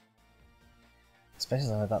 Especially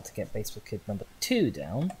as I'm about to get Baseball Kid number 2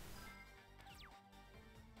 down.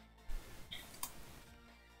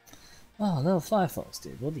 Oh, little Firefox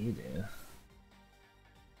dude, what do you do?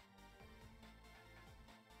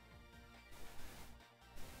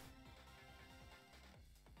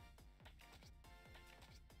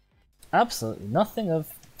 Absolutely nothing of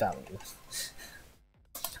value.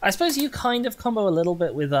 I suppose you kind of combo a little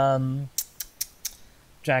bit with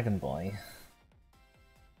Dragon Boy.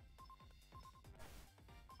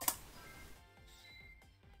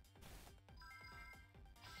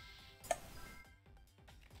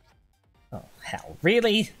 Oh hell,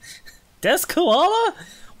 really? Des Koala?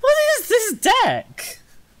 What is this deck?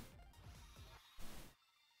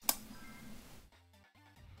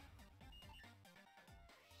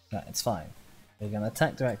 Right, it's fine. We're gonna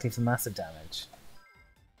attack directly for massive damage.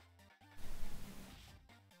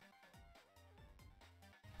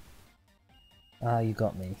 Ah, you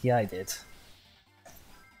got me. Yeah, I did.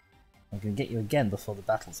 I'm gonna get you again before the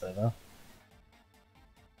battle's over.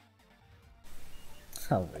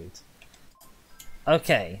 How rude.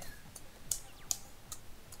 Okay.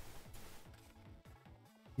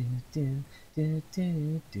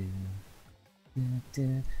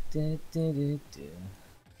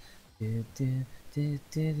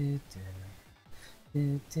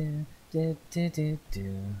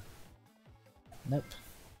 Nope.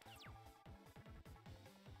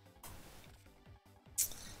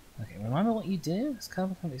 Okay, remember what you do? This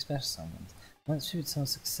card can be special summoned. Once you've summon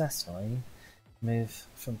successfully, move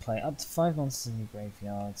from play up to 5 monsters in your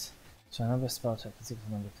graveyard. So a number of spell check, particular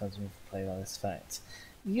number of cards removed from play by this effect.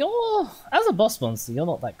 You're, as a boss monster, you're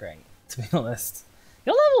not that great, to be honest.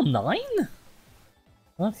 You're level 9?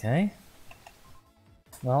 Okay.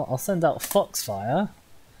 Well, I'll send out Foxfire.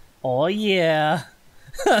 Oh yeah!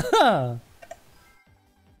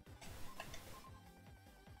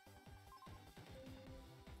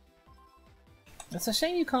 It's a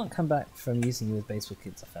shame you can't come back from using you with Baseball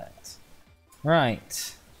Kid's effect.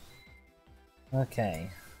 Right.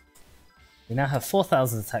 Okay. We now have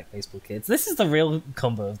 4,000 attack Baseball Kids. This is the real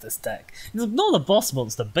combo of this deck. It's not the boss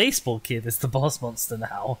monster, Baseball Kid is the boss monster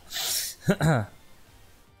now. I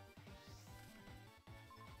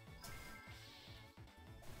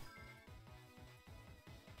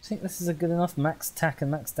think this is a good enough max attack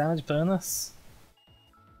and max damage bonus.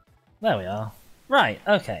 There we are. Right,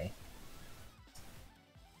 okay.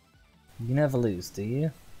 You never lose, do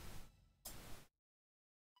you?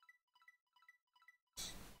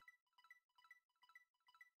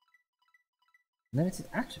 Limited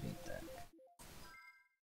attribute deck.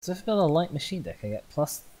 So if I build a light machine deck, I get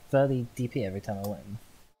plus 30 DP every time I win.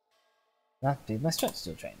 That'd be my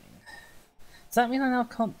strategy training. Does that mean I now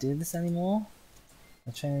can't do this anymore?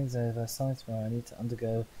 My training's over, starting tomorrow, I need to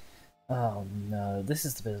undergo... Oh no, this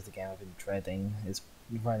is the bit of the game I've been dreading, is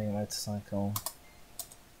riding a motorcycle.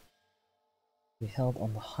 We held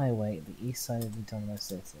on the highway at the east side of the Domino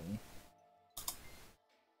City.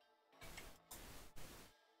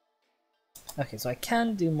 Okay, so I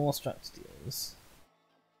can do more structure deals.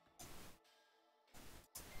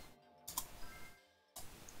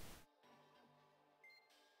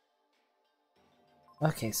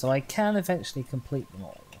 Okay, so I can eventually complete them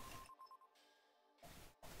all.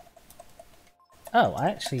 Oh, I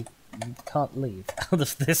actually can't leave out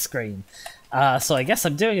of this screen. So I guess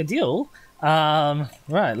I'm doing a duel.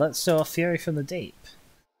 Right, let's show off Fury from the Deep.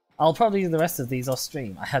 I'll probably do the rest of these off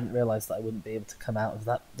stream. I hadn't realised that I wouldn't be able to come out of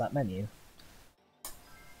that menu.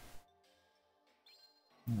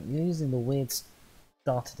 You're using the weird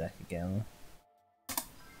starter deck again.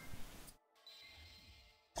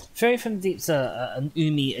 Fury from the Deep's an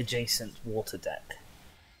Umi adjacent water deck.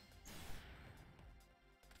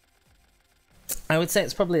 I would say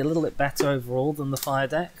it's probably a little bit better overall than the fire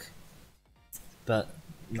deck, but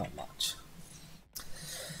not much.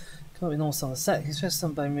 Come up with normal on the set. You special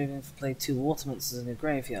summon by moving for play 2 water monsters in your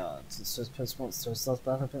graveyard. So post monster starts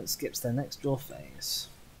battle, opponent skips their next draw phase.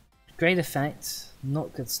 Great effect,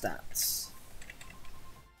 not good stats.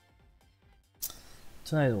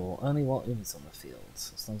 Tornado Wall, only while Umi's on the field.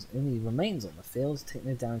 As long as Umi remains on the field, take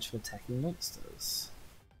no damage from attacking monsters.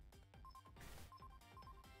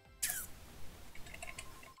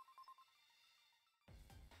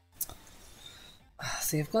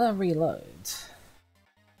 See, I've got to reload.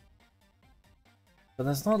 But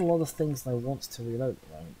there's not a lot of things I want to reload at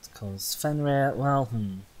the moment, because Fenrir, well,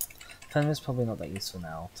 Fenrir's probably not that useful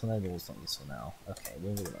now. Tornado Wall's not useful now. Okay,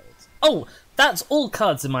 we'll reload. Oh! That's all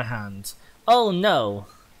cards in my hand! Oh no!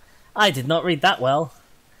 I did not read that well.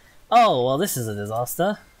 Oh, well this is a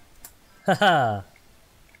disaster. Haha.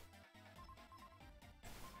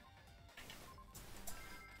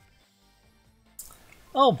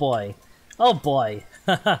 Oh boy. Oh boy.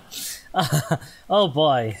 Oh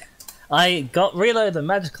boy. I got Reload and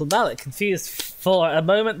Magical Mallet confused for a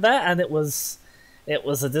moment there, and it was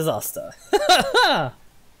a disaster.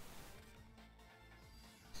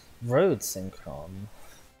 Road Synchron.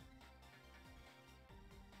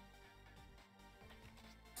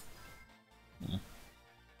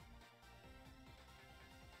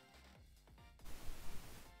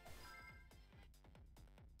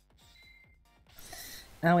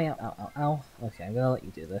 Owie, ow, ow, ow, ow. Okay, I'm gonna let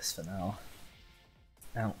you do this for now.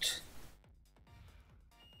 Ouch.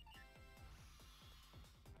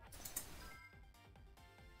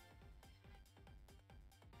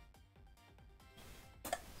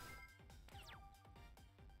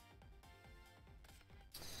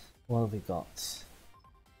 What have we got?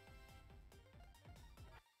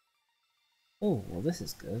 Oh, well this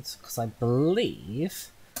is good, because I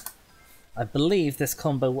believe this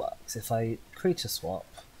combo works. If I creature swap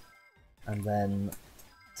and then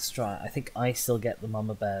destroy, I think I still get the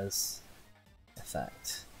Mama Bear's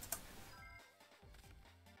effect.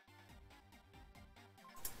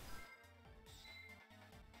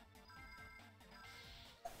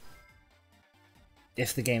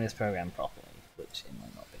 If the game is programmed properly, which it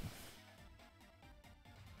might not be.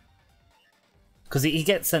 Because he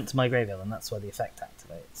gets sent to my graveyard and that's where the effect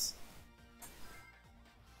activates.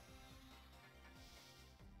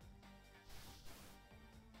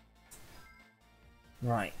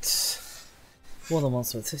 Right. Water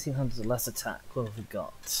monster with 1500 or less attack. What have we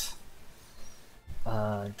got?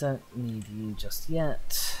 Don't need you just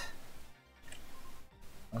yet.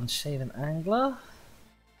 Unshaven Angler.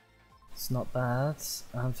 It's not bad.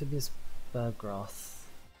 Amphibious Bergroth.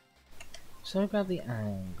 Shall we grab the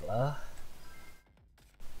Angler?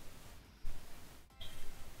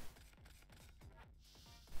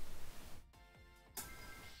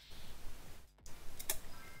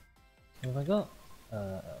 What have I got?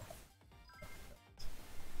 Oh.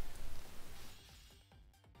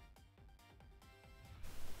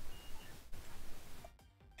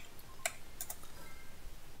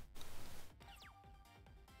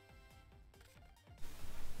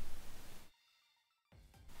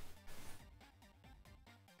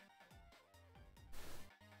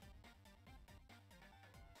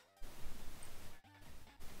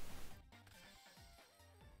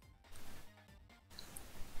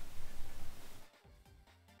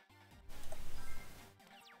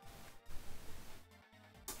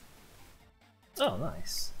 Oh,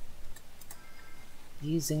 nice.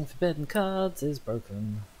 Using forbidden cards is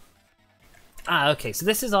broken. Ah, okay, so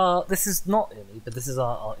this is not Umi, but this is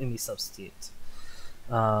our Umi substitute.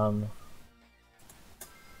 So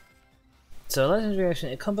Legendary Ocean,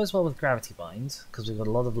 it combos well with Gravity Bind, because we've got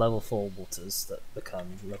a lot of level 4 waters that become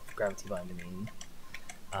Gravity Bind immune.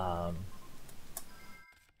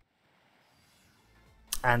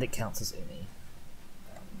 And it counts as Umi.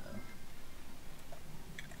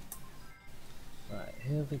 Right,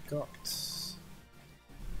 who have we got?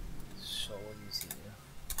 Sure, we'll use you.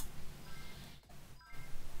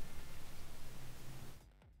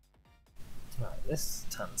 Right, this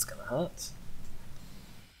turn's gonna hurt.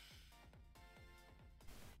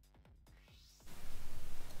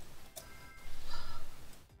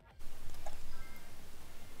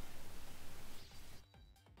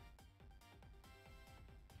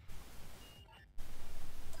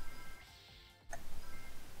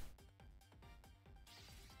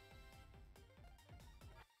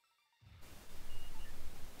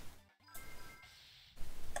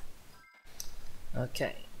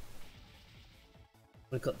 Okay.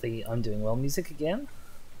 We've got the I'm Doing Well music again,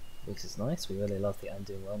 which is nice. We really love the I'm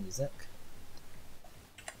Doing Well music.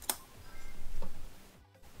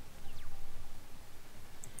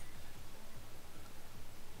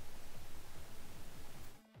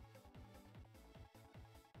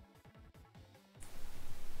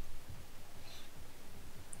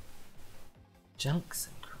 Junk Synchron.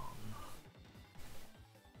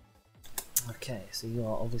 Okay, so you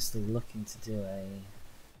are obviously looking to do a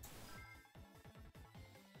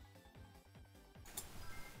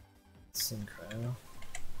synchro.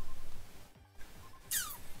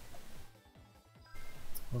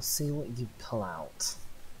 We'll see what you pull out.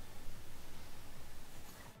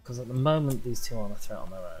 Because at the moment these two aren't a threat on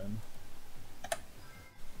their own.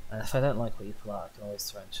 And if I don't like what you pull out, I can always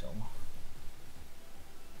torrential.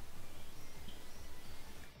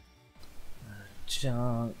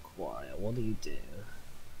 Junk Wire, what do you do?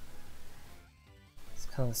 It's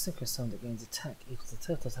kind of a synchro sound that gains attack equal to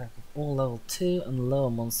total attack of all level 2 and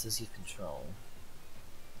lower monsters you control.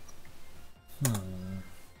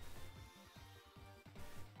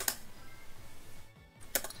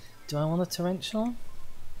 Do I want a torrential?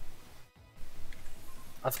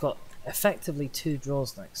 I've got effectively 2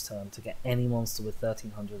 draws next turn to get any monster with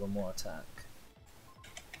 1300 or more attack.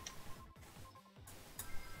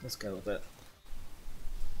 Let's go with it.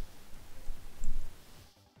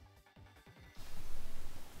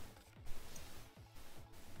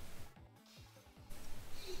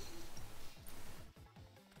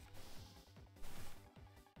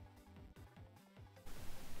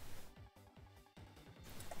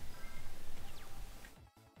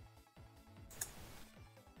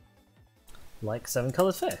 Like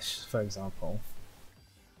 7-colored fish, for example.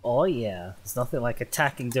 Oh yeah, there's nothing like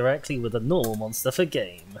attacking directly with a normal monster for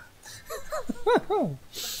game.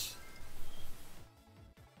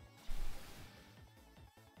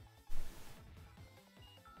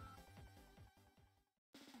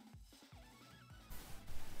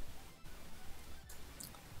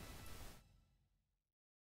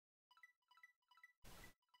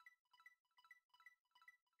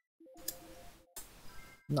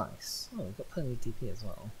 Nice. Oh, we've got plenty of DP as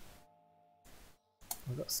well.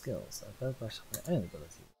 We've got skills. I've got brush up my own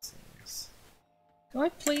ability, it seems. Can I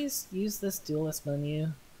please use this duelist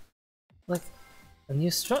menu? Like, a new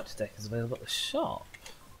structure deck is available at the shop.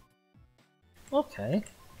 Okay.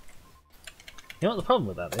 You know what the problem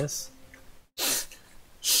with that is?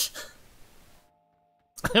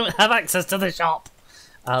 I don't have access to the shop!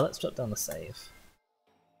 Let's drop down the save.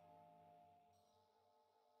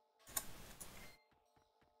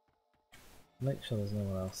 Make sure there's no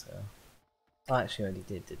one else here. I actually already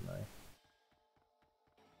did, didn't I?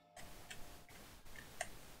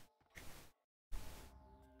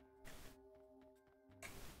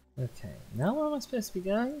 Okay, now where am I supposed to be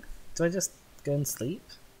going? Do I just go and sleep?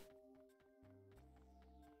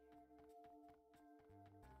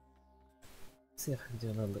 Let's see if I can do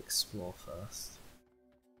a little explore first.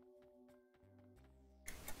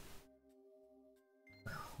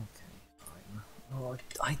 Okay, fine. Oh,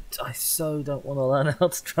 I so don't want to learn how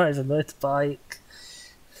to drive a motorbike.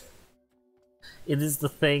 It is the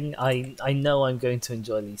thing I know I'm going to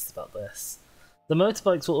enjoy least about this. The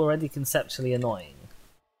motorbikes were already conceptually annoying.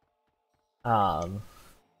 Now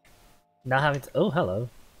having to— oh, hello.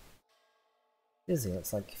 Izzy,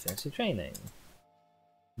 looks like you finished your training.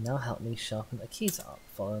 Now help me sharpen Arcadia up.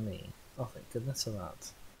 Follow me. Oh, thank goodness for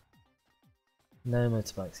that. No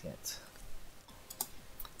motorbikes yet.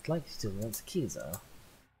 I'd like you to do once Arcadia.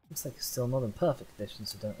 Looks like you're still not in perfect condition,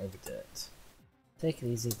 so don't overdo it. Take it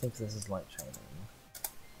easy, think of this as light training.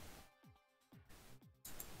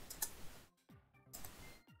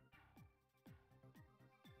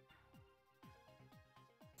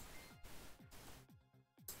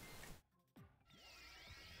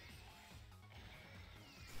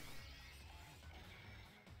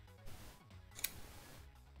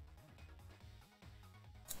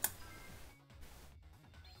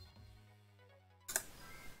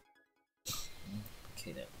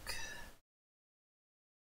 Okey-doke.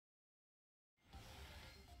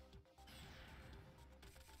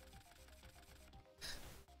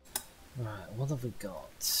 Right, what have we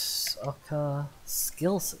got? Arca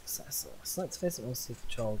skill successor. Select face it once you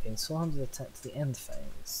control, gains 400 attack to the end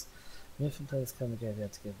phase. Move from player's card in the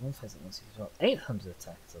graveyard to give one face it once you control 800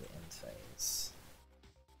 attack to the end phase.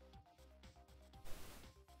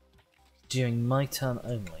 During my turn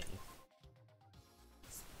only.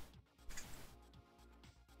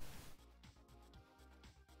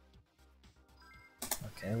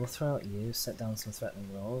 Okay, we'll throw out you, set down some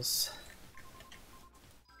threatening rolls.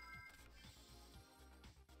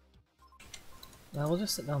 Now we'll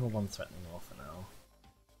just set down the one threatening roll for now.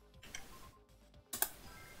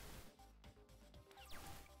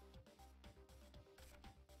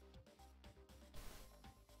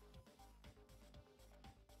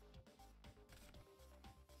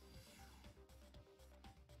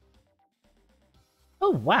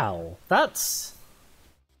 Oh wow, that's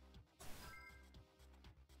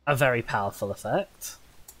a very powerful effect.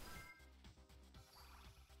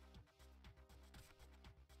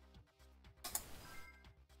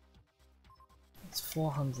 It's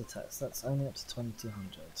 400 attacks, that's only up to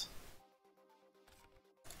 2200.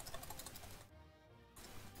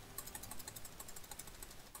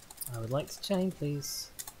 I would like to chain, please.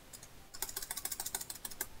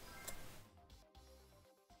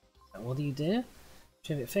 And what do you do?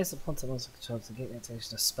 Tribute face upon the monster control to get the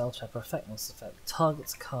activation of spell trap or effect monster effect.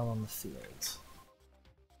 Targets card on the field.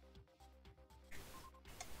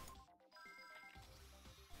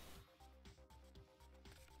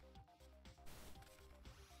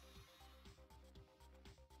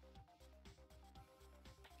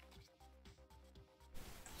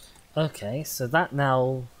 Okay, so that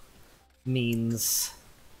now means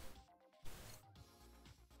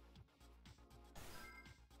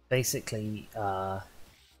basically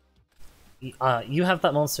you have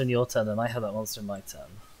that monster in your turn and I have that monster in my turn.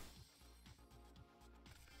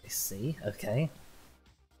 I see, okay.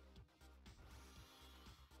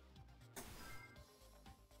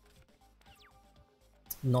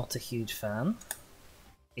 Not a huge fan,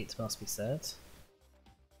 it must be said.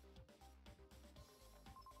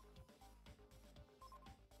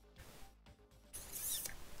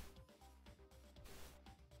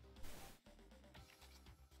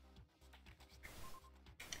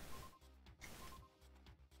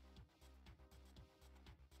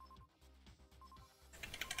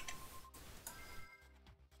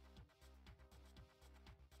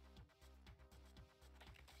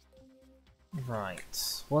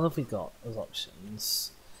 Right, what have we got as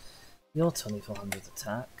options? Your 2400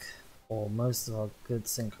 attack, or most of our good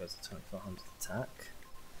synchros are 2400 attack.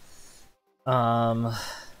 I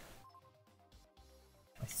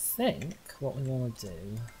think what we want to do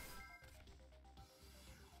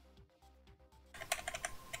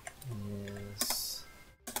is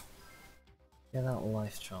get out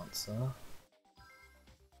life transfer.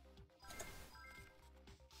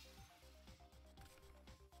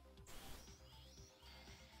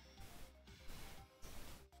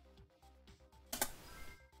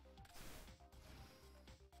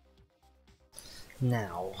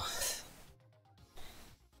 Now,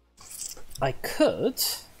 I could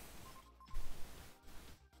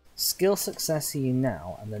skill successor you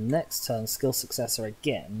now, and the next turn skill successor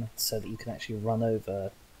again, so that you can actually run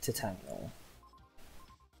over Titanial.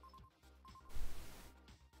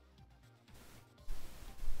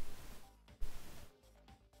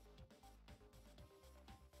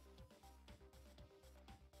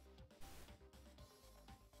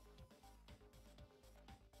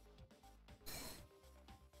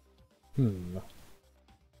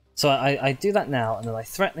 So I do that now, and then I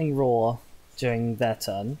threatening roar during their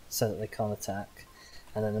turn, so that they can't attack.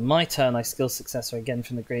 And then in my turn, I skill successor again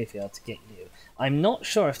from the graveyard to get you. I'm not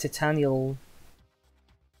sure if Titanial...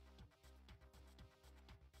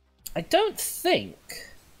 I don't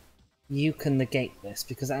think you can negate this,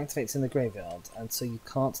 because it activates in the graveyard, and so you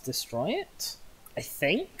can't destroy it? I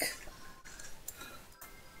think?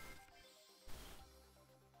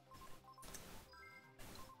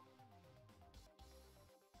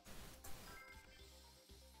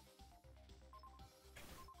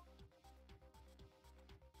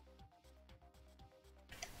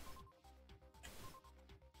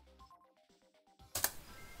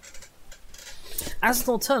 As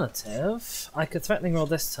an alternative, I could threatening roll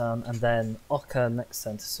this turn and then Ocker next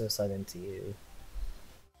turn to suicide into you.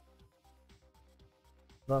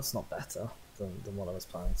 That's not better than what I was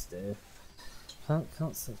planning to do.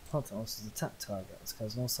 Can't set part monsters attack targets,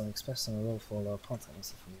 because also especially on a roll for lower part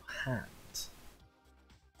monster from your hand.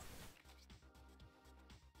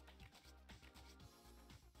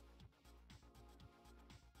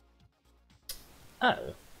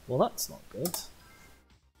 Oh, well that's not good.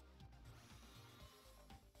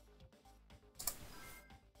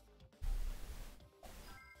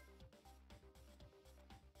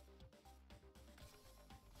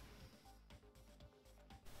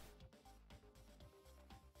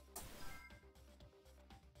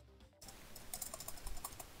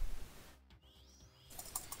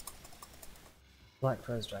 Black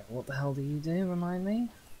Rose Dragon, what the hell do you do, remind me?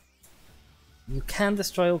 You can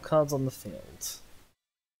destroy all cards on the field.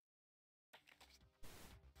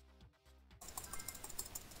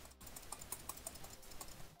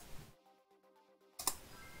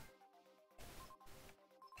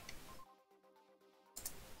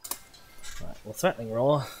 Right, well, threatening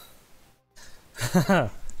roar.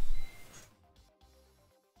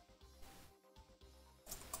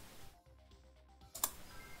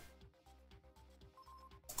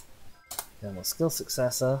 Then we'll skill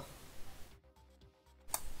successor.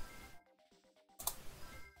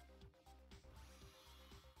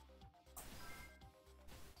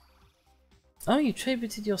 Oh, you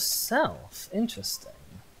tributed yourself. Interesting.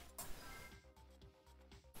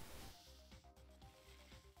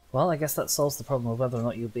 Well, I guess that solves the problem of whether or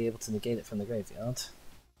not you'll be able to negate it from the graveyard.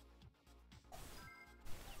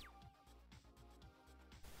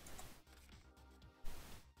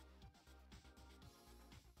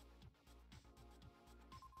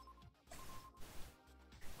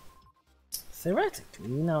 Theoretically,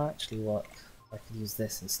 you know actually what, I could use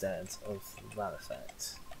this instead of that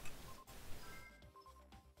effect.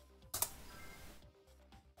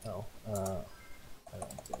 Oh, I don't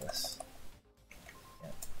want to do this.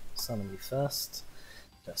 Yep. Summon you first,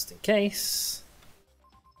 just in case.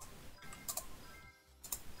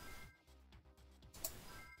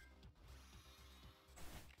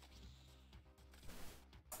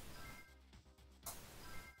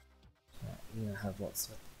 Right, you now have lots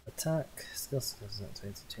of attack, skill skills not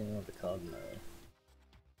 22 on the card, no.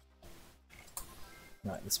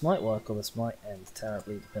 Right, this might work or this might end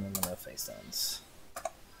terribly depending on their face downs.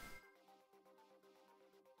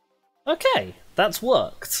 Okay, that's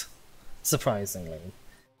worked, surprisingly.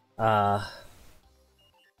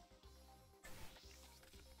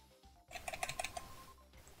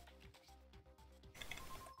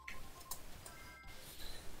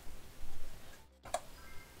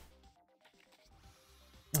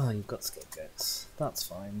 Oh, you've got scapegoats. That's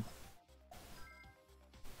fine.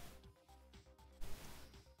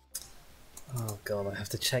 Oh god, I have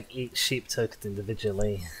to check each sheep token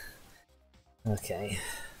individually. Okay.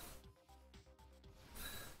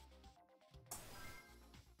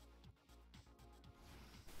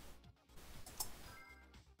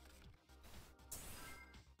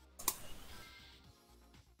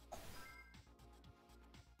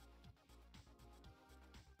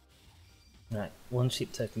 Right, one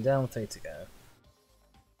sheep token down, 3 to go.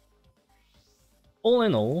 All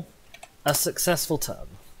in all, a successful turn.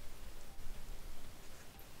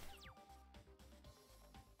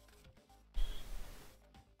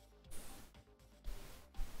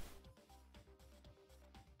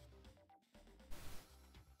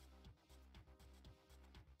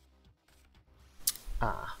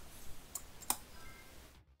 Ah.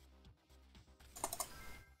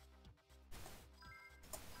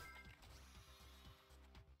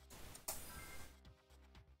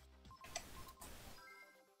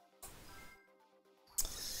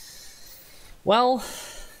 Well,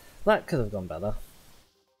 that could have gone better.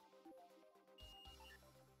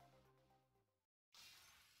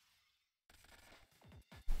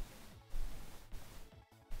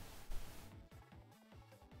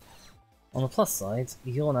 On the plus side,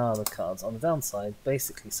 you're now out of the cards. On the downside,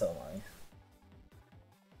 basically so am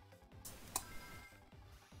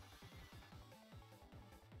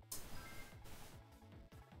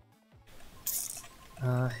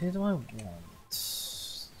I. Who do I want?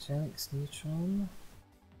 Genix Neutron?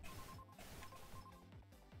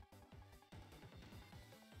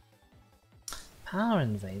 Power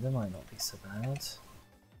Invader might not be so bad.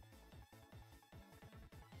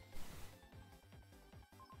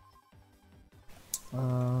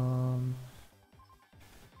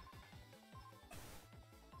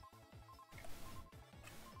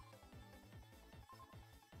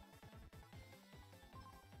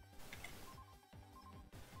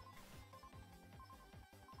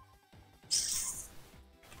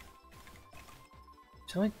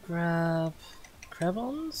 Shall I grab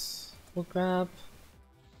Krebons? We'll grab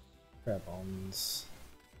Krebons.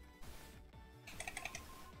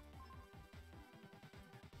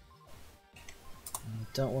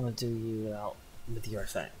 Don't want to do you without with your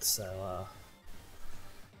effect, so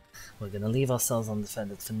we're gonna leave ourselves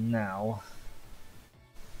undefended for now.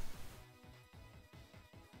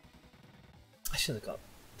 I should have got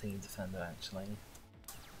the defender actually.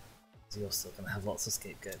 You're still gonna have lots of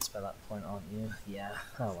scapegoats by that point, aren't you? Yeah.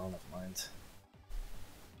 Oh well, never mind.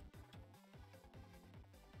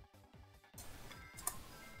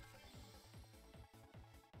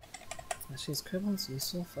 Actually, is Krebons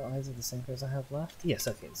useful for either of the synchros I have left? Yes,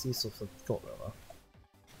 okay, it's useful for Thought Roller.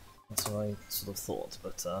 That's what I sort of thought,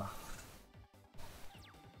 but I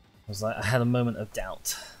was like, I had a moment of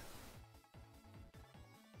doubt.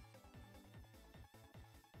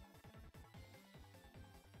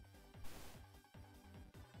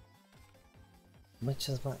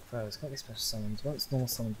 Witch's Black Rose can't be special summoned. Once normal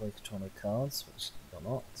summoned by control no cards, which you're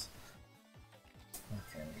not.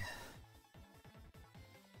 Okay.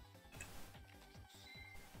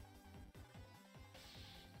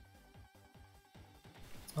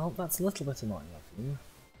 Well, that's a little bit annoying of you.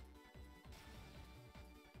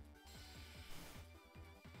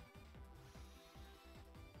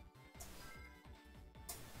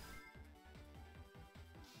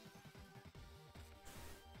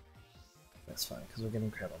 That's fine, because we're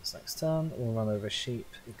getting Krebons next turn. We'll run over a sheep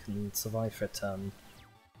who can survive for a turn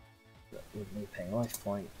with me paying life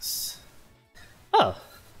points. Oh!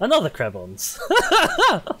 Another Krebons!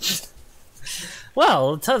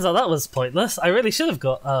 Well, it turns out that was pointless. I really should have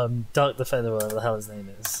got Dark Defender, whatever the hell his name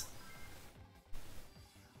is.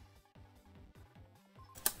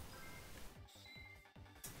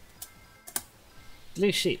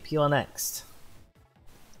 Blue Sheep, you are next.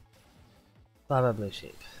 Bye bye, Blue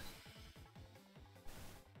Sheep.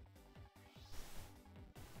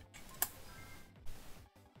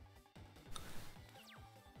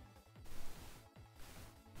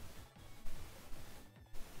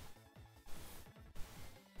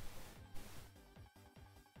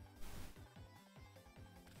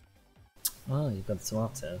 Oh, you've got a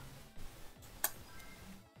tomato.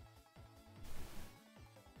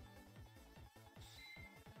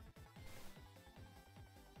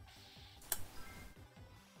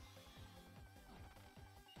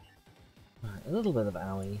 Right, a little bit of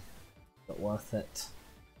owie, but worth it.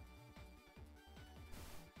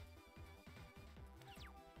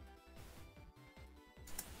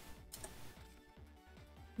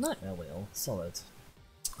 Nightmare Wheel, solid.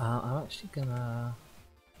 I'm actually gonna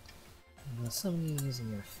summon you using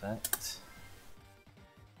your effect.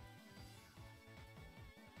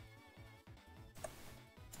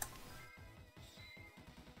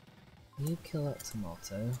 You kill that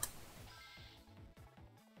tomato.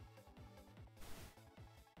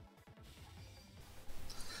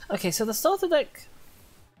 Okay, so the starter deck.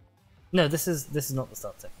 No, this is not the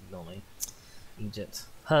starter deck. Ignore me, Egypt.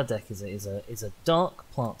 Her deck is a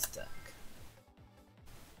dark plant deck.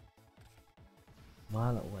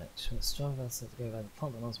 Violet Witch. When it's strong, that's to go by the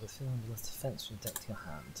plant that runs with feeling less defense from deck to your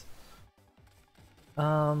hand.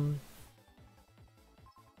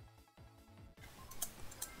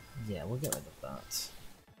 Yeah, we'll get rid of that.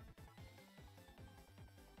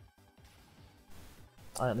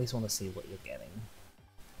 I at least want to see what you're getting.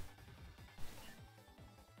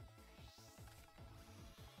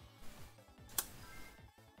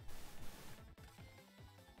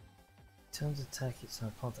 Turns attack each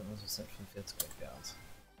time a plant that runs with sent from field to graveyard.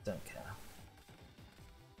 Don't care.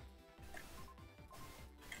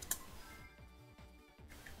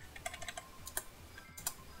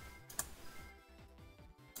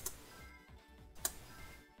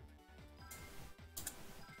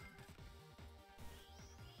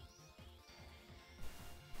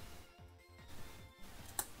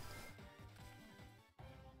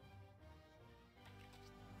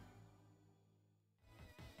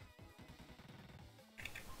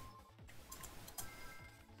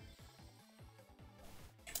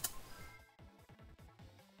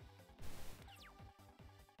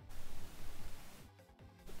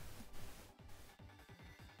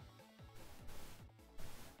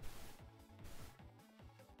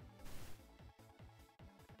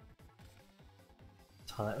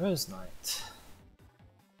 Twilight Rose Knight.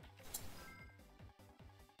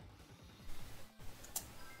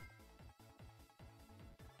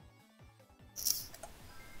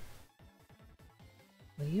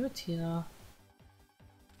 Are you a Tina?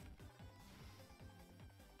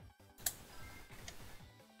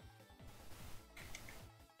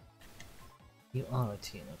 You are a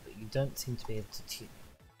Tina, but you don't seem to be able to tune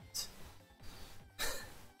it.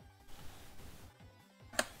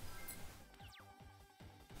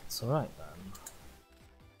 It's alright then.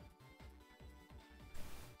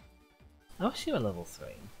 I wish you were level 3.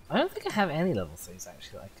 I don't think I have any level 3s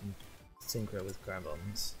actually that I can synchro with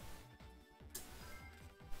grab-ons.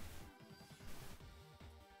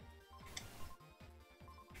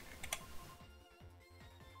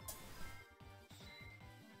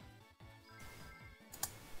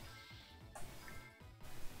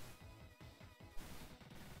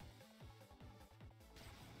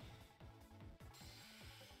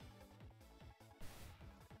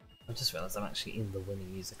 I just realised I'm actually in the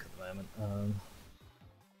winning music at the moment.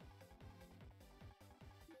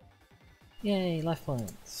 Yay, life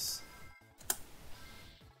points!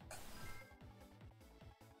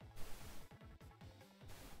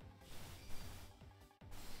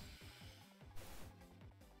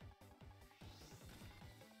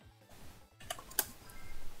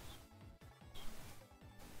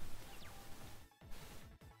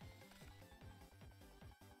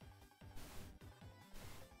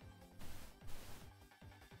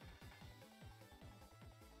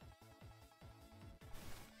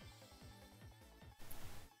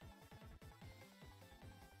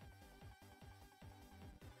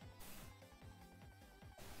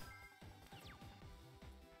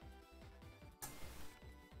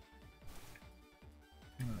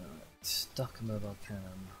 Stuck a mobile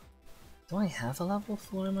cannon. Do I have a level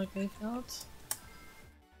 4 in my graveyard?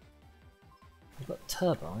 I've got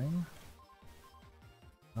Turbine.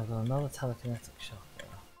 I've got another telekinetic shocker.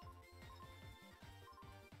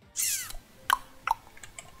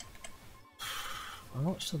 I'm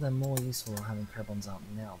not sure they're more useful than having Prebons out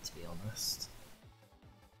now, to be honest.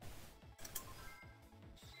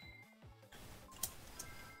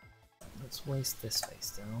 Let's waste this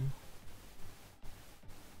face down.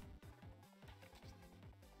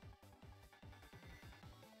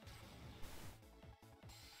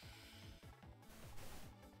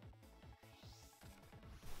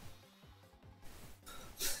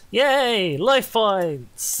 Yay! Life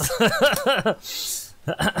points! Right,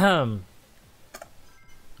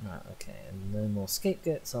 okay, and no more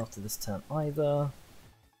scapegoats after this turn either.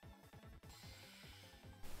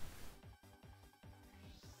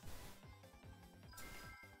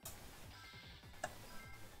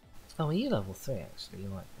 Oh, are you level 3 actually? You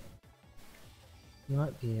might be. You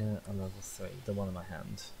might be a level 3, the one in my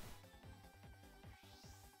hand.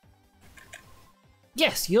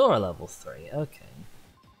 Yes, you're a level 3, okay.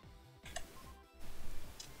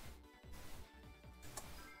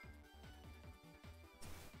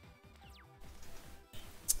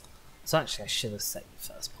 So actually I should have set you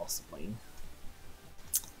first, possibly.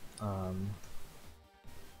 Because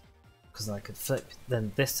then I could flip,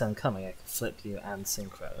 then this turn coming I could flip you and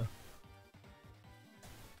synchro.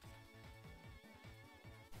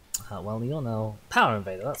 Well, you're now Power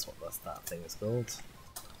Invader, that's what that thing is called.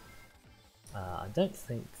 I don't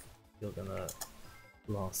think you're gonna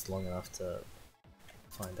last long enough to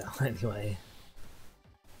find out anyway.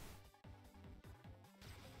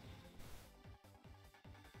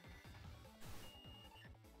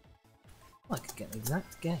 I could get an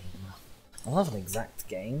exact game. I love an exact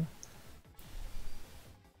game.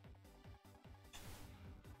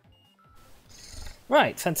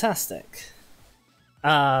 Right, fantastic.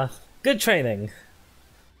 Good training.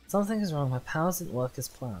 Something is wrong, my powers didn't work as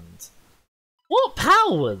planned. What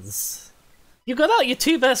powers? You got out your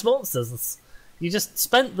 2 best monsters. You just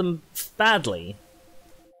spent them badly.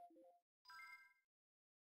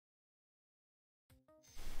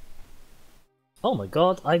 Oh my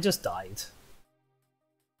god, I just died.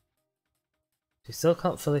 She still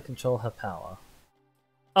can't fully control her power.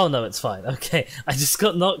 Oh no, it's fine. Okay, I just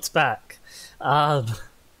got knocked back.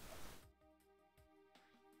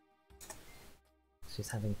 She's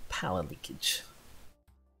having power leakage.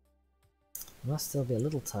 You must still be a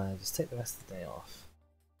little tired, just take the rest of the day off.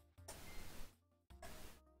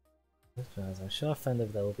 I'm sure our friend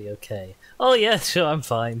over there will be okay. Oh yeah, sure, I'm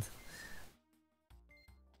fine.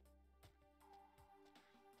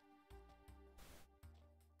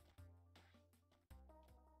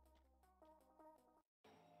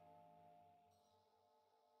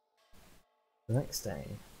 The next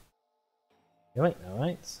day. You're right now,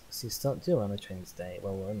 right? So you start duel runner training today.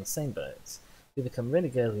 Well, we're in the same boat. If we become really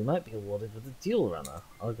good, we might be awarded with a duel runner.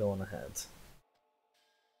 I'll go on ahead.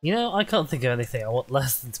 You know, I can't think of anything I want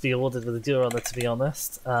less than to be awarded with a duel runner, to be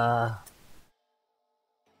honest. No,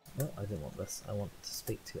 I didn't want this. I want to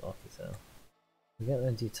speak to Arcadia. We get there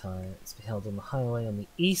in due time. It's to be held on the highway on the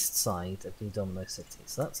east side of New Domino City,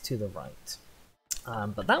 so that's to the right.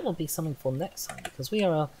 But that will be something for next time, because we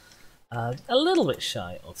are a little bit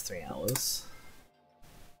shy of 3 hours.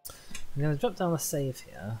 I'm going to drop down a save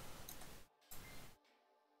here.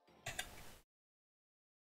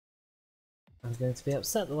 I'm going to be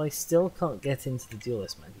upset that I still can't get into the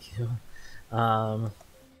duelist menu.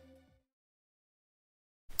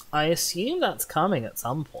 I assume that's coming at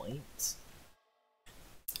some point.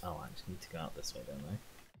 Oh, I actually need to go out this way, don't I?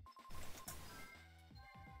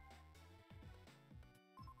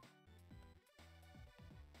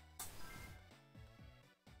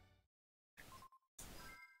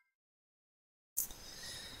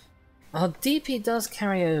 Our DP does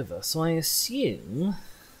carry over, so I assume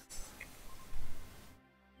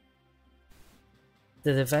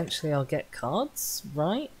that eventually I'll get cards,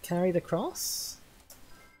 right? Carried across?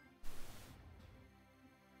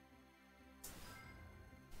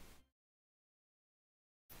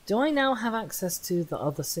 Do I now have access to the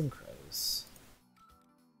other synchros?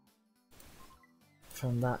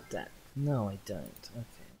 From that deck? No, I don't.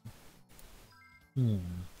 Okay.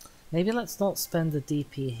 Maybe let's not spend the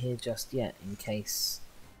DP here just yet, in case,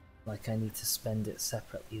 like, I need to spend it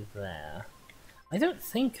separately there. I don't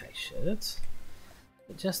think I should,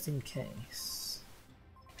 but just in case.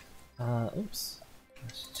 Oops.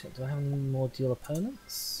 Let's check. Do I have any more dual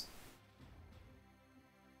opponents?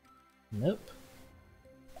 Nope.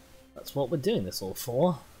 That's what we're doing this all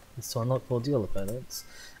for, is to unlock more dual opponents.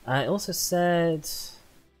 It also said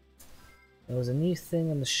there was a new thing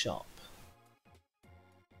in the shop.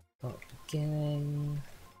 Start beginning.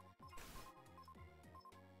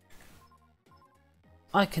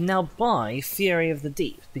 I can now buy Fury of the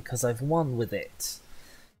Deep because I've won with it.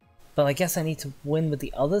 But I guess I need to win with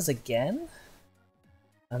the others again?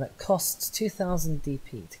 And it costs 2000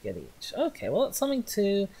 DP to get each. Okay, well that's something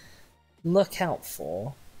to look out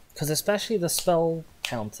for. Because especially the spell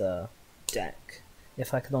counter deck,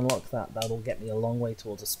 if I can unlock that, that'll get me a long way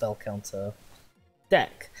towards a spell counter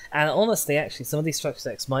deck. And honestly, actually, some of these structure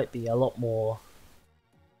decks might be a lot more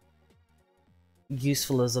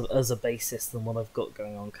useful as a basis than what I've got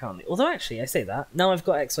going on currently. Although actually, I say that, now I've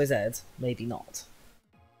got XYZ, maybe not.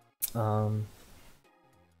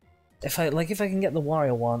 If I can get the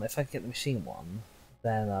warrior one, if I can get the machine one,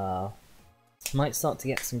 then might start to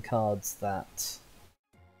get some cards that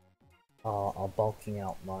are bulking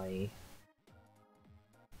out my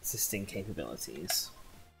existing capabilities.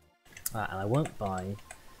 And I won't buy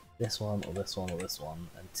this one or this one or this one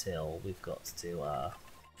until we've got to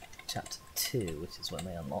chapter 2, which is when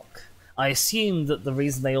they unlock. I assume that the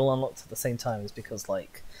reason they all unlocked at the same time is because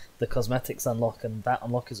like the cosmetics unlock and that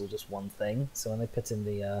unlock is all just one thing. So when they put in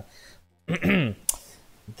the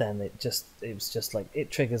then it was just like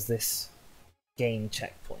it triggers this game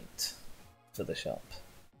checkpoint for the shop.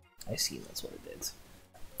 I assume that's what it did.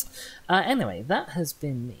 Anyway, that has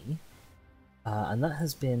been me. And that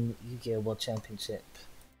has been Yu-Gi-Oh! World Championship.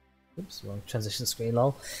 Oops, wrong transition screen,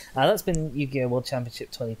 lol. That's been Yu-Gi-Oh! World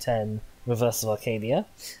Championship 2010 Reverse of Arcadia.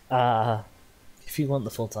 if you want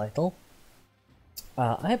the full title.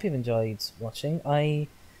 I hope you've enjoyed watching. I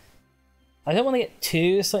don't want to get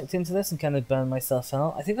too sucked into this and kind of burn myself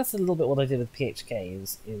out. I think that's a little bit what I did with PHK,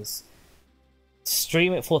 is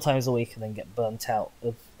stream it 4 times a week and then get burnt out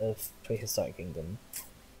of Prehistoric Kingdom.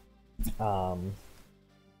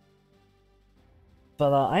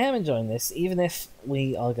 But I am enjoying this, even if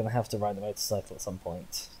we are going to have to ride a motorcycle at some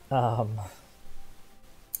point.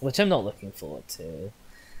 Which I'm not looking forward to.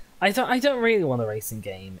 I don't really want a racing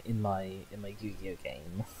game in my Yu-Gi-Oh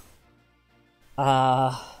game.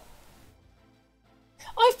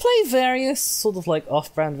 I've played various sort of like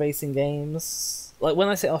off-brand racing games. Like when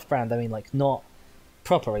I say off-brand, I mean like not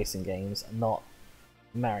proper racing games, not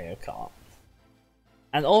Mario Kart.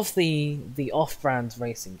 And of the off-brand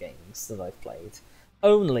racing games that I've played,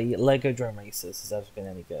 only Lego Drone Racers has ever been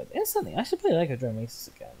any good. Instantly, I should play Lego Drone Racers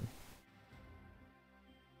again.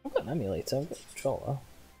 I've got an emulator, I've got a controller.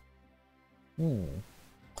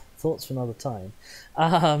 Thoughts for another time.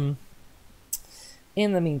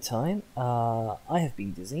 In the meantime, I have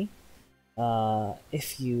been Dizzy.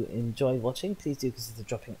 If you enjoyed watching, please do consider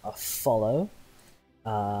dropping a follow.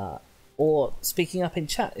 Or speaking up in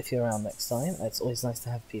chat if you're around next time. It's always nice to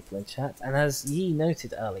have people in chat. And as Yi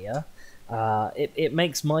noted earlier, it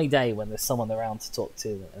makes my day when there's someone around to talk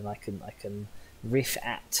to and I can riff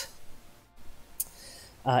at.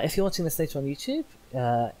 If you're watching this later on YouTube,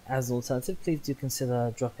 as an alternative, please do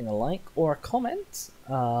consider dropping a like or a comment.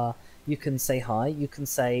 You can say hi. You can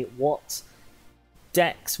say what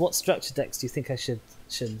structure decks do you think I should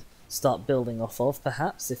start building off of,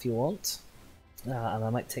 perhaps, if you want. And I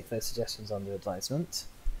might take those suggestions under advisement.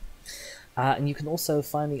 And you can also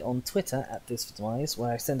find me on Twitter at ThisVidWise,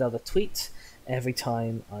 where I send out a tweet every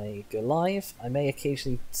time I go live. I may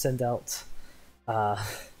occasionally send out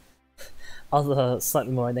other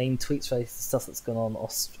slightly more inane tweets related to stuff that's gone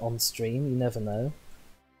on stream. You never know.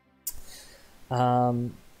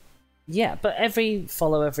 Yeah, but every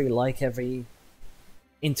follow, every like, every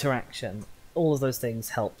interaction, all of those things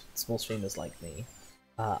help small streamers like me.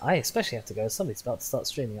 I especially have to go. Somebody's about to start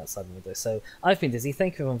streaming outside the window. So I've been Dizzy.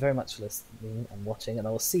 Thank you everyone very much for listening and watching, and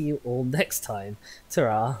I will see you all next time.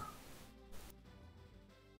 Ta-ra!